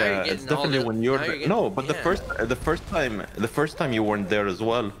 Yeah, it's definitely when you're there. No, but yeah. the first time you weren't there as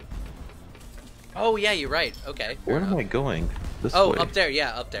well. Oh yeah, you're right. Okay. Where am I going? This Oh, way. up there.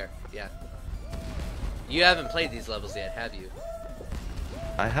 Yeah, up there. Yeah. You haven't played these levels yet, have you?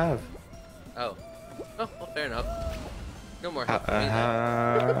 I have. Oh. Oh, well, fair enough. No more help I for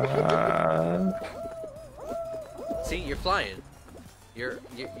me then. have. See, you're flying.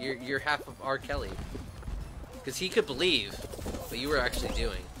 You're half of R. Kelly. Because he could believe what you were actually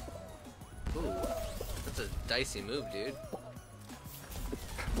doing. Ooh, that's a dicey move, dude.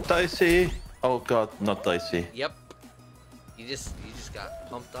 Dicey. Oh god, not dicey. Yep. You just got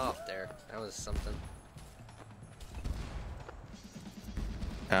pumped off there. That was something.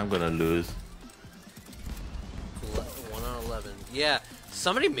 I'm gonna lose. 1 on 11. Yeah.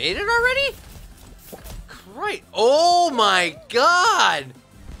 Somebody made it already? Right. Oh my god!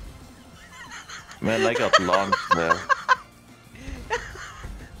 Man, I got launched there.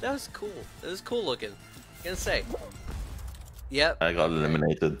 That was cool. That was cool looking. Gonna say. Yep. I got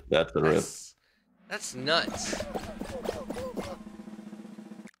eliminated. That's a rip. That's nuts.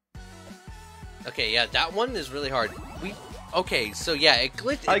 Okay, yeah, that one is really hard. Okay, so yeah, it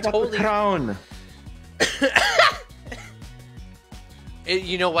glitched. I got the crown.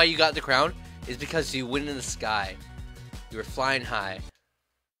 You know why you got the crown? Is because you went in the sky. You were flying high.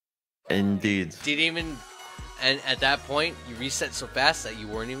 Indeed. Didn't even, and at that point, you reset so fast that you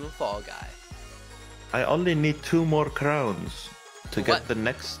weren't even Fall Guy. I only need 2 more crowns to get What? the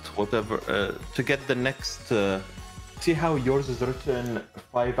next whatever. To get the next. See how yours is written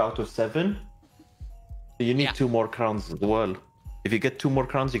 5 out of 7. You need Yeah. 2 more crowns as well. If you get 2 more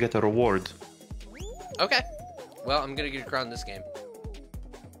crowns, you get a reward. Okay. Well, I'm gonna get a crown this game.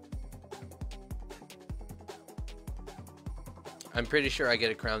 I'm pretty sure I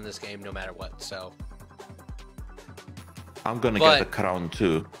get a crown this game no matter what, so. I'm gonna get a crown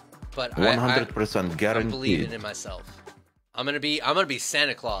too. But 100% guaranteed. I'm believing in myself. I'm gonna be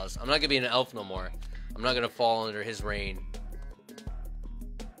Santa Claus. I'm not gonna be an elf no more. I'm not gonna fall under his reign.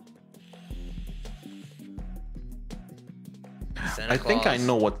 Santa I think I Claus.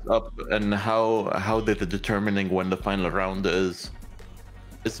 know what's up and how they're determining when the final round is.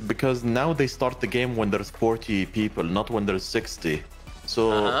 It's because now they start the game when there's 40 people, not when there's 60.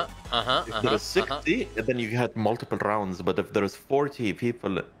 So if there's 60, then you had multiple rounds. But if there's 40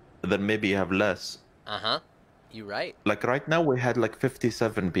 people, then maybe you have less. You're right. Like right now, we had like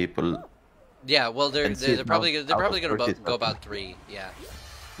 57 people. Yeah, well, they're probably gonna go about 3. Yeah.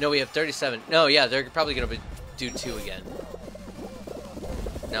 No, we have 37. No, yeah, they're probably gonna do 2 again.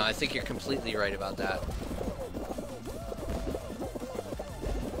 No, I think you're completely right about that.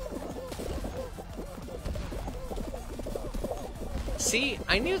 See,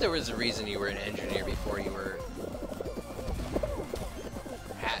 I knew there was a reason you were an engineer before you were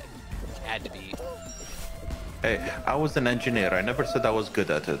had to be. Hey, I was an engineer. I never said I was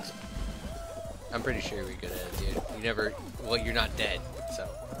good at it. I'm pretty sure you were good at it, dude. You never. Well, you're not dead, so.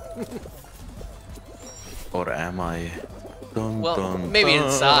 Or am I? Dun, Well, dun, maybe dun.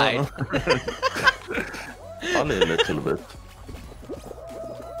 inside. Only a little bit.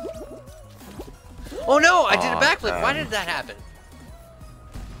 Oh no! I did a Aw, backflip. Why damn. did that happen?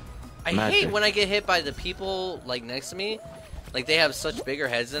 I Magic. hate when I get hit by the people like next to me. Like they have such bigger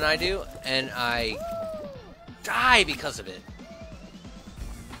heads than I do, and I die because of it.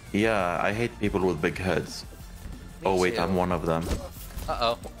 Yeah, I hate people with big heads. Me Oh wait, too. I'm one of them.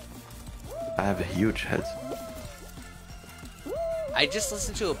 Uh-oh. I have a huge head. I just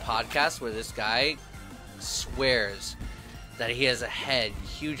listened to a podcast where this guy swears that he has a head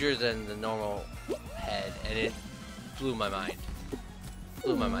huger than the normal head, and it blew my mind.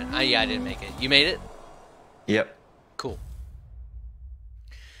 Blew my mind. Yeah, I didn't make it. You made it? Yep. Cool.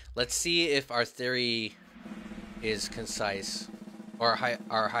 Let's see if our theory is concise, or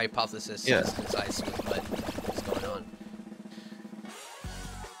our hypothesis Yeah. is concise with what is going on.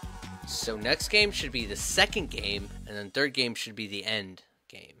 So next game should be the second game, and then third game should be the end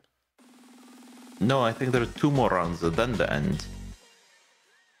game. No, I think there are 2 more rounds, then the end.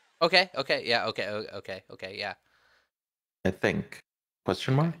 Okay, yeah, okay, yeah. I think.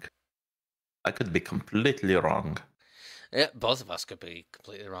 Question mark? I could be completely wrong. Yeah, both of us could be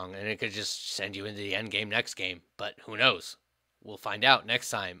completely wrong, and it could just send you into the end game next game, but who knows? We'll find out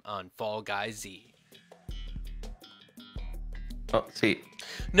next time on Fall Guys Z. Oh, see.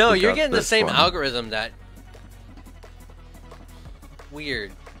 No, We you're got getting the this same one. algorithm that...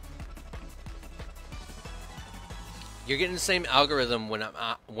 Weird. You're getting the same algorithm when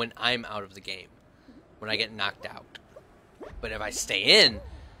I'm out of the game. When I get knocked out. But if I stay in,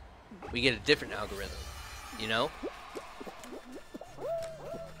 we get a different algorithm. You know?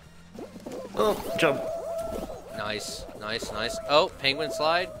 Oh, jump. Nice. Oh, penguin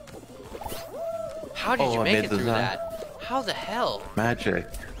slide. How did Oh, you I make made it the through design. that? How the hell? Magic.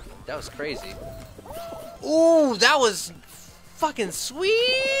 That was crazy. Ooh, that was fucking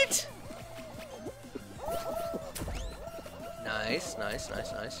sweet! Nice.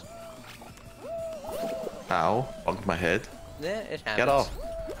 Ow. Bumped my head. Yeah, it happens. Get off.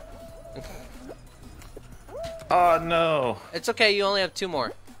 Oh, no. It's okay, you only have 2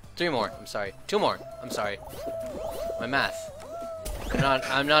 more. 3 more, I'm sorry. 2 more, I'm sorry. My math.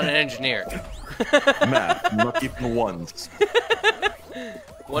 I'm not an engineer. Math, not even once.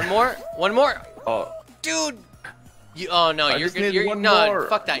 1 more? 1 more! Oh, Dude! Oh no, I you're just good. need one No, more.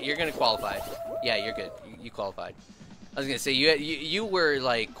 fuck that. You're gonna qualify. Yeah, you're good. You qualified. I was gonna say you were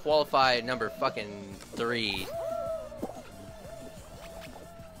like qualified number fucking 3.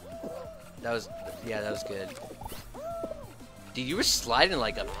 That was good. Dude, you were sliding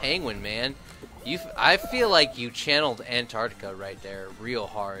like a penguin, man. I feel like you channeled Antarctica right there, real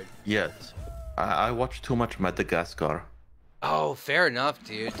hard. yes. I watched too much Madagascar. Oh, fair enough,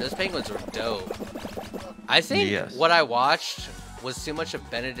 dude. Those penguins were dope. I think Yes. what I watched was too much of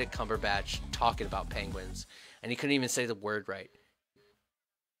Benedict Cumberbatch talking about penguins, and he couldn't even say the word right.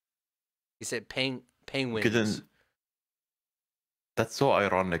 He said penguins. Couldn't. That's so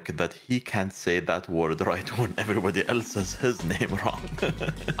ironic that he can't say that word right when everybody else says his name wrong.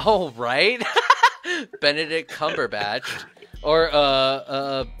 Oh, right? Benedict Cumberbatch. Or,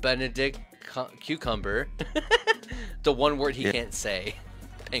 Benedict Cucumber. The one word he can't say.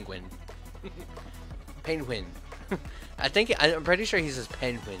 Penguin. Penguin. I'm pretty sure he says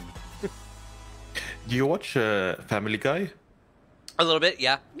penguin. Do you watch Family Guy? A little bit,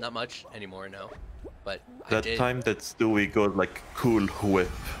 yeah. Not much anymore, no. But I That did. time that Stewie goes like, cool whip.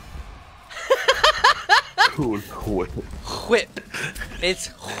 Cool whip. Whip. It's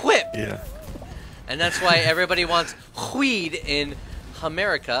whip. Yeah. And that's why everybody wants weed in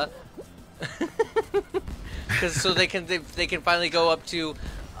America. So they can finally go up to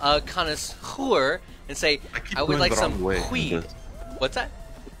a connoisseur and say, keep I would going like the some wrong way. weed. What's that?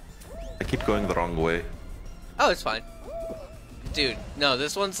 I keep going the wrong way. Oh, it's fine. Dude, no,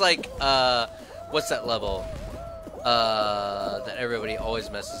 this one's like, what's that level? That everybody always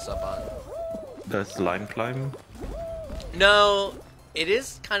messes up on. The slime climb? No, it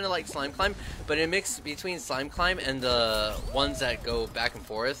is kind of like Slime Climb, but it mix between Slime Climb and the ones that go back and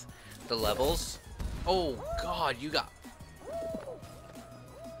forth, the levels. Oh god, you got...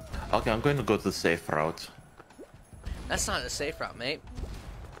 Okay, I'm going to go the safe route. That's not a safe route, mate.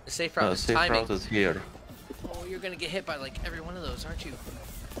 The safe route is Safe timing. route is here. Oh, you're gonna get hit by like every one of those, aren't you?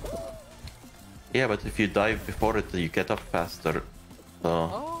 Yeah, but if you dive before it, you get up faster. So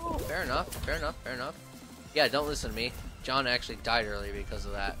Oh, fair enough. Fair enough. Fair enough. Yeah, don't listen to me. John actually died earlier because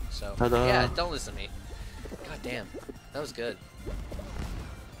of that. So Ta-da. yeah, don't listen to me. God damn, that was good.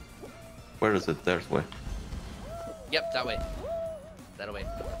 where is it? There's way. Yep, that way. That way.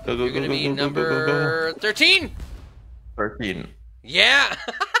 Go, go, You're gonna go, be go, go, go, go, number 13. 13. Yeah.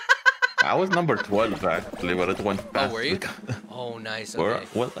 I was number 12 actually, but it went past. Oh, were you? the- Oh, nice. Where- Okay.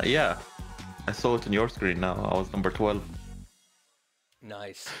 Well, yeah. I saw it on your screen now. I was number 12.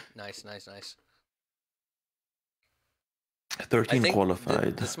 Nice. Nice. Nice. Nice. 13 I think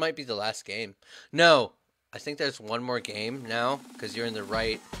qualified. this might be the last game. No, I think there's one more game now because you're in the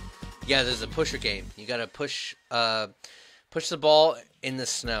right. Yeah, there's a pusher game. You gotta push the ball in the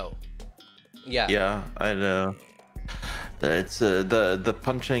snow. Yeah. Yeah, I know. It's the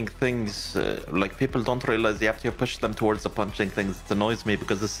punching things. Like people don't realize you have to push them towards the punching things. It annoys me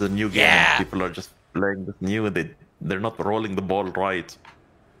because this is a new game. Yeah. People are just playing this new. They're not rolling the ball right.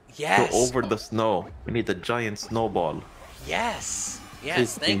 Yes. Go over the snow. We need a giant snowball. Yes.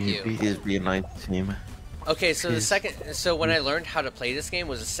 Yes. Thank you. Please be a nice team. Okay, so Please. so when I learned how to play this game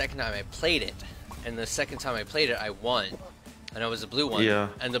was the second time I played it, and the second time I played it, I won, and I was a blue one. Yeah.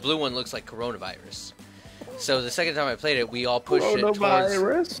 And the blue one looks like coronavirus. So the second time I played it, we all pushed it towards.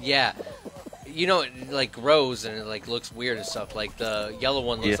 Coronavirus? Yeah. You know, it like grows and it like looks weird and stuff. Like the yellow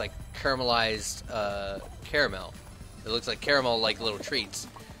one looks like caramelized caramel. It looks like caramel, like little treats.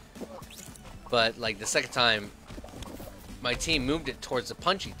 But like the second time, my team moved it towards the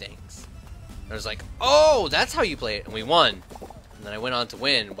punchy things. I was like, oh, that's how you play it, and we won. And then I went on to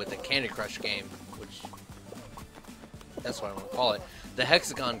win with the Candy Crush game, which that's what I want to call it, the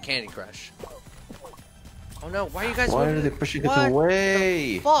Hexagon Candy Crush. Oh no, why are you guys? Why are they pushing What it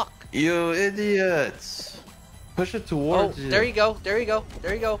away? the fuck? You idiots! Push it towards you. There you go. There you go.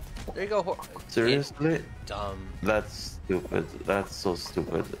 There you go. There you go. Seriously? Dumb. That's stupid. That's so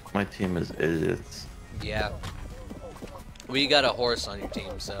stupid. My team is idiots. Yeah. Well, you got a horse on your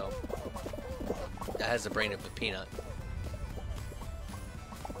team, so that has the brain of a peanut.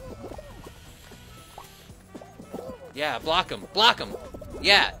 Yeah, block him. Block him.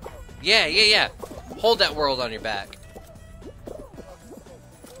 Yeah. Yeah, yeah, yeah. Hold that world on your back.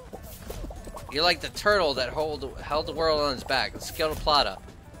 You're like the turtle that held the world on his back. Let's kill the Plata.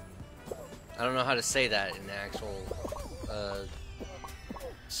 I don't know how to say that in actual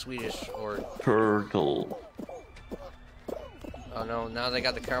Swedish or... Turtle. Oh no, now they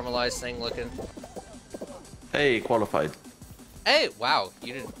got the caramelized thing looking. Hey, qualified. Hey, wow,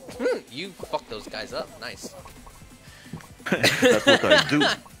 you didn't... you fucked those guys up. Nice. That's what I do.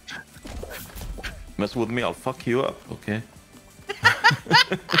 Mess with me, I'll fuck you up, okay?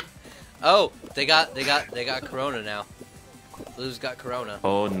 Oh, they got Corona now. Blue's got Corona.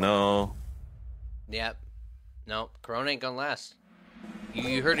 Oh no. Yep. No, Corona ain't gonna last.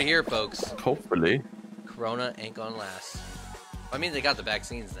 You heard it here, folks. Hopefully. Corona ain't gonna last. I mean, they got the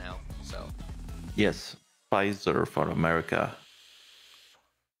vaccines now, so. Yes. Pfizer for America.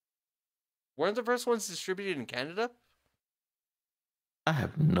 Weren't the first ones distributed in Canada? I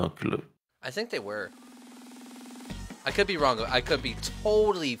have no clue. I think they were. I could be wrong. I could be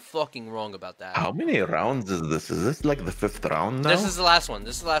totally fucking wrong about that. How many rounds is this? Is this like the 5th round now? This is the last one.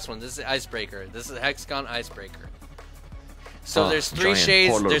 This is the last one. This is the icebreaker. This is the Hexagon icebreaker. So there's three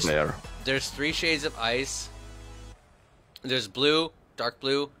shades. There's 3 shades of ice. There's blue, dark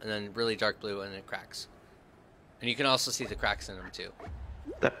blue, and then really dark blue, and it cracks. And you can also see the cracks in them too.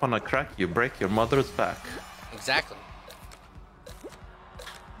 Step on a crack, you break your mother's back. Exactly.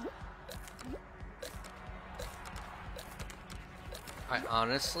 I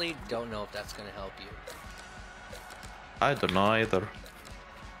honestly don't know if that's gonna help you. I don't know either.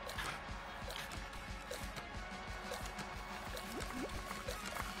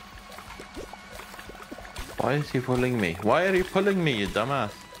 Why is he pulling me? Why are you pulling me, you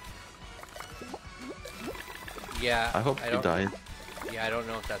dumbass? Yeah. I hope he died. Yeah, I don't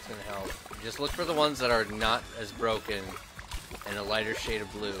know if that's gonna help. Just look for the ones that are not as broken and a lighter shade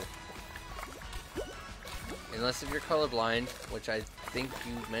of blue. Unless if you're colorblind, which I think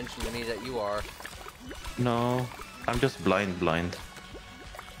you mentioned to me that you are. No, I'm just blind.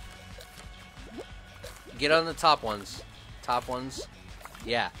 Get on the top ones. Top ones.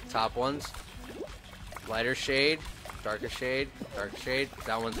 Yeah, top ones. Lighter shade, darker shade, darker shade.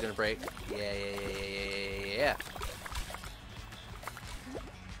 That one's gonna break. Yeah.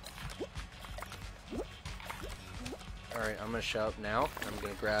 Alright, I'm gonna show up now. I'm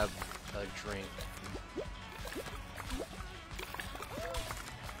gonna grab a drink.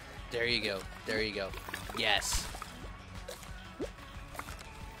 There you go. There you go. Yes.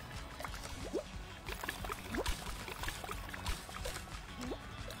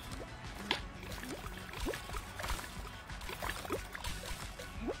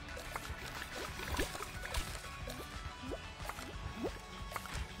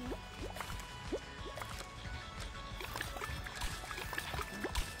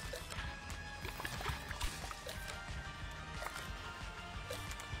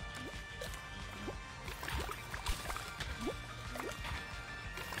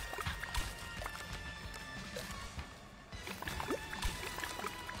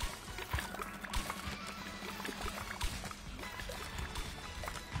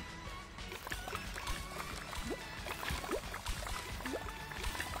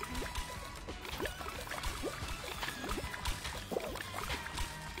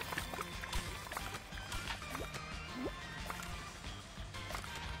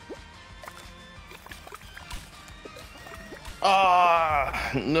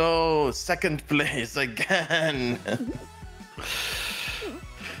 No, second place again.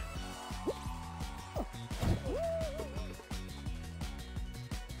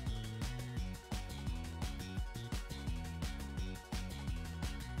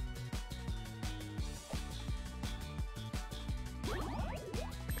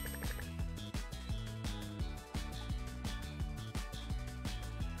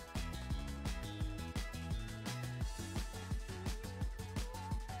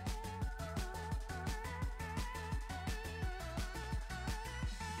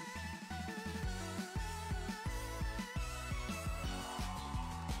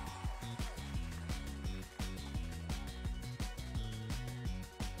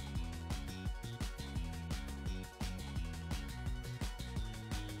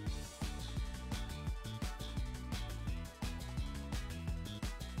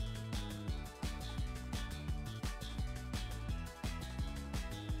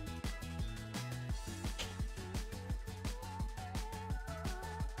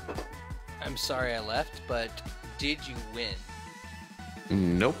 I'm sorry I left, but did you win?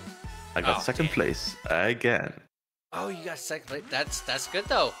 Nope. I got second damn. place again. Oh, you got second place. That's good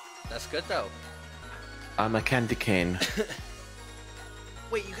though. That's good though. I'm a candy cane.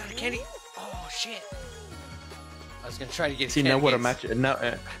 Wait, you got a candy? Oh shit! I was gonna try to get. See, now we're a candy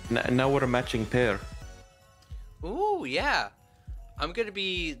match. Now we're a matching pair. Ooh, yeah. I'm gonna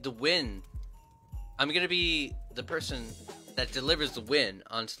be the win. I'm gonna be the person that delivers the win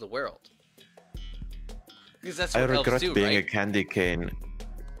onto the world. Because that's what I regret elves do, being right? a candy cane.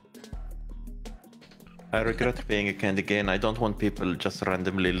 I regret being a candy cane. I don't want people just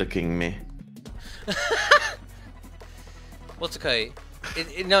randomly licking me. Well, it's okay.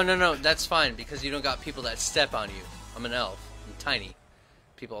 No. That's fine because you don't got people that step on you. I'm an elf. I'm tiny.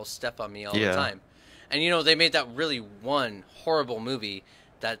 People step on me all the time. And you know, they made that really one horrible movie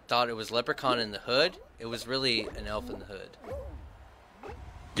that thought it was Leprechaun in the Hood. It was really an elf in the hood.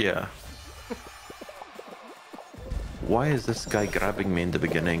 Yeah. Why is this guy grabbing me in the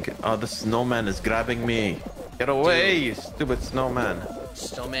beginning? Oh, the snowman is grabbing me. Get away, you stupid snowman.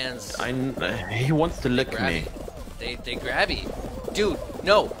 Snowman's... he wants to lick me. They grab you. Dude,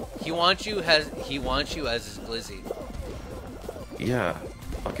 no. He wants you as his glizzy. Yeah.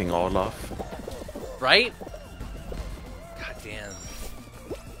 Fucking Olaf. Right? God damn.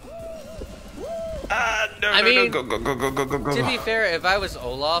 Go. To be fair, if I was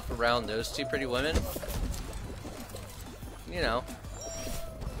Olaf around those two pretty women, you know.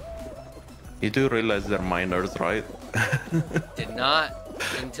 You do realize they're minors, right? Did not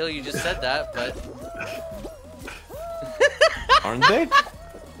until you just said that, but... Aren't they?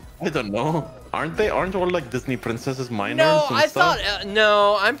 I don't know. Aren't they? Aren't all like Disney princesses minors? No, and I stuff? thought...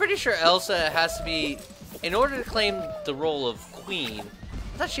 no, I'm pretty sure Elsa has to be... In order to claim the role of queen,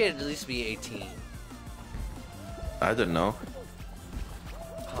 I thought she had to at least be 18. I don't know.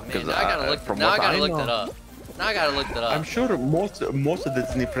 Oh man, now I gotta look that up. Now I gotta look that up. I'm sure most of the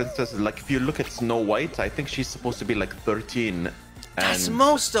Disney princesses, like if you look at Snow White, I think she's supposed to be like 13. That's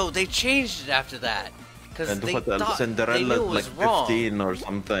most though. They changed it after that because they thought Cinderella they knew it like was 15 wrong. or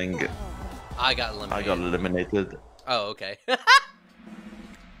something. I got eliminated. I got eliminated. Oh, okay.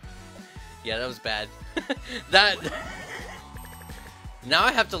 Yeah, that was bad. That. Now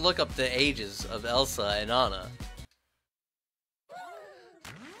I have to look up the ages of Elsa and Anna.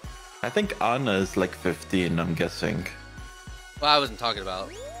 I think Anna is like 15, I'm guessing. Well, I wasn't talking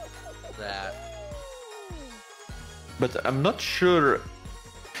about that. But I'm not sure.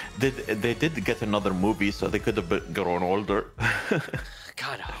 They did get another movie, so they could have grown older.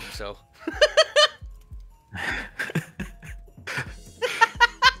 God, I hope so.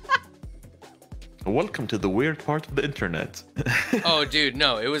 Welcome to the weird part of the internet. Oh, dude,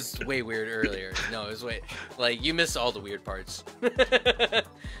 no, it was way weird earlier. No, it was way... Like, you missed all the weird parts.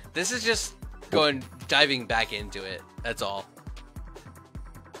 This is just diving back into it. That's all.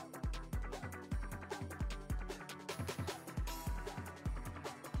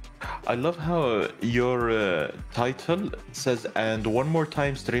 I love how your title says, and one more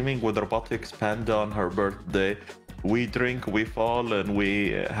time streaming with RobotixPanda on her birthday. We drink, we fall, and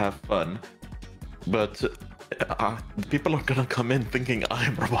we have fun. But people are gonna come in thinking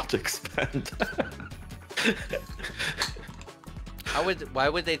I'm RobotixPanda. Why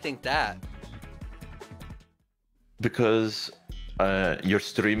would they think that? Because you're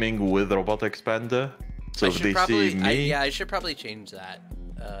streaming with RobotixPanda. So if they see me... yeah, I should probably change that.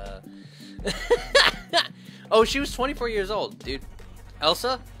 Oh, she was 24 years old, dude.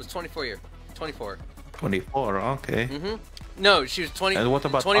 Elsa was 24. 24, okay. Mm-hmm. No, she was 20. And what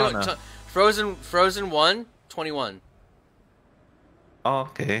about 21? Anna? Frozen 1, 21.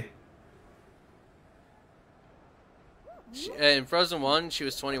 Okay. In Frozen 1, she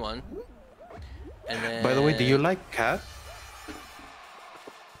was 21. And then... By the way, do you like cats?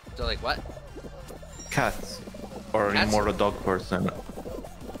 So like what? Cats. Or are you Cats? more a dog person?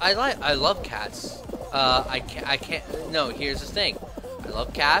 I love cats. I can't. No, here's the thing. I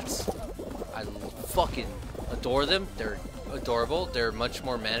love cats. I fucking adore them. They're adorable. They're much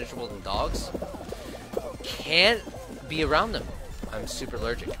more manageable than dogs. Can't be around them. I'm super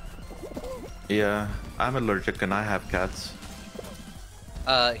allergic. Yeah, I'm allergic and I have cats.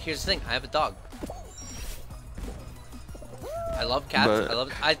 Here's the thing. I have a dog. I love cats. But...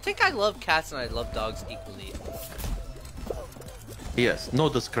 I think I love cats and I love dogs equally. Yes, no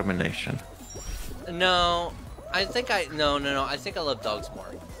discrimination. No, I think no. I think I love dogs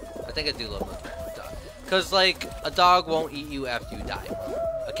more. I think I do love dogs. Cause like a dog won't eat you after you die.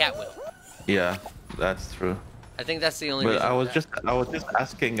 A cat will. Yeah, that's true. I think that's the only But reason. I was just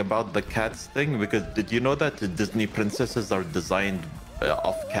asking about the cats thing because did you know that the Disney princesses are designed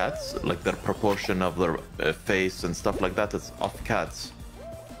off cats? Like their proportion of their face and stuff like that is off cats.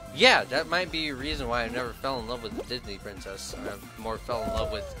 Yeah, that might be a reason why I never fell in love with a Disney princess. I more fell in love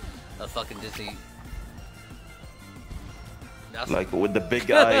with a fucking Disney. Nothing. Like with the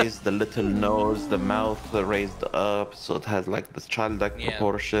big eyes, the little nose, the mouth raised up, so it has like this childlike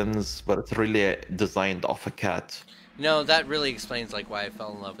proportions, but it's really designed off a cat. No, that really explains like why I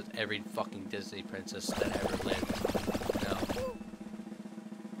fell in love with every fucking Disney princess that ever lived.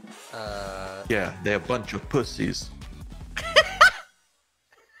 No. Yeah, they're a bunch of pussies.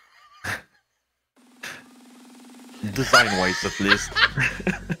 Design-wise, at least.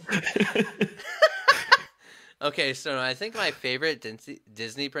 Okay, so I think my favorite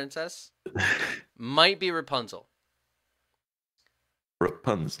Disney princess might be Rapunzel.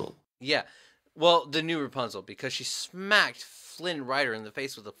 Rapunzel. Yeah. Well, the new Rapunzel, because she smacked Flynn Rider in the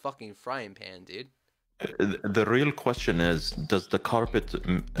face with a fucking frying pan, dude. The real question is, does the carpet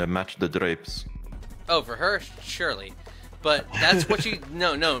match the drapes? Oh, for her, surely. But that's what you...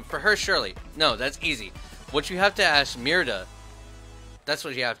 No, for her, surely. No, that's easy. What you have to ask Mirda, that's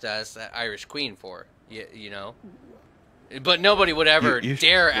what you have to ask that Irish queen for, you know? But nobody would ever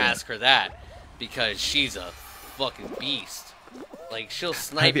dare ask her that, because she's a fucking beast. Like, she'll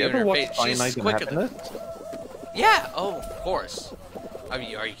snipe you in her face. She's quicker than... Yeah, oh, of course. I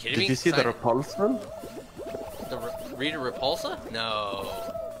mean, are you kidding me? Did you see the Rapunzel? The Rita Repulsa? No.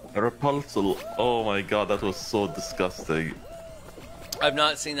 Rapunzel. Oh my god, that was so disgusting. I've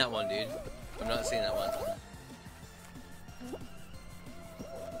not seen that one, dude. I've not seen that one.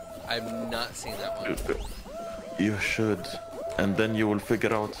 I've not seen that one. You should, and then you will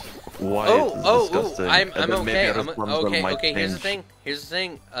figure out why it's disgusting. I'm okay. Okay. Here's the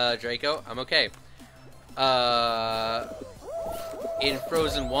thing, Draco. I'm okay. In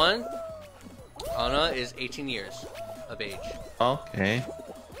Frozen 1, Anna is 18 years of age. Okay.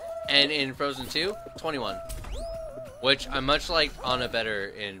 And in Frozen 2, 21. Which I much like Anna better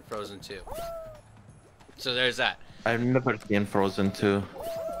in Frozen 2. So there's that. I've never seen Frozen 2.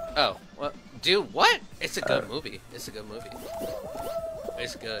 Oh, well, dude, what? It's a good movie. It's a good movie.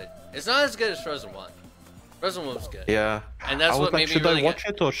 It's good. It's not as good as Frozen 1. Frozen 1 was good. Yeah. And that's what made me should really I watch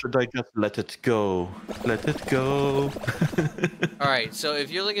it or should I just let it go? Let it go. Alright, so if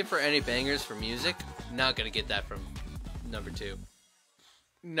you're looking for any bangers for music, not gonna get that from number 2.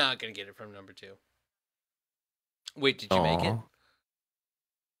 Not gonna get it from number 2. Wait, did you make it?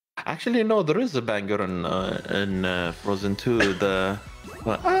 Actually, no, there is a banger in Frozen 2. The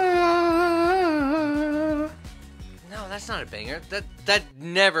No, that's not a banger. That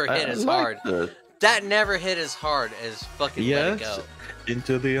never hit as hard. That never hit as hard as fucking Let It Go.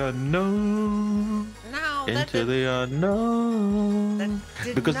 Into the unknown. No, Into the unknown. That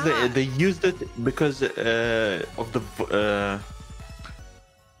did because not. they used it because of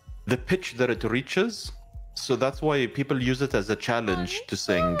the pitch that it reaches. So that's why people use it as a challenge to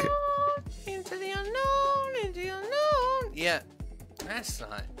sing. Into the unknown, into the unknown. Yeah, that's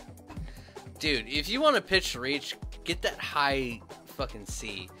not. Dude, if you want a pitch to reach, get that high fucking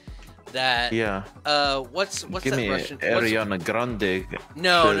C. That what's Give that me Russian? Ariana Grande.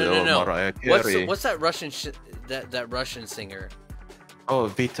 No. Mariah Carey. What's that Russian that Russian singer? Oh,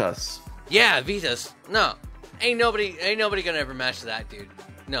 Vitas. Yeah, Vitas. No, ain't nobody gonna ever match that, dude.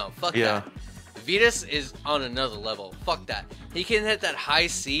 No, fuck that. Vitas is on another level. Fuck that. He can hit that high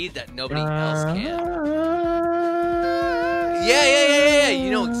C that nobody else can. Yeah. You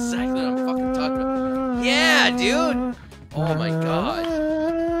know exactly what I'm fucking talking about. Yeah, dude. Oh my god.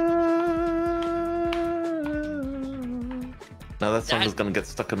 Now that song is gonna get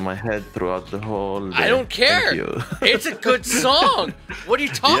stuck in my head throughout the whole day. I don't care. Thank you. It's a good song. What are you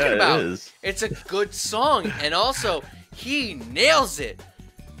talking about? It is. It's a good song, and also he nails it.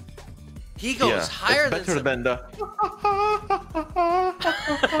 He goes higher it's better than the.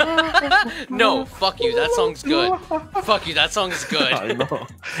 No, fuck you. That song's good. Fuck you. That song's good. I know.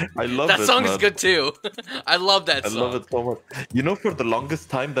 I love that it. song man. is good too. I love that song. I love it so much. You know, for the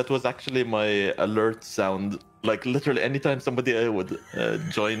longest time, that was actually my alert sound. Like literally, anytime somebody would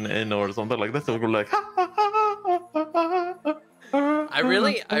join in or something like that, I would go like. I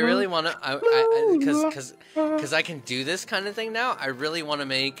really want to, because I can do this kind of thing now. I really want to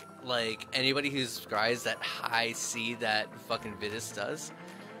make like anybody who subscribes that high C that fucking Vidus does.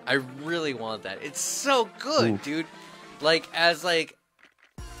 I really want that. It's so good, dude. Like as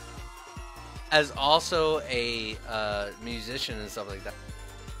also a musician and stuff like that.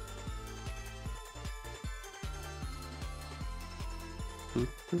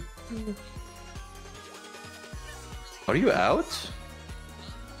 Are you out?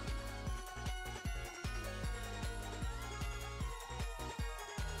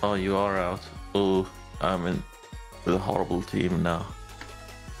 Oh, you are out. Oh, I'm in with a horrible team now.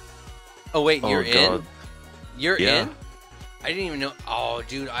 Oh wait, you're God. in? You're Yeah. in? I didn't even know. Oh,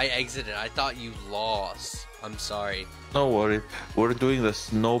 dude, I exited. I thought you lost. I'm sorry. No worry. We're doing the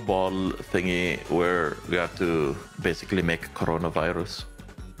snowball thingy where we have to basically make coronavirus.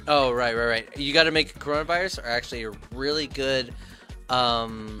 Oh, right. You got to make a coronavirus, or actually a really good,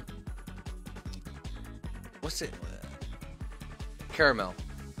 what's it? Caramel.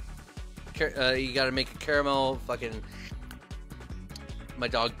 You got to make a caramel. Fucking, my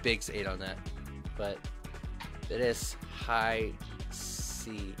dog Biggs ate on that, but it is high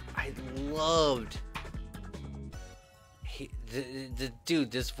C. I loved the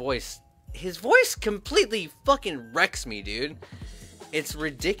dude. This voice, his voice completely fucking wrecks me, dude. It's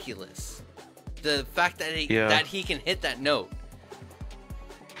ridiculous. The fact that he can hit that note.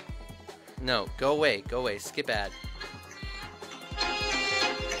 No, go away, skip ad.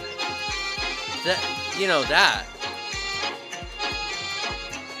 That, you know that.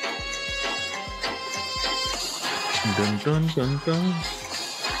 Dun, dun, dun, dun.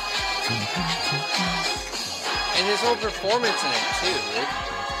 And his whole performance in it too, dude.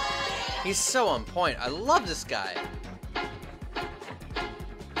 He's so on point. I love this guy.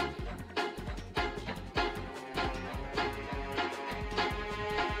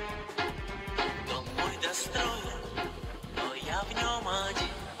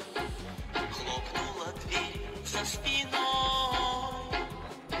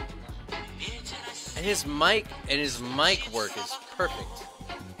 And his mic work is perfect.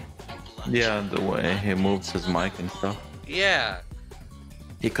 Yeah, the way he moves his mic and stuff. Yeah.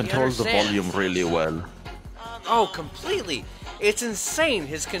 He controls the volume really well. Oh, completely. It's insane,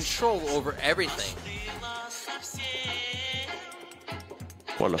 his control over everything.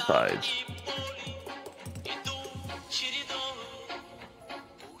 Qualified.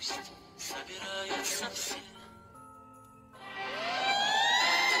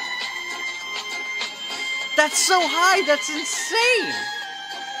 That's so high, that's insane!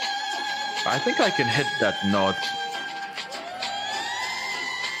 I think I can hit that note.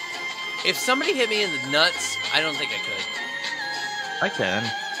 If somebody hit me in the nuts, I don't think I could. I can.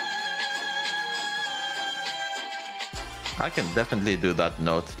 I can definitely do that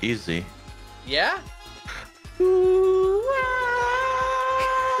note easy. Yeah?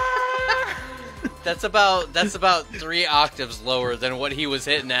 That's about 3 octaves lower than what he was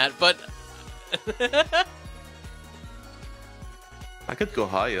hitting at, but I could go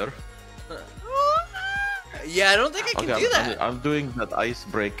higher. yeah, I don't think I can do that. I'm doing that ice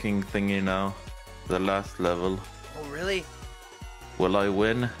breaking thingy now. The last level. Oh, really? Will I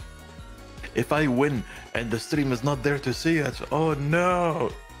win? If I win and the stream is not there to see it, oh no!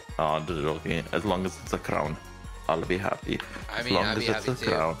 Oh, I'm just joking. As long as it's a crown, I'll be happy. I mean, I'd be happy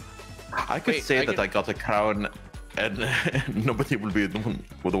too. Crown. I could say that I got a crown and nobody will be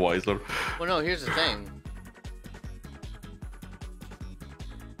the wiser. Well, no, here's the thing.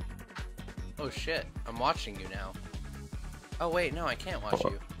 Oh shit, I'm watching you now. Oh wait, no, I can't watch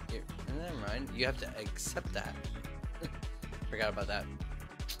you. Never mind, you have to accept that. Forgot about that.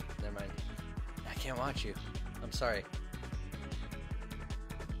 Never mind. I can't watch you. I'm sorry.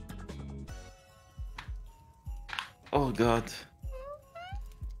 Oh god.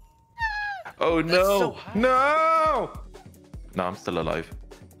 Oh no! So high. No! No, I'm still alive.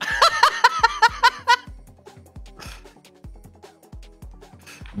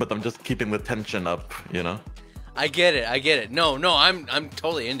 But I'm just keeping the tension up, you know? I get it. No, I'm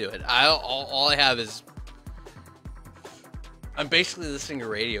totally into it. All I have is I'm basically listening to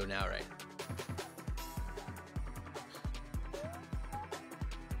radio now, right?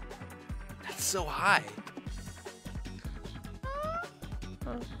 That's so high.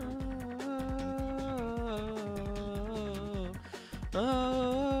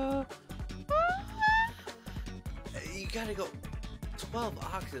 You gotta go 12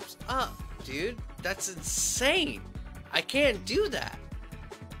 octaves up, dude. That's insane. I can't do that.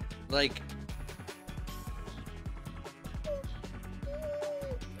 Like,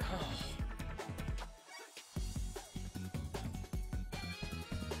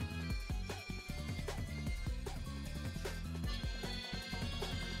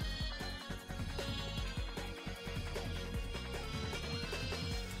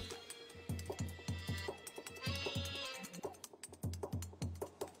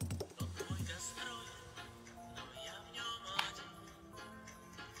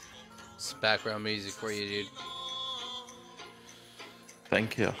 it's background music for you, dude.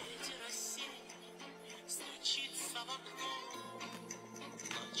 Thank you.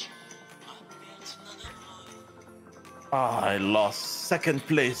 Ah, I lost second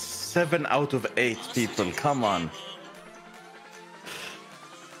place. 7 out of 8 people. Come on.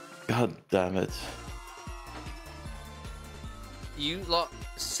 God damn it. You lost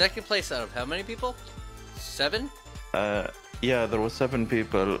second place out of how many people? 7? Yeah, there were 7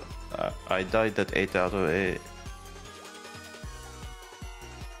 people. I died at 8 out of 8.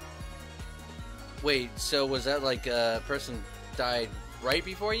 Wait, so was that like a person died right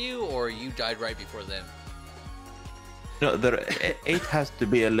before you, or you died right before them? No, there 8 has to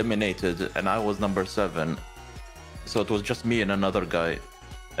be eliminated, and I was number 7. So it was just me and another guy,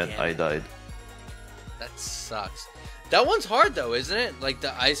 and Damn. I died. That sucks. That one's hard though, isn't it? Like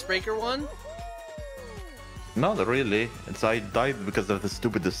the icebreaker one? Not really. It's I died because of the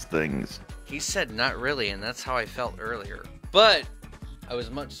stupidest things. He said not really, and that's how I felt earlier. But I was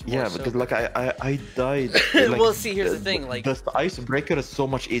much more Yeah, because sober. like I died. Like, well, see, here's the thing. Like, the icebreaker is so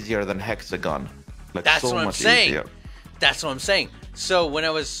much easier than hexagon. Like, that's so what I'm much saying. easier. That's what I'm saying. So when I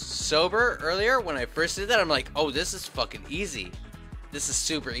was sober earlier, when I first did that, I'm like, oh, this is fucking easy. This is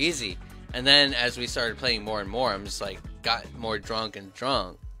super easy. And then as we started playing more and more, I'm just like, got more drunk and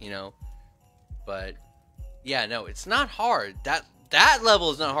drunk, you know. But yeah, no, it's not hard. That level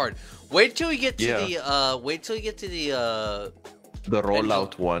is not hard. Wait till you get to the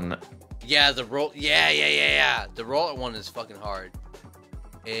rollout one. Yeah, the roll. Yeah. The rollout one is fucking hard.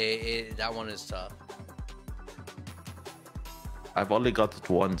 That one is tough. I've only got it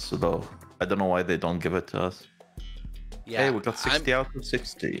once though. I don't know why they don't give it to us. Yeah. Hey, we got 60 out of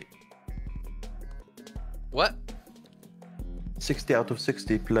 60. What? 60 out of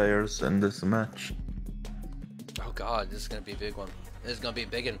 60 players in this match. Oh god, this is gonna be a big one. This is gonna be a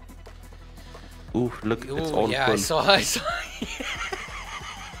big one. Ooh, look, Ooh, it's all yeah, full. I saw.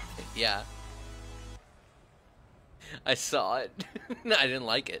 Yeah. I saw it. I didn't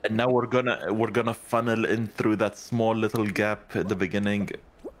like it. And now we're gonna funnel in through that small little gap at the beginning.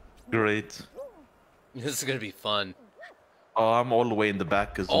 Great. This is gonna be fun. Oh, I'm all the way in the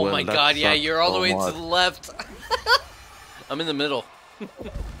back as Oh well. my That god, yeah, sucks you're all the so way much. to the left. I'm in the middle.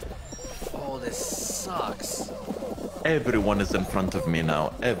 Oh, this sucks. Everyone is in front of me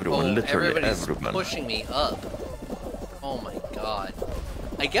now. Everyone, literally everybody's everyone. pushing me up. Oh my god.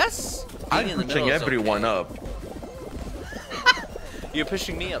 I guess being I'm in the pushing middle is everyone okay. up. You're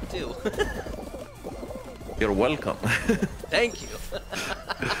pushing me up too. You're welcome. Thank you.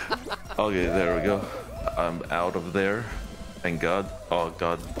 Okay, there we go. I'm out of there. Thank God. Oh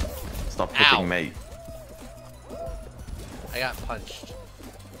God. Stop hitting Ow. me. I got punched.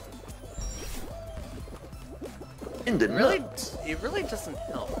 In the It really doesn't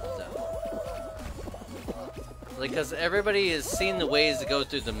help though. Like, because everybody has seen the ways to go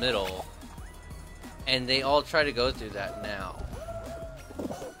through the middle, and they all try to go through that now.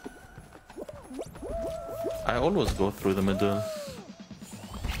 I always go through the middle.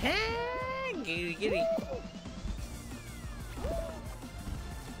 Giddy giddy.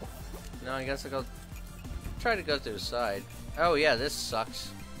 No, I guess I'll go try to go through the side. Oh yeah, this sucks.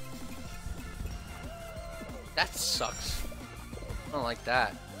 That sucks. I don't like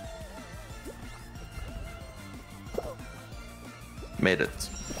that. Made it.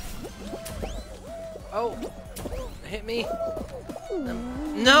 Oh, hit me.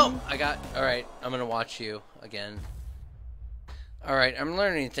 No, I got. All right, I'm gonna watch you again. All right, I'm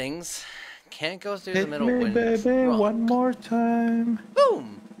learning things. Can't go through the middle when drunk. one more time.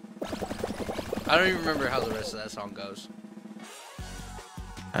 Boom. I don't even remember how the rest of that song goes.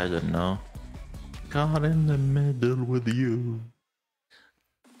 I don't know. Caught in the middle with you.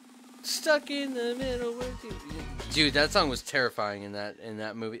 Stuck in the middle with you. Dude, that song was terrifying in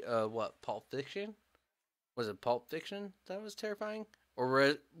that movie. What? Pulp Fiction? Was it Pulp Fiction that was terrifying?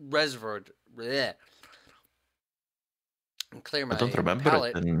 Or Reservoir? Bleh. Clear my I don't remember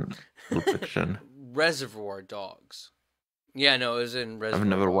palate. it in Pulp Fiction. Reservoir Dogs. Yeah, no, it was in Reservoir I've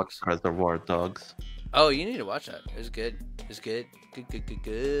never Dogs. watched Reservoir Dogs. Oh, you need to watch that. It was good. It was good.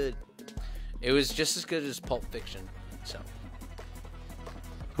 Good. It was just as good as Pulp Fiction. So.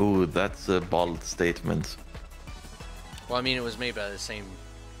 Ooh, that's a bold statement. Well, I mean, it was made by the same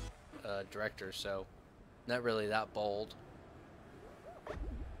director, so not really that bold.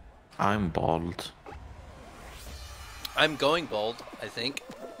 I'm bald. I'm going bold, I think.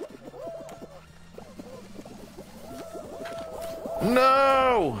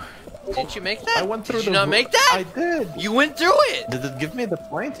 No! Didn't you make that? I went through Did you not make that? I did. You went through it. Did it give me the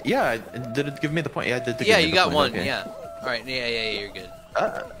point? Yeah, did it give me the point? Yeah, it did. Yeah, give me you the got point. one. Okay. Yeah. All right. Yeah. You're good.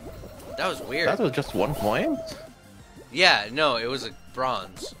 That was weird. That was just 1 point? Yeah. No, it was a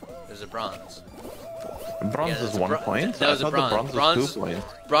bronze. It was a bronze. Bronze Yeah, is 1 point? That was I a thought bronze. the bronze was 2 points.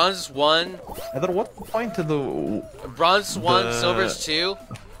 Bronze is 1. And then what's the point to the... Bronze is 1. The- Silver is 2.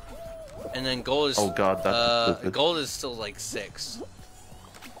 And then gold is. Oh god, that's stupid. gold is still like 6.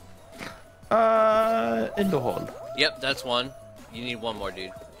 In the hole. Yep, that's 1. You need 1 more,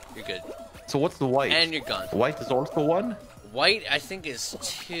 dude. You're good. So what's the white? And you're gone. White is also 1? White, I think, is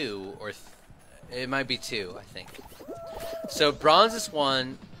 2, or it might be 2, I think. So bronze is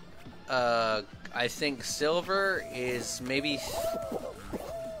 1. I think silver is maybe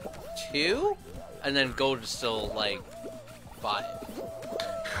 2, and then gold is still like 5.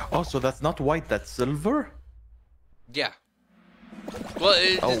 Oh, so that's not white, that's silver? Yeah. Well,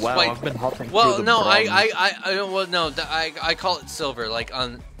 Oh it's wow, white. I've been hopping Well, through the no, bronze. well, no, I call it silver, like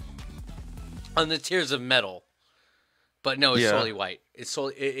on the tiers of metal. But no, it's Yeah. totally white. It's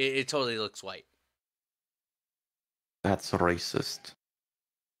totally, it totally looks white. That's racist.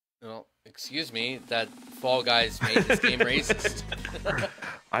 Well, excuse me, that Fall Guys made this game racist.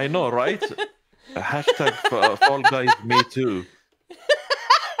 I know, right? Hashtag Fall Guys me too.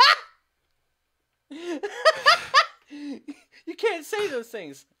 You can't say those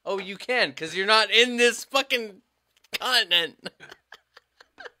things. Oh, you can, because you're not in this fucking continent.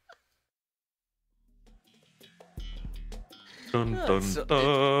 Dun, No, dun, it's so-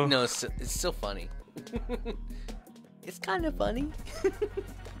 dun. No, it's still funny. It's kind of funny.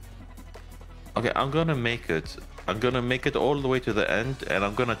 Okay, I'm gonna make it. I'm gonna make it all the way to the end, and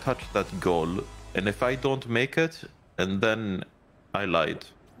I'm gonna touch that goal. And if I don't make it, and then I lied.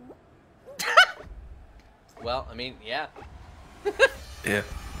 Well, I mean, yeah. Yeah.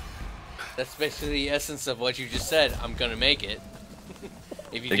 That's basically the essence of what you just said. I'm gonna make it.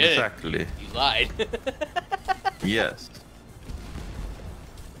 If you didn't, Exactly. you lied. Yes.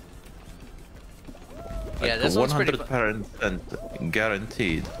 Yeah, Like this one's pretty 100%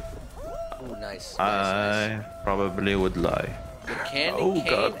 guaranteed. Oh, nice. I probably would lie. The candy Oh, cane.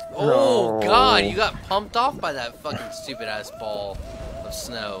 God. Oh No. god, you got pumped off by that fucking stupid ass ball of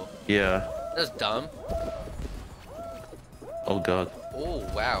snow. Yeah. That's dumb. Oh god. Oh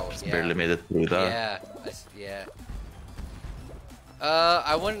wow. Just Yeah. barely made it through that. Yeah. Yeah.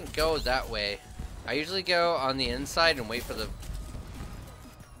 I wouldn't go that way. I usually go on the inside and wait for the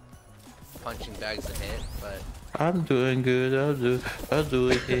punching bags to hit, but I'm doing good. I'm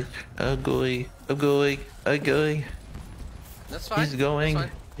doing it. I'm going. that's fine. He's going. That's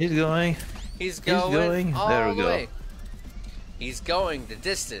fine. He's going. He's going. going. All There we the go. way. He's going the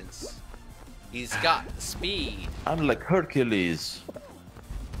distance. He's got the speed. I'm like Hercules.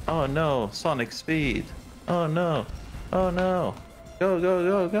 Oh no, Sonic speed. Oh no. Oh no. Go, go,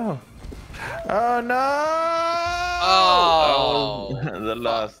 go, go. Oh no! Oh, I was the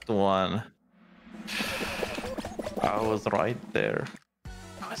last one. I was right there.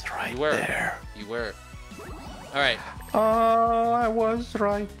 I was right You were. there. You were. All right. Oh, I was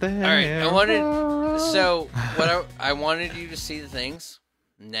right there. All right. I wanted. So what I wanted you to see the things.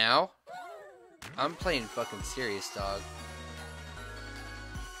 Now, I'm playing fucking serious, dog.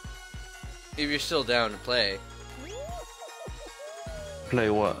 If you're still down to play, Play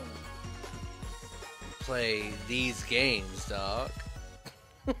what? play these games, dog.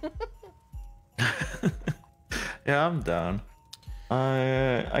 Yeah, I'm down.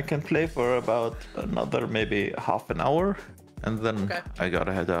 I can play for about another maybe half an hour, and then Okay. I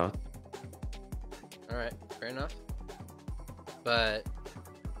gotta head out. All right, fair enough. But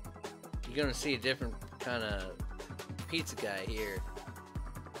you're gonna see a different kind of pizza guy here.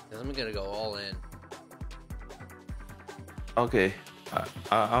 'Cause I'm gonna go all in. Okay,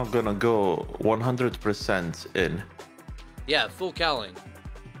 I'm gonna go 100% in. Yeah, full cowling.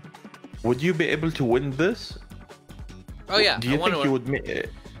 would you be able to win this? Oh yeah. Do you think you would make?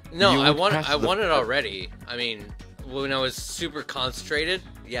 No, you I would won. pass I the- won it already. I mean, when I was super concentrated,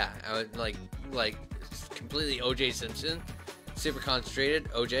 yeah, I would like completely OJ Simpson, super concentrated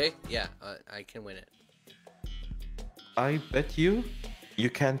OJ. Yeah, I can win it. I bet you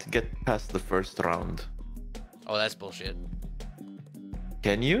can't get past the first round. Oh, that's bullshit.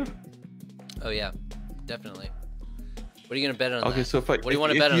 Can you? Oh yeah, definitely. What are you gonna bet on? Okay, that? so if What do you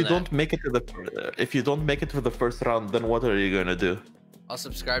want to bet if you on don't that? make it to the if you don't make it to the first round, then what are you gonna do? I'll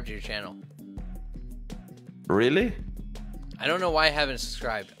subscribe to your channel. Really? I don't know why I haven't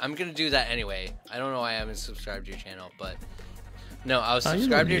subscribed. I'm gonna do that anyway. I don't know why I haven't subscribed to your channel, but no, I'll you subscribe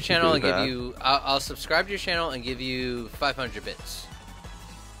don't to your need to channel do and give that. you. I'll subscribe to your channel and give you 500 bits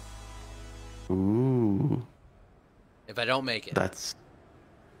Ooh, if I don't make it. that's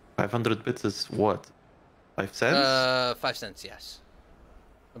 500 bits is what? 5 cents? 5 cents, yes.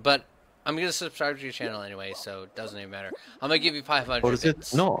 But I'm gonna subscribe to your channel anyway, so it doesn't even matter. I'm gonna give you 500 Or is it?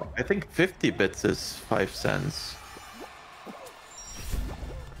 bits. No, I think 50 bits is 5 cents.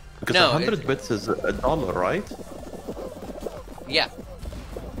 Because No, 100 bits is $1, right? Yeah.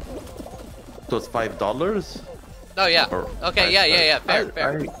 So it's $5? Oh yeah. Or Okay. Yeah. Fair.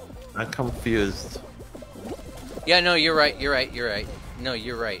 I'm confused. Yeah. No, you're right. No,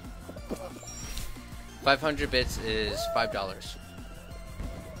 you're right. 500 bits is $5.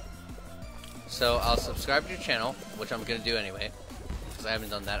 So I'll subscribe to your channel, which I'm gonna do anyway, because I haven't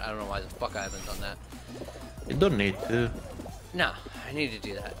done that. I don't know why the fuck I haven't done that. You don't need to. Nah, I need to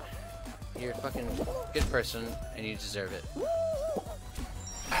do that. You're a fucking good person, and you deserve it.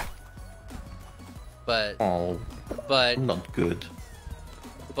 But Oh, I'm not good.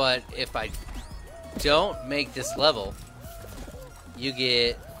 But if I don't make this level, you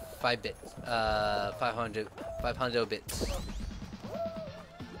get 5 bits. 500 bits.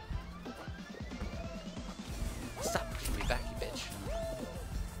 Stop pushing me back, you bitch.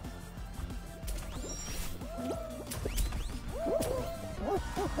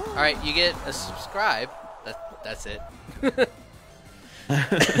 Alright, you get a subscribe. That's it.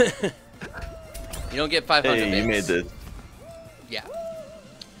 You don't get 500 Hey, bits. you made it. Yeah.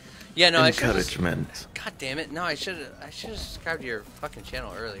 Yeah, no, I should. Encouragement. God damn it! No, I should have subscribed to your fucking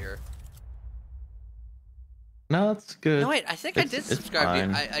channel earlier. No, it's good. No, wait, I think I did It's subscribe to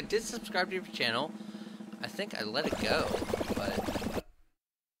you. fine. I did subscribe to your channel. I think I let it go, but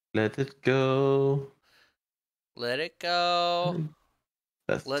Let it go. let it go.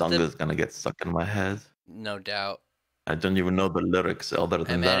 That Let song them- is gonna get stuck in my head. No doubt. I don't even know the lyrics other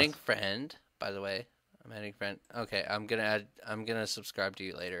than I'm that. adding friend, by the way. I'm adding friend. Okay, I'm gonna subscribe to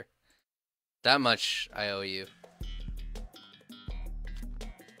you later. That much I owe you.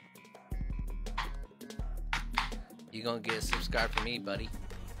 You gonna get a subscribe from me, buddy.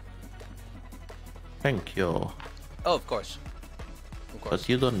 Thank you. Oh, of course. Of course. But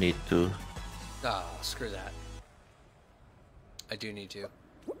you don't need to. Ah, screw that. I do need to.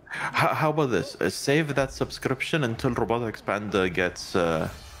 How about this? Save that subscription until RobotixPanda gets a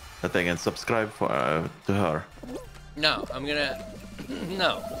thing and subscribe to her. No, I'm gonna.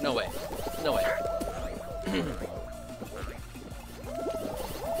 No, no way. No way.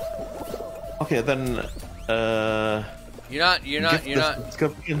 Okay, then. You're Give the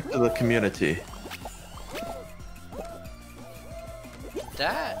subscription to the community.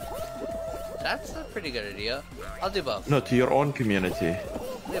 That's a pretty good idea. I'll do both. No, to your own community.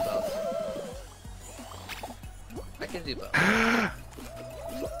 I'll do both. I can do both.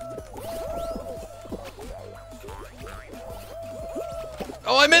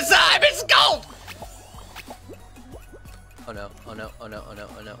 Oh, I missed that! I missed gold! Oh no, oh no, oh no, oh no,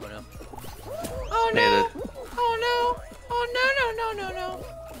 oh no, oh no. Oh Made no! it. Oh no! Oh no, no, no, no, no!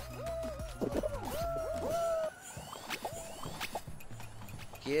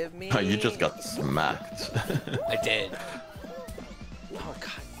 Give me... Oh, you just got smacked. I did. Oh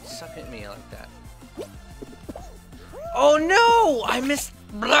god, suck at me like that. Oh no! I missed...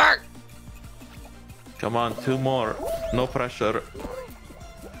 Blur! Come on, 2 more. No pressure.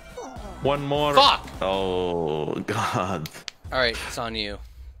 1 more. Fuck! Oh, God. Alright, it's on you.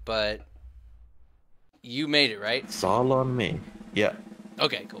 But... You made it, right? It's all on me. Yeah.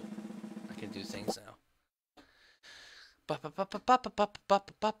 Okay, cool. I can do things now. I'm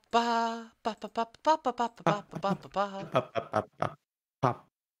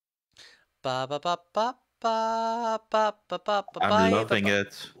loving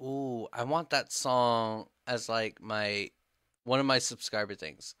it. Ooh, I want that song as like one of my subscriber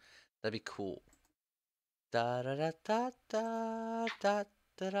things. That'd be cool. Da da da da da da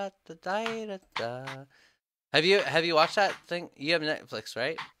da da da da da. Have you watched that thing? You have Netflix,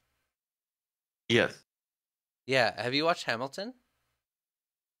 right? Yes. Yeah. Have you watched Hamilton?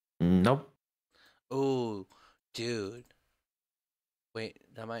 Nope. Oh, dude. Wait,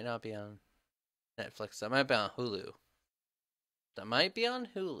 that might not be on Netflix. That might be on Hulu. That might be on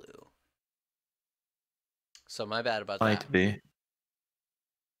Hulu. So my bad about that. Might be.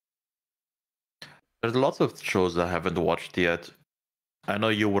 There's lots of shows I haven't watched yet. I know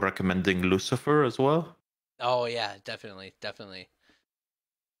you were recommending Lucifer as well. Oh yeah, definitely, definitely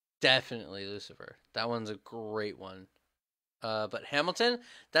Lucifer. That one's a great one. But Hamilton,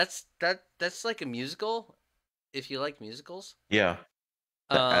 that's like a musical. If you like musicals. Yeah.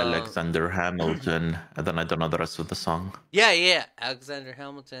 Alexander Hamilton, and then I don't know the rest of the song. Yeah. Alexander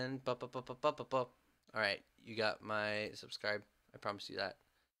Hamilton. All right, you got my subscribe. I promise you that.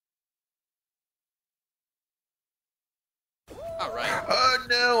 All right. Oh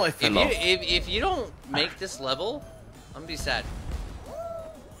no, I fell off. If you don't make this level, I'm gonna be sad.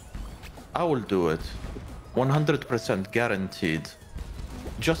 I will do it. 100% guaranteed.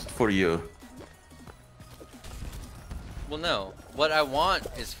 Just for you. Well, no. What I want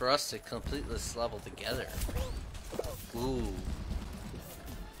is for us to complete this level together. Ooh.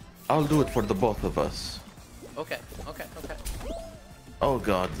 I'll do it for the both of us. Okay. Oh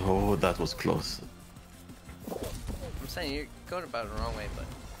god, oh, that was close. I'm saying you're going about it the wrong way, but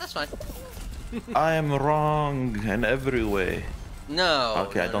that's fine. I am wrong in every way. No.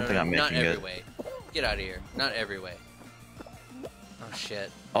 Okay, I don't think I'm making not every it. way. Get out of here. Not every way. Oh shit.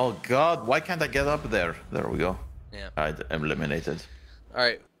 Oh god, why can't I get up there? There we go. Yeah. I'm eliminated. All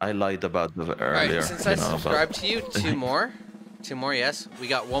right. I lied about the earlier. Alright, since I subscribed to you, two more, yes. We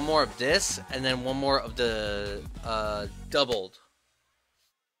got one more of this, and then one more of the doubled.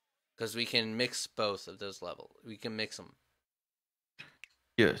 Because we can mix both of those levels. We can mix them.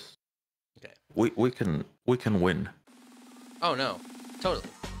 Yes. Okay. We can win. Oh no, totally.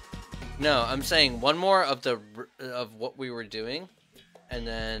 No, I'm saying one more of what we were doing, and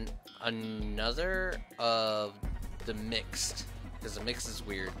then another of the mixed. Because the mix is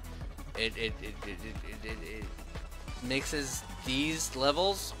weird. It mixes these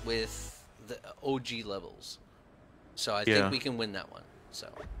levels with the OG levels. So I think we can win that one. So,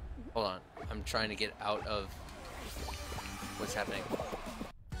 hold on. I'm trying to get out of what's happening.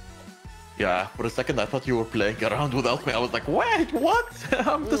 Yeah, for a second I thought you were playing around without me. I was like, wait, what?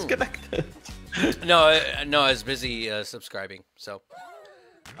 I'm disconnected. No, I was busy subscribing. So,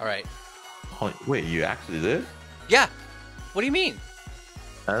 all right. Oh, wait, you actually did? Yeah. What do you mean?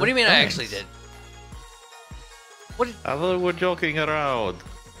 What do you mean I actually did? What? I thought we were joking around.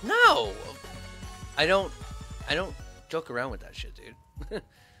 No, I don't joke around with that shit, dude.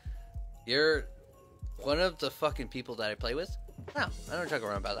 You're one of the fucking people that I play with. No, I don't joke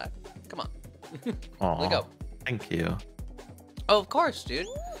around about that. Come on. Aww, Let go. Thank you. Oh, of course, dude.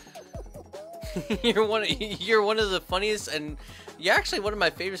 You're one of the funniest, and you're actually one of my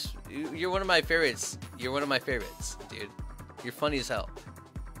favorites. You're one of my favorites. You're one of my favorites, dude. You're funny as hell.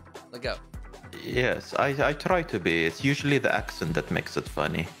 Let go. Yes, I try to be. It's usually the accent that makes it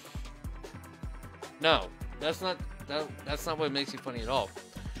funny. No, that's not what makes you funny at all.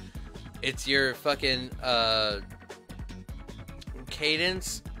 It's your fucking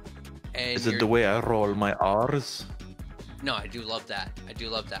cadence and Is it the way I roll my R's? No, I do love that.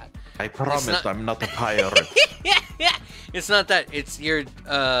 I promise I'm not a pirate. It's not that. It's your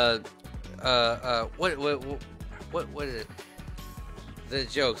what is it? The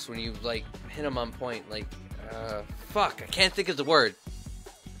jokes when you like hit them on point. Like fuck, I can't think of the word.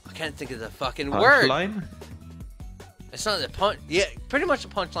 I can't think of the fucking word. Punchline? It's not the punch. Yeah, pretty much a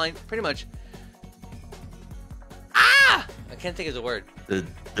punchline. Pretty much. Ah! I can't think of the word. The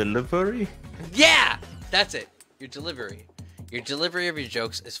delivery? Yeah! That's it. Your delivery. Your delivery of your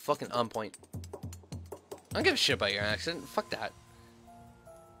jokes is fucking on point. I don't give a shit about your accent. Fuck that.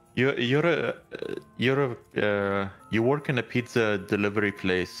 You work in a pizza delivery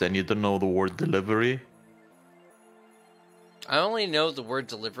place and you don't know the word delivery? I only know the word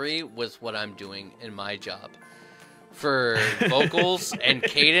delivery with what I'm doing in my job. For vocals and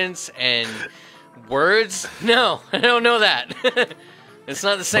cadence and words, no, I don't know that. It's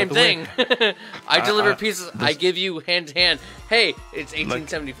not the same thing. I deliver pizzas. I give you hand to hand. Hey, it's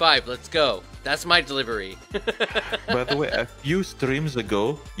 1875. Let's go. That's my delivery. By the way, a few streams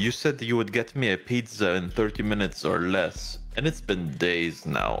ago, you said you would get me a pizza in 30 minutes or less, and it's been days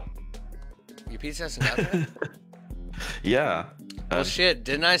now. Your pizza hasn't got there? Yeah. Well, shit!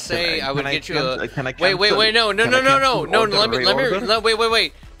 Didn't I say I would get you a? Wait! No!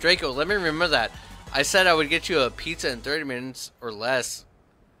 Wait! Draco, let me remember that. I said I would get you a pizza in 30 minutes or less,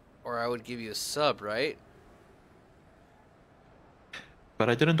 or I would give you a sub, right? But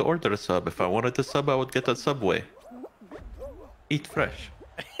I didn't order a sub. If I wanted a sub, I would get a Subway. Eat fresh.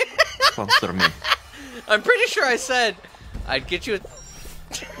 Sponsor me. I'm pretty sure I said I'd get you a...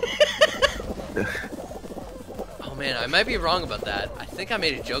 Oh man, I might be wrong about that. I think I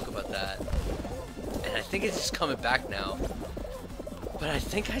made a joke about that. And I think it's just coming back now. But I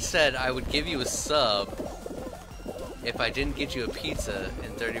think I said I would give you a sub if I didn't get you a pizza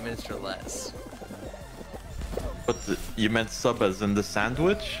in 30 minutes or less. But you meant sub as in the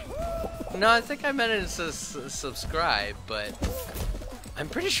sandwich? No, I think I meant it as subscribe, but I'm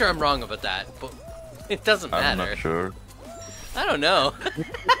pretty sure I'm wrong about that. But it doesn't matter. I'm not sure. I don't know.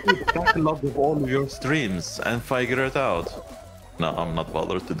 Backlog of all of your streams and figure it out. No, I'm not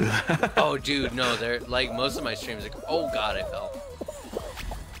bothered to do that. Oh, dude, no, they're like most of my streams are. Oh God, I fell.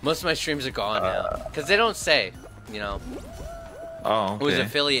 Most of my streams are gone now because they don't say, you know. Oh, okay. Who's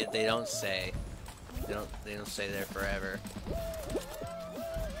affiliate? They don't say. They don't stay there forever.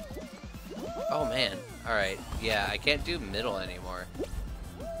 Oh man. All right. Yeah, I can't do middle anymore.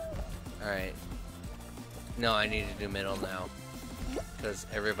 All right. No, I need to do middle now because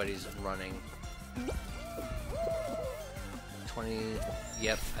everybody's running. 20.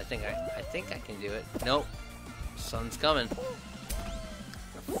 Yep. I think I can do it. Nope. Sun's coming.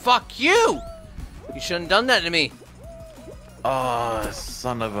 Fuck you! You shouldn't have done that to me. Oh,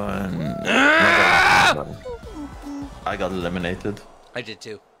 son of a... I got eliminated. I did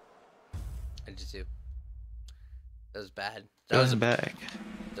too. That was bad. That was back.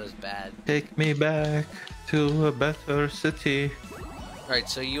 That was bad. Take me back to a better city. Alright,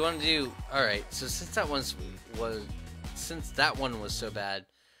 so you want to do... Alright, so since that one was so bad,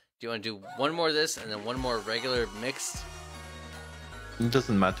 do you want to do one more of this and then one more regular mixed? It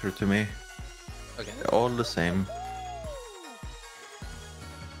doesn't matter to me. Okay. They're all the same.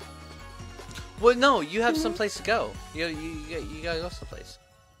 Well, no, you have someplace to go. You gotta go someplace.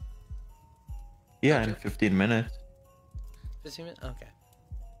 Yeah, Okay. in 15 minutes. 15 minutes? Okay.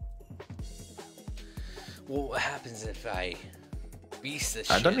 Well, what happens if I beast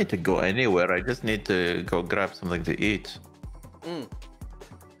this I shit? don't need to go anywhere. I just need to go grab something to eat.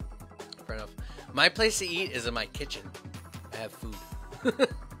 Fair enough. My place to eat is in my kitchen. I have food.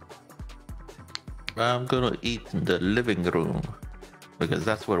 I'm gonna eat in the living room because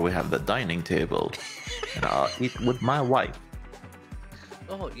that's where we have the dining table. And I'll eat with my wife.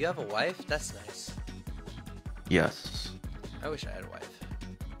 Oh, you have a wife? That's nice. Yes. I wish I had a wife.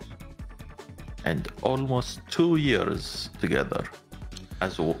 And almost 2 years together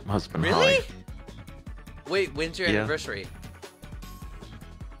as a husband and Really? wife. Wait, when's your Yeah. anniversary?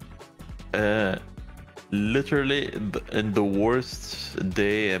 Literally in the worst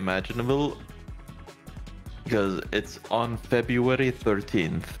day imaginable because it's on February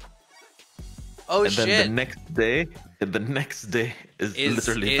 13th. Oh And shit! then the next day is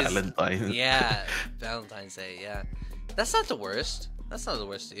literally Valentine's. Yeah, Valentine's Day. Yeah, that's not the worst. That's not the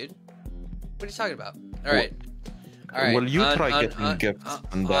worst, dude. What are you talking about? All right, all right. Well, you try getting gifts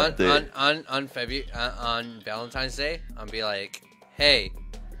on that day. On Valentine's Day, I'll be like, hey,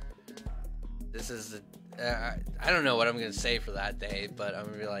 this is the. I don't know what I'm gonna say for that day, but I'm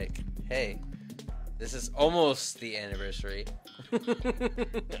gonna be like, hey, this is almost the anniversary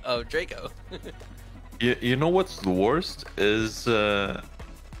of Draco. You know what's the worst is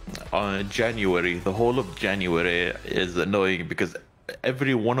January. The whole of January is annoying because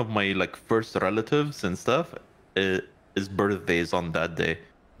every one of my like first relatives and stuff is birthdays on that day.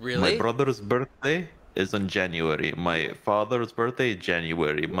 Really? My brother's birthday is on January. My father's birthday,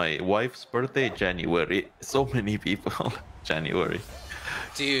 January. My wife's birthday, January. So many people, January.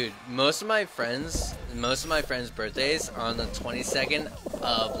 Dude, most of my friends' birthdays are on the 22nd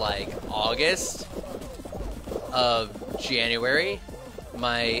of like August of January.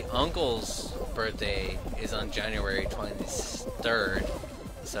 My uncle's birthday is on January 23rd,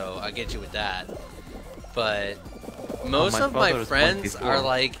 so I get you with that. But most of my father is friends 24. are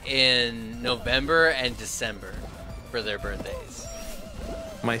like in November and December for their birthdays.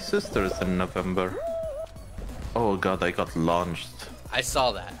 My sister's in November. Oh god, I got launched. I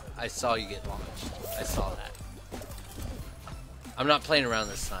saw that. I saw you get launched. I saw that. I'm not playing around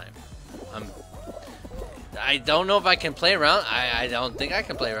this time. I don't know if I can play around. I don't think I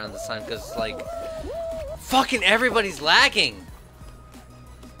can play around this time because like fucking everybody's lagging.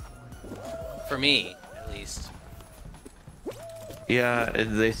 For me, at least. Yeah,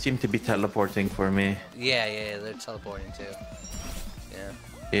 they seem to be teleporting for me. Yeah, they're teleporting too. Yeah.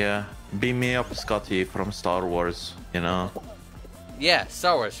 Yeah, beam me up, Scotty from Star Wars, you know? Yeah,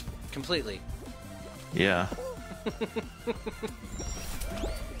 Star Wars, completely. Yeah.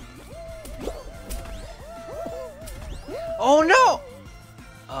 Oh no!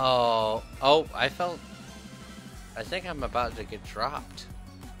 Oh, I think I'm about to get dropped.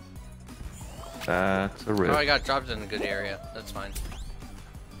 That's a rip. Oh, I got dropped in a good area. That's fine.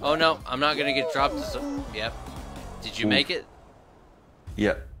 Oh no, I'm not gonna get dropped. Yep. Did you make it?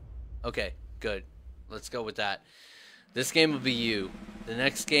 Yeah. Okay, good. Let's go with that. This game will be you. The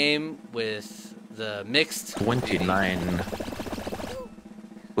next game with the mixed 29.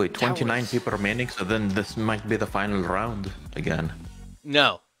 Wait, 29 was- people remaining, so then this might be the final round again.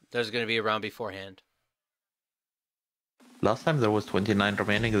 No, there's gonna be a round beforehand. Last time there was 29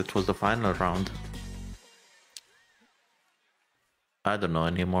 remaining, it was the final round. I don't know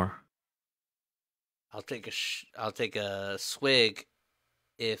anymore. I'll take a swig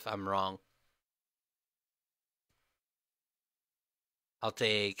if I'm wrong.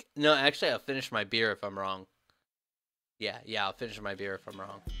 No, actually I'll finish my beer if I'm wrong. Yeah, I'll finish my beer if I'm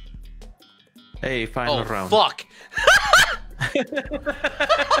wrong. Hey, final round. Fuck!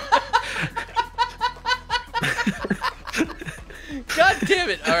 God damn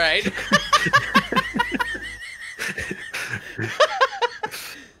it! All right.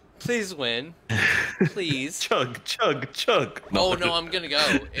 Please win, please. Chug. Oh no, I'm gonna go.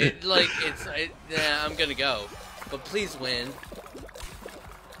 I'm gonna go. But please win.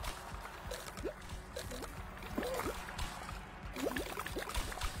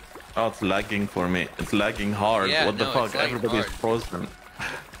 Oh, it's lagging for me. It's lagging hard. Yeah, What the no, fuck? it's lagging Everybody's hard. frozen.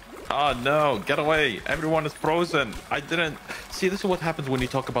 Oh no, get away. Everyone is frozen. I didn't... See, this is what happens when you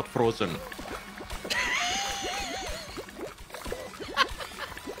talk about frozen.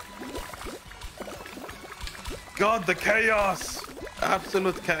 God, the chaos!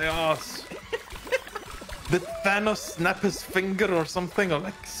 Absolute chaos. Did Thanos snap his finger or something? Or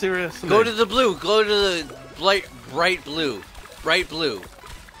like, seriously? Go to the blue. Go to the bright blue. Bright blue.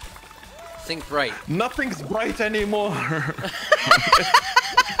 Think bright. Nothing's bright anymore.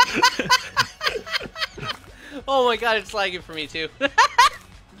 Oh my god, it's lagging for me too.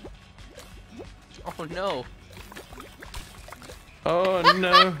 Oh no. Oh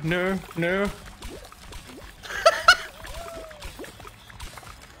no.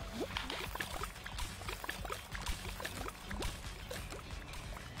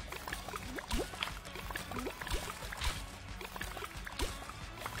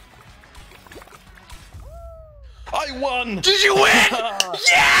 I won! Did you win? Yes!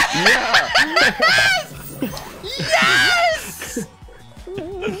 Yeah! Yes!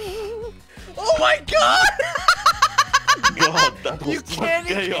 Oh my god! God, that was You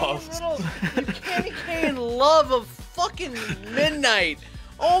candy chaos. cane love of fucking midnight.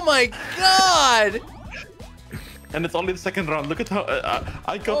 Oh my god! And it's only the second round. Look at how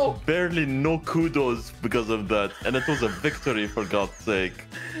I got barely no kudos because of that, and it was a victory for God's sake.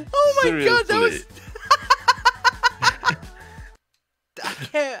 Oh my god, that was. Seriously.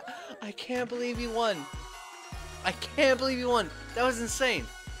 I can't believe you won. I can't believe you won. That was insane.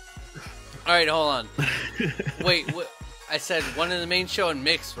 All right, hold on. Wait, what? I said one in the main show and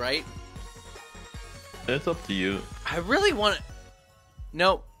mix, right? It's up to you. I really want to.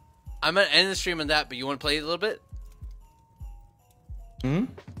 Nope. I'm gonna end the stream on that, but you want to play it a little bit? Hmm?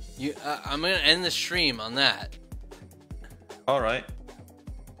 I'm gonna end the stream on that. All right.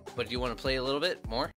 But do you want to play a little bit more?